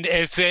 And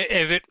if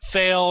it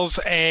fails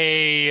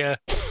then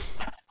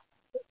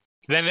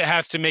it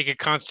has to make a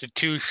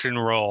Constitution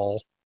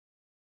roll.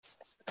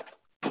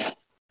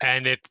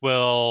 And it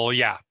will,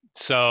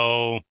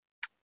 So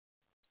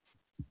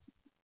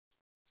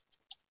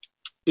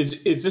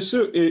Is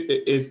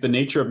the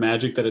nature of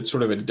magic that it's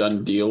sort of a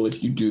done deal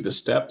if you do the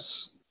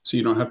steps, so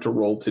you don't have to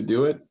roll to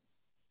do it?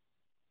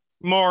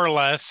 more or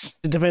less.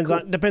 It depends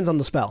on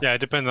the spell. Yeah, it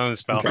depends on the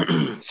spell. Okay.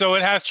 So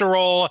it has to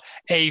roll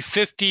a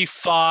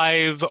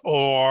 55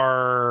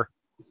 or...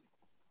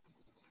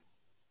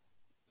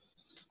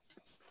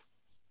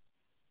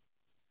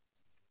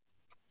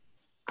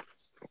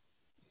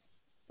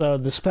 So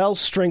the spell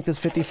strength is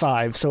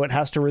 55, so it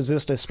has to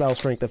resist a spell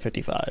strength of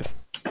 55.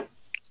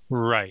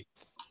 Right.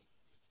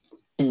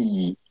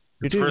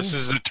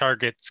 Versus the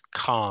target's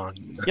con.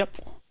 Yep.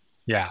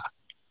 Yeah.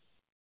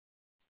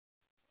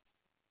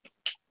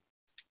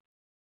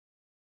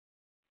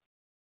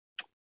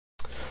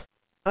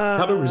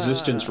 How do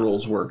resistance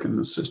rolls work in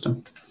this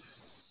system?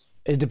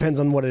 It depends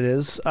on what it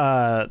is,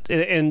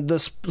 and the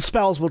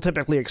spells will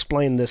typically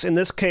explain this. In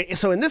this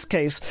case,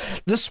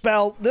 the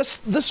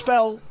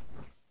spell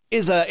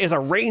is a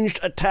ranged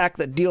attack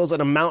that deals that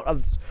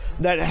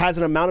has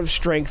an amount of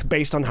strength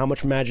based on how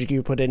much magic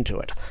you put into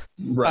it.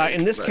 Right.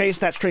 In this case,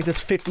 that strength is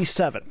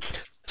 57.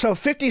 So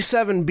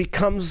 57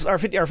 becomes, or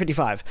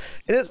 55.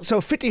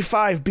 So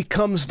 55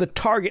 becomes the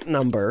target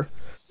number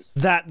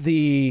that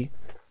the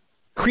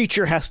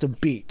creature has to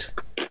beat.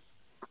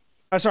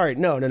 Sorry,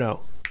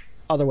 no.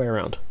 Other way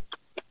around.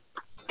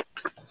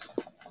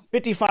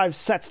 55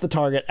 sets the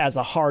target as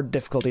a hard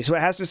difficulty, so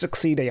it has to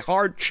succeed a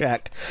hard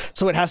check.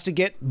 So it has to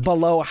get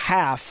below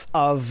half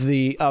of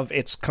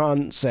its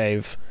con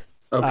save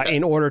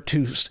in order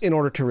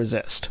to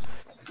resist.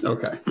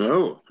 Okay.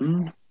 Oh.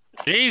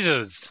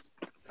 Jesus.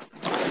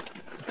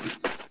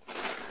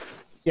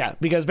 Yeah,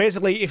 because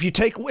basically, if you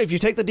take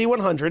the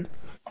D100,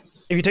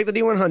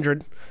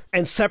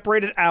 and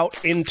separate it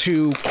out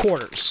into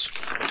quarters.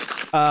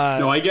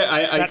 No, I get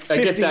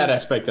that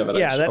aspect of it.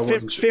 Yeah, that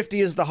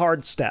 50 is the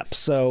hard step.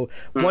 So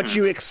once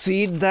you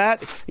exceed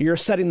that, you're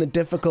setting the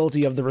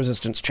difficulty of the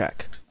resistance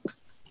check.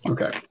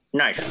 Okay.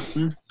 Nice.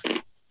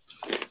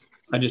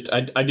 I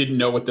didn't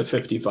know what the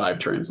 55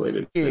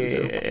 translated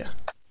into. Yeah.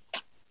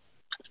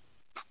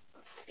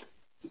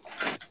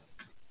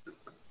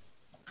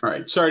 All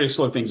right. Sorry to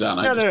slow things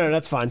down. No,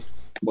 that's fine.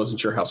 Wasn't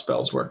sure how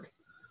spells work.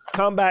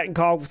 Combat in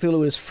Call of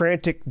Cthulhu is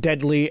frantic,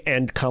 deadly,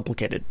 and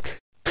complicated.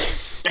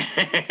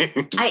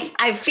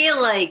 I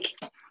feel like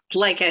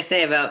I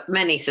say about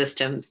many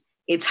systems,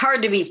 it's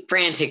hard to be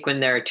frantic when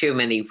there are too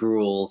many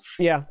rules.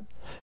 Yeah.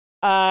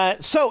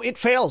 So it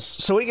fails.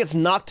 So it gets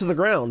knocked to the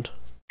ground.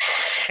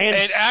 And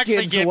it actually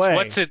skids gets, away.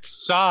 what's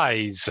its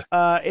size?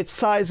 Its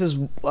size is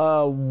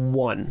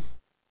 1.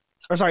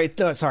 Or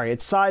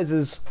its size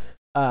is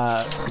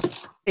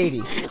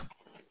 80.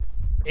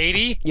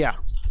 80? Yeah.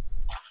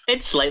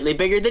 It's slightly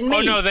bigger than me.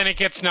 Oh no, then it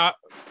gets knocked.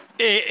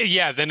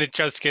 Then it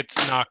just gets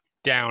knocked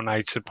down,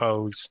 I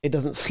suppose. It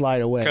doesn't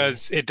slide away.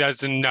 Because it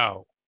doesn't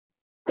know.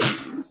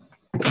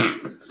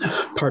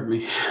 Pardon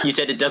me. You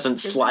said it doesn't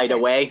slide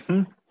away?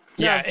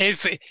 Yeah,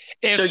 if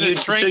So the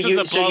strength of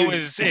the blow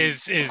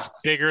is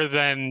bigger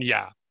than,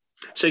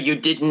 So you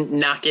didn't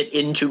knock it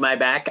into my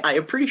back? I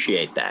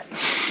appreciate that.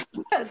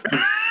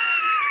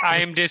 I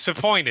am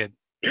disappointed.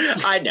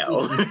 I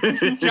know.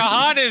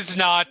 Jahan is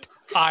not,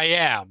 I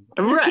am.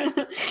 Right.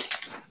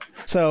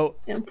 So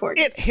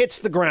Important. it hits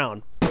the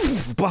ground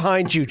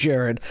behind you,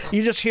 Jared.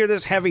 You just hear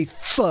this heavy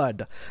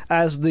thud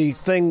as the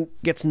thing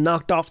gets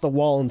knocked off the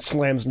wall and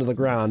slams into the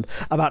ground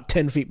about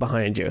 10 feet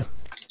behind you.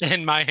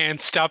 And my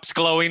hand stops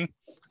glowing.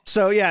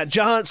 So yeah,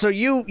 John, so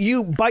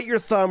you bite your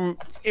thumb,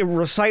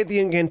 recite the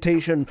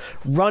incantation,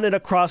 run it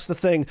across the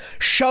thing,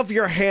 shove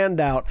your hand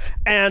out,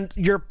 and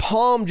your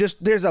palm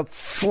there's a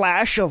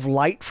flash of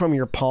light from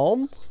your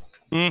palm.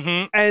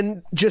 Mm-hmm.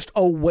 And just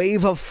a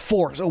wave of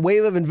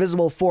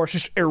invisible force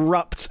just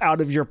erupts out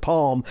of your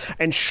palm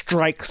and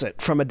strikes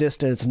it from a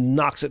distance,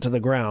 knocks it to the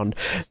ground.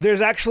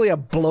 There's actually a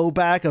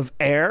blowback of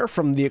air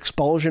from the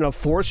expulsion of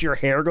force. Your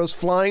hair goes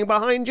flying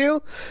behind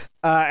you.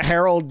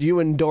 Harold,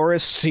 you and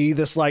Doris see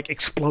this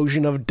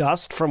explosion of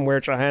dust from where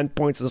Jahan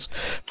points his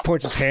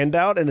hand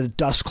out, and a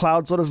dust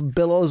cloud sort of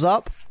billows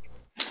up.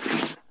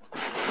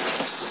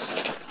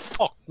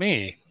 Fuck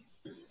me.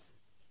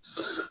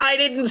 I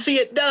didn't see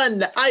it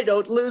done. I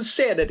don't lose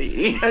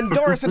sanity. And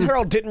Doris and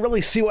Harold didn't really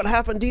see what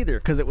happened either,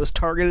 because it was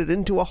targeted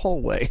into a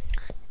hallway.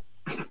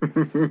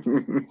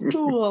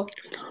 Cool.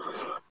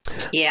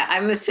 Yeah,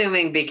 I'm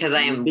assuming because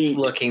I am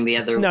looking the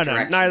other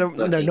direction.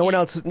 No one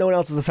else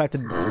is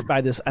affected by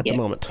this at the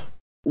moment.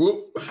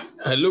 Well,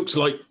 it looks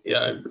like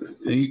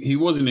he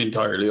wasn't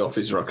entirely off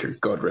his rocker.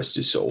 God rest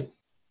his soul.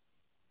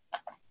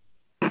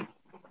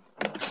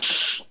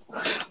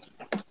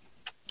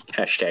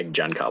 Hashtag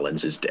John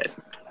Collins is dead.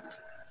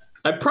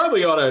 I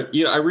probably ought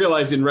to, I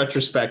realize in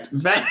retrospect,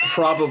 that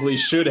probably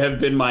should have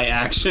been my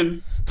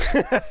action.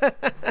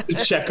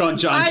 Check on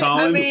John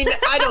Collins. I mean,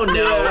 I don't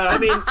know. Yeah. I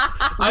mean,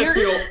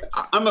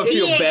 I'm gonna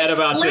feel bad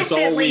about this all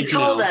explicitly week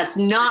told now. us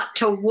not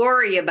to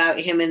worry about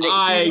him and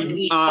that he would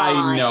be I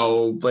fine.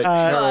 know, but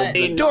Harold's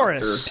a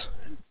Doris,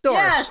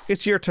 Yes.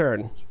 it's your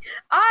turn.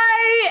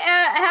 I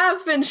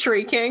have been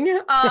shrieking.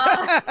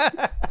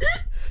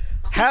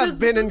 Have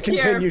been and is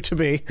continue to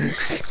be.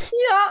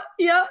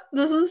 Yeah,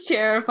 this is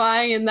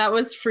terrifying, and that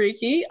was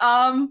freaky.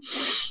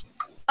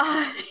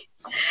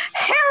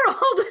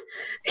 Harold,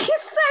 he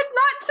said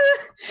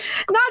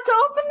not to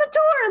open the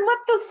door and let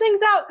those things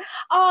out.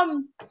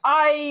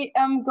 I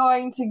am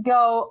going to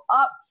go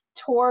up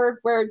toward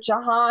where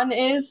Jahan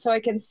is, so I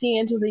can see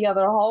into the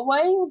other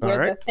hallway where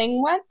right. the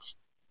thing went.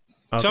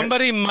 Okay.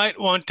 Somebody might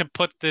want to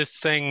put this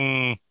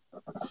thing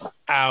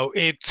out.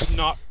 It's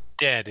not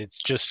dead.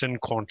 It's just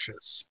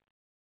unconscious.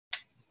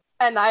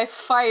 And I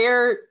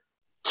fire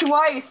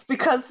twice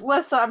because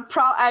listen,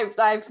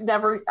 I've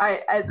never.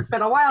 It's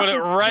been a while. Put it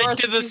since right Doris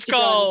to the used to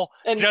skull.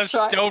 go and Just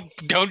try.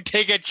 don't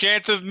take a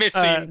chance of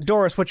missing.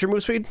 Doris, what's your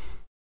move speed?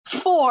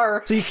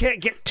 4. So you can't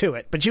get to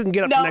it, but you can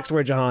get up No. next to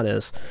where Jahan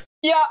is.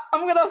 Yeah,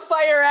 I'm gonna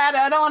fire at it.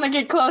 I don't want to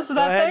get close to Go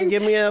that ahead thing. and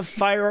give me a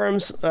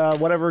firearms,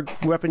 whatever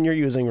weapon you're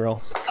using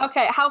roll.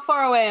 Okay, how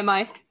far away am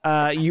I?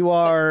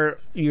 You're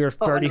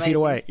 30 feet amazing.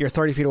 away. You're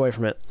 30 feet away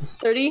from it.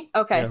 30?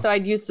 Okay, Yeah. so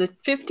I'd use the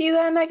 50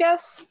 then, I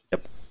guess?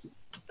 Yep.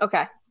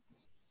 Okay.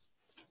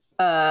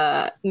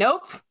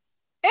 Nope.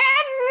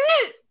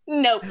 And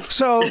nope.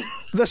 So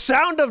the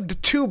sound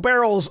of 2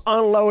 barrels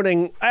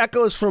unloading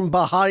echoes from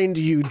behind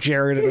you,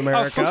 Jared in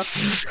America.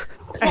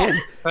 And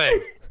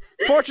Hey,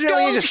 fortunately,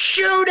 don't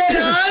shoot at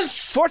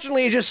us!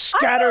 Fortunately, it just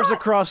scatters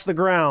across the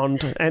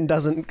ground and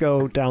doesn't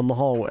go down the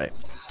hallway.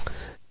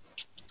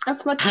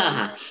 That's my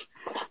turn.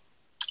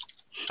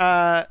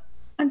 Uh,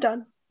 I'm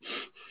done.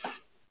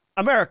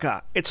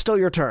 America, it's still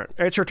your turn.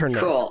 It's your turn now.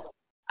 Cool.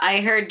 I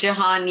heard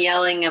Jahan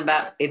yelling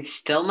about. It's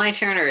still my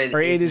turn, or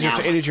Or it is now?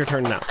 your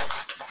turn now.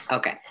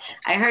 Okay.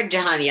 I heard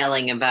Jahan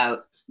yelling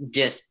about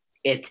just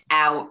it's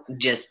out,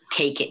 just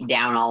take it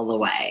down all the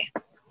way.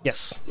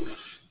 Yes.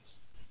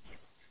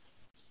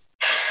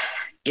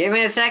 Give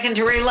me a second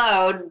to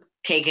reload.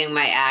 Taking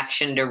my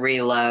action to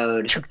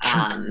reload. Chunk,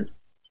 chunk.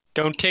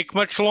 don't take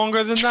much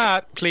longer than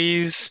that,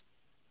 please.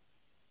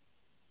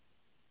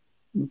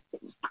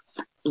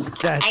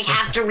 That, I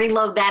have to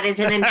reload that as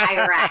an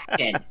entire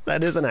action.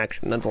 that is an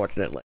action,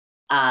 unfortunately.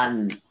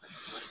 Um,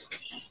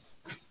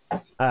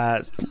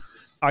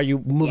 Are you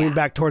moving Yeah.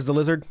 back towards the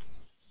lizard?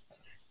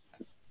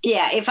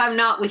 yeah, if I'm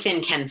not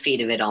within 10 feet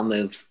of it, I'll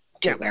move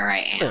to Yeah. where I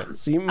Yeah, am.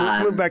 so you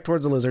move back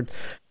towards the lizard.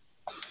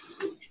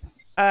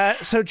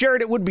 So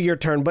Jared, it would be your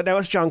turn, but now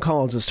it's John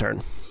Collins'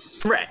 turn.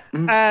 Right.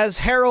 As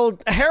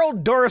Harold,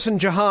 Doris, and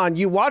Jahan,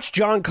 you watch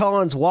John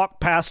Collins walk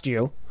past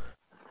you.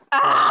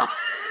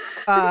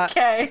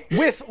 Okay.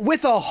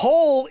 With a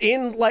hole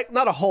in, like,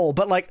 not a hole,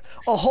 but like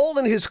a hole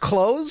in his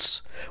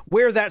clothes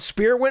where that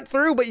spear went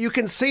through, but you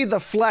can see the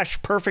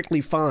flesh perfectly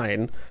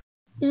fine.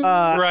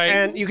 Right.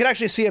 And you can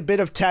actually see a bit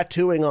of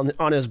tattooing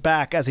on his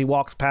back as he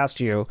walks past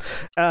you,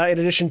 in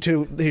addition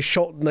to his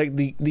shoulder, like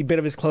the bit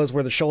of his clothes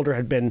where the shoulder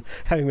had been,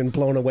 having been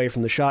blown away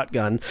from the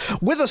shotgun.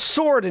 With a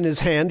sword in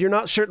his hand, you're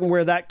not certain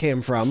where that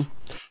came from.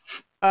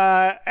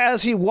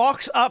 As he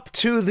walks up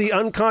to the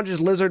unconscious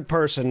lizard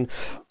person,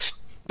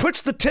 puts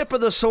the tip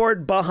of the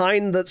sword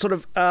behind the sort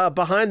of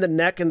behind the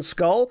neck and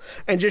skull,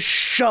 and just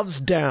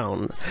shoves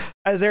down.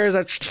 As there is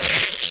a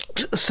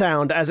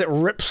sound as it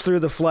rips through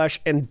the flesh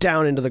and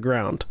down into the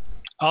ground.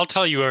 I'll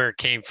tell you where it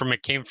came from.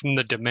 It came from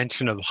the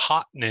dimension of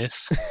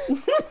hotness.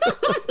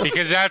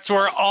 Because that's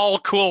where all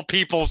cool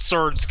people's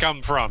swords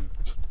come from.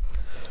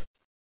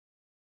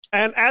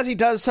 And as he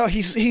does so,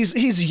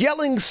 he's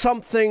yelling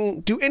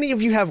something. Do any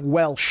of you have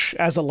Welsh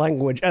as a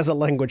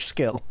language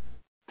skill?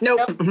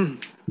 Nope.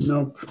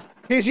 Nope.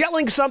 He's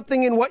yelling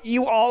something in what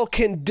you all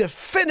can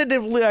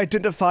definitively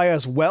identify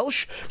as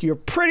Welsh. You're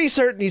pretty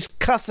certain he's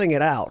cussing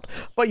it out,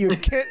 but you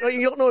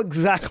don't know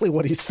exactly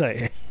what he's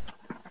saying.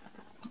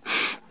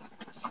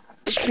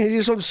 He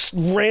just sort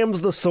of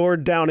rams the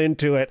sword down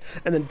into it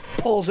and then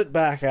pulls it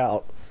back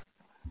out.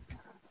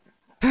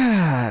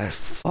 It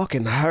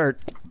fucking hurt.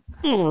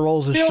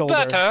 Rolls his Feel shoulder.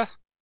 better.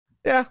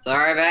 Yeah,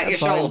 Sorry about your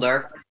That's fine.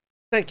 shoulder.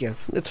 thank you.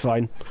 It's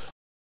fine.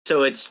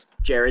 So it's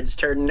Jared's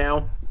turn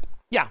now?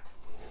 Yeah.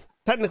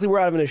 Technically, we're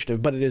out of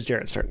initiative, but it is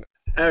Jared's turn.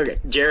 Okay.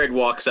 Jared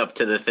walks up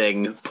to the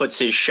thing, puts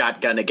his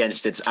shotgun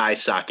against its eye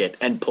socket,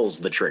 and pulls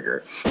the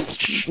trigger.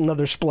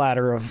 Another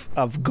splatter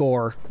of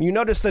gore. You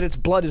notice that its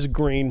blood is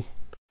green.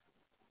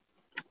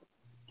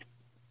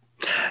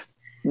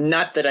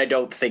 Not that I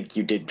don't think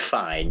you did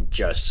fine,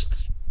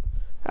 just...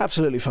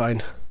 Absolutely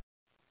fine.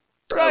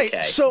 Right,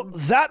 Okay. so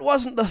that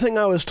wasn't the thing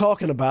I was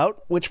talking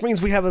about, which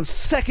means we have a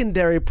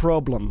secondary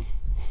problem.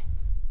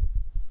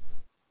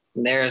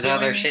 There's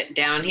other shit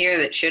down here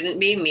that shouldn't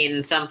be,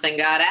 meaning something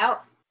got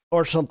out.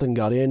 Or something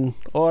got in,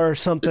 or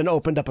something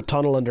opened up a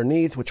tunnel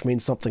underneath, which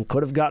means something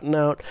could have gotten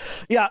out.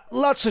 Yeah,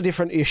 lots of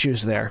different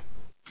issues there.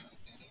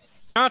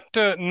 Not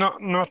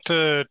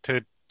to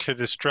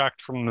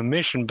distract from the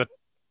mission, but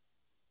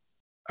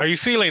are you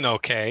feeling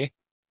okay?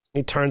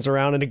 He turns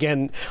around, and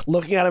again,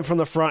 looking at him from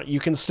the front, you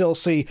can still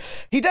see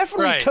he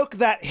definitely took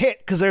that hit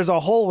because there's a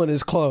hole in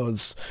his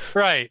clothes.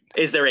 Right.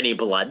 Is there any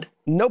blood?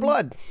 No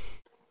blood.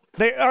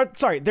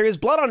 There is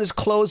blood on his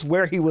clothes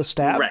where he was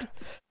stabbed, Right.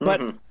 but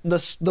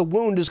the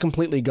wound is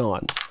completely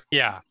gone.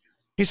 Yeah.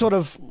 He sort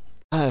of,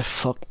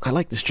 fuck, I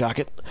like this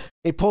jacket.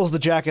 He pulls the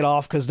jacket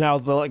off because now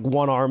the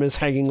one arm is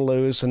hanging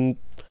loose, and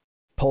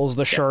pulls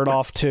the shirt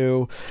off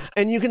too,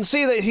 and you can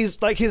see that he's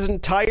his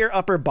entire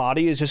upper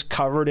body is just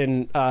covered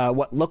in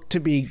what look to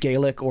be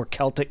Gaelic or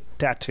Celtic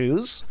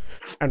tattoos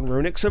and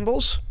runic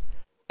symbols.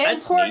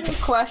 Important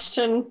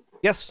question.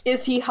 Yes.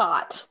 Is he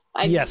hot?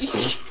 Yes.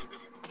 Okay.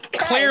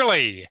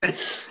 Clearly.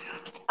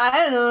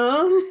 I don't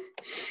know.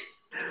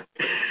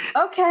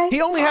 Okay.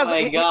 He only has. Oh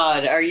my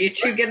god, are you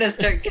two gonna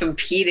start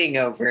competing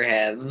over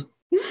him?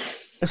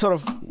 I sort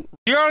of.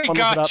 You already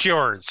bundles it got up,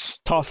 yours.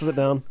 tosses it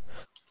down.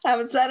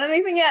 Haven't said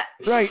anything yet.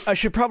 Right, I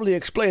should probably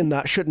explain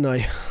that, shouldn't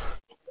I?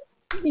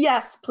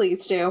 Yes,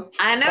 please do.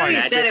 I know you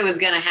Fine, said it was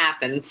gonna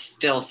happen. It's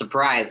still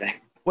surprising.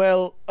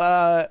 Well,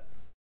 trying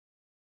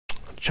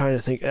to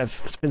think.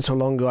 It's been so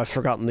long ago, I've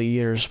forgotten the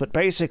years. But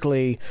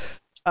basically,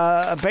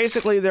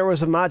 there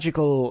was a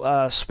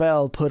magical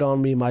spell put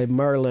on me by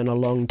Merlin a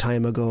long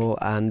time ago,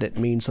 and it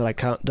means that I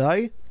can't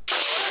die.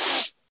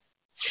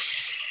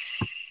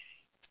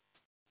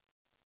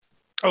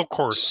 Of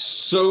course.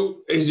 So,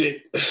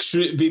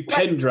 should it be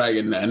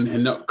Pendragon then,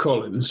 and not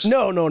Collins?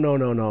 No.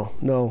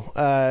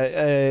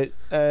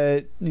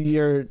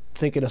 You're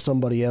thinking of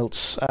somebody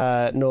else.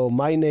 No,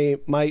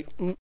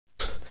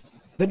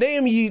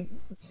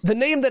 the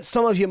name that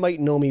some of you might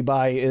know me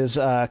by is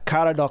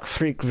Caradoc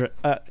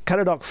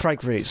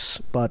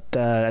Frigvries, but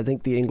I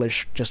think the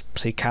English just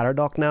say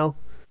Caradoc now.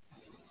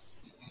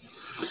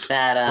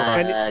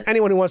 That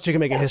Anyone who wants to can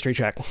make a history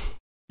check.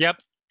 Yep.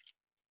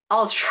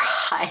 I'll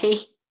try.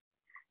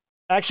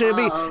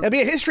 Actually, it'd be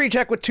a history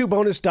check with 2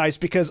 bonus dice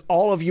because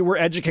all of you were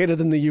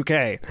educated in the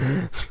UK.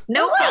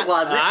 No, I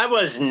wasn't. I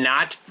was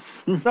not.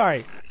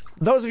 Sorry,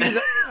 those of you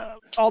that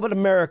all but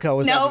America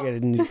was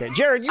educated in the UK.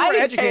 Jared, you were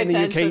educated in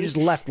the UK. You just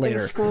left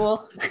later. In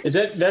school.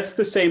 That's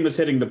the same as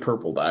hitting the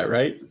purple die,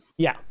 right?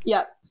 Yeah.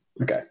 Yep.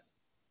 Okay.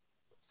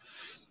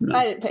 No.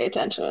 I didn't pay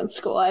attention in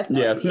school. I have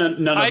no idea.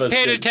 None of I us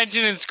paid did.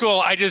 attention in school.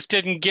 I just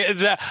didn't get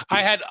that.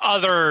 I had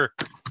other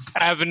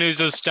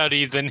avenues of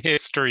study than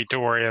history to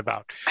worry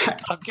about.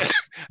 Okay.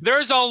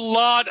 There's a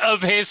lot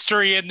of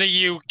history in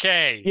the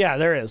UK. Yeah,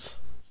 there is.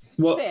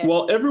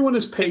 Well, everyone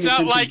is paying It's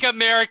not attention. like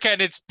America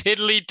and it's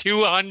piddly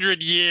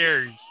 200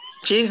 years.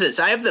 Jesus,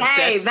 I have the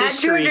Hey, best that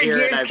history 200 here.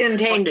 years and I've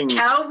contained fucking-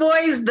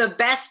 cowboys, the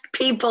best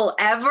people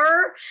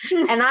ever,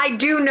 and I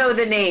do know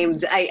the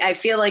names. I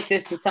feel like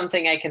this is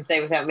something I can say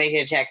without making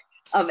a check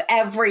of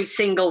every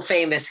single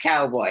famous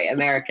cowboy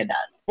America does.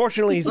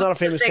 Fortunately, he's not a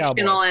famous cowboy.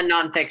 Fictional and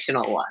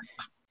non-fictional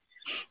ones.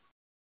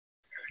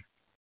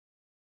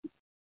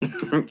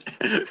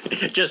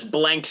 Just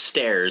blank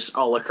stares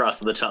all across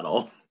the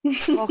tunnel.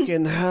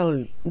 Fucking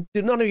hell.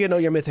 Do none of you know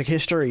your mythic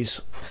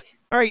histories?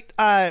 All right,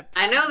 I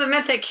know the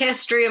mythic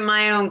history of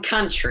my own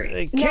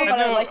country. No, but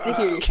I'd like to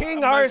hear you. King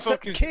My Arthur,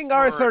 focus King is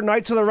Arthur, more-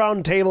 Knights of the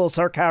Round Table,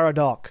 Sir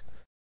Caradoc.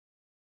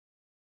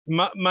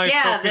 My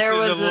Yeah, focus there is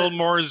was a little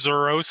more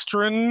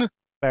Zoroastrian.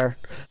 Fair.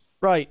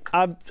 Right,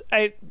 I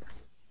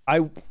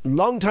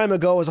long time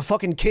ago was a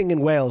fucking king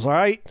in Wales, all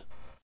right?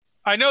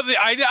 I know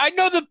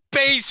the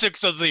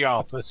basics of the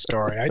Alpha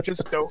story. I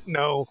just don't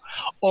know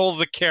all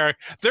the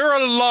characters. There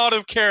are a lot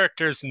of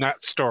characters in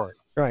that story.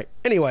 Right.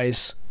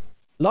 Anyways,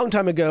 long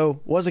time ago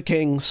was a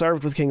king,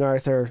 served with King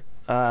Arthur,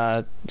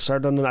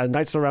 served on the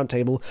Knights of the Round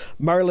Table.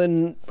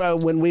 Merlin,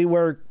 when we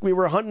were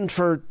hunting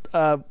for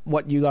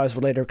what you guys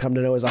would later come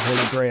to know as a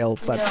Holy Grail,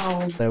 but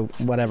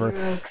whatever.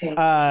 Okay.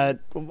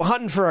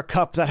 Hunting for a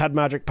cup that had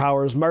magic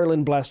powers.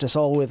 Merlin blessed us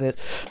all with it,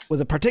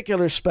 with a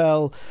particular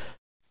spell.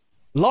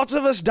 Lots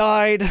of us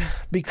died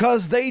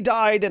because they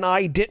died and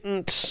I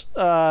didn't.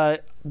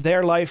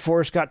 Their life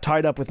force got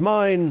tied up with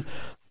mine.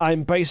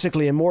 I'm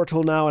basically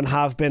immortal now and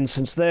have been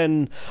since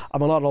then.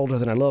 I'm a lot older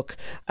than I look.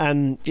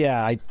 And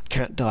yeah, I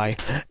can't die.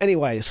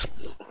 Anyways,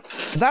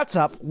 that's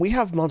up. We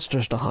have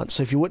monsters to hunt,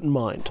 so if you wouldn't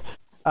mind.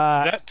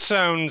 That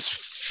sounds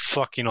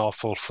fucking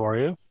awful for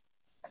you.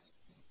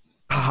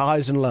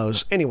 Highs and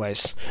lows.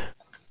 Anyways,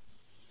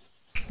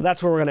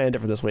 that's where we're going to end it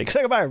for this week. Say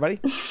goodbye, everybody.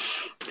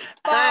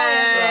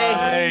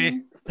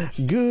 Bye. Bye.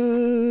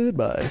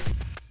 Goodbye.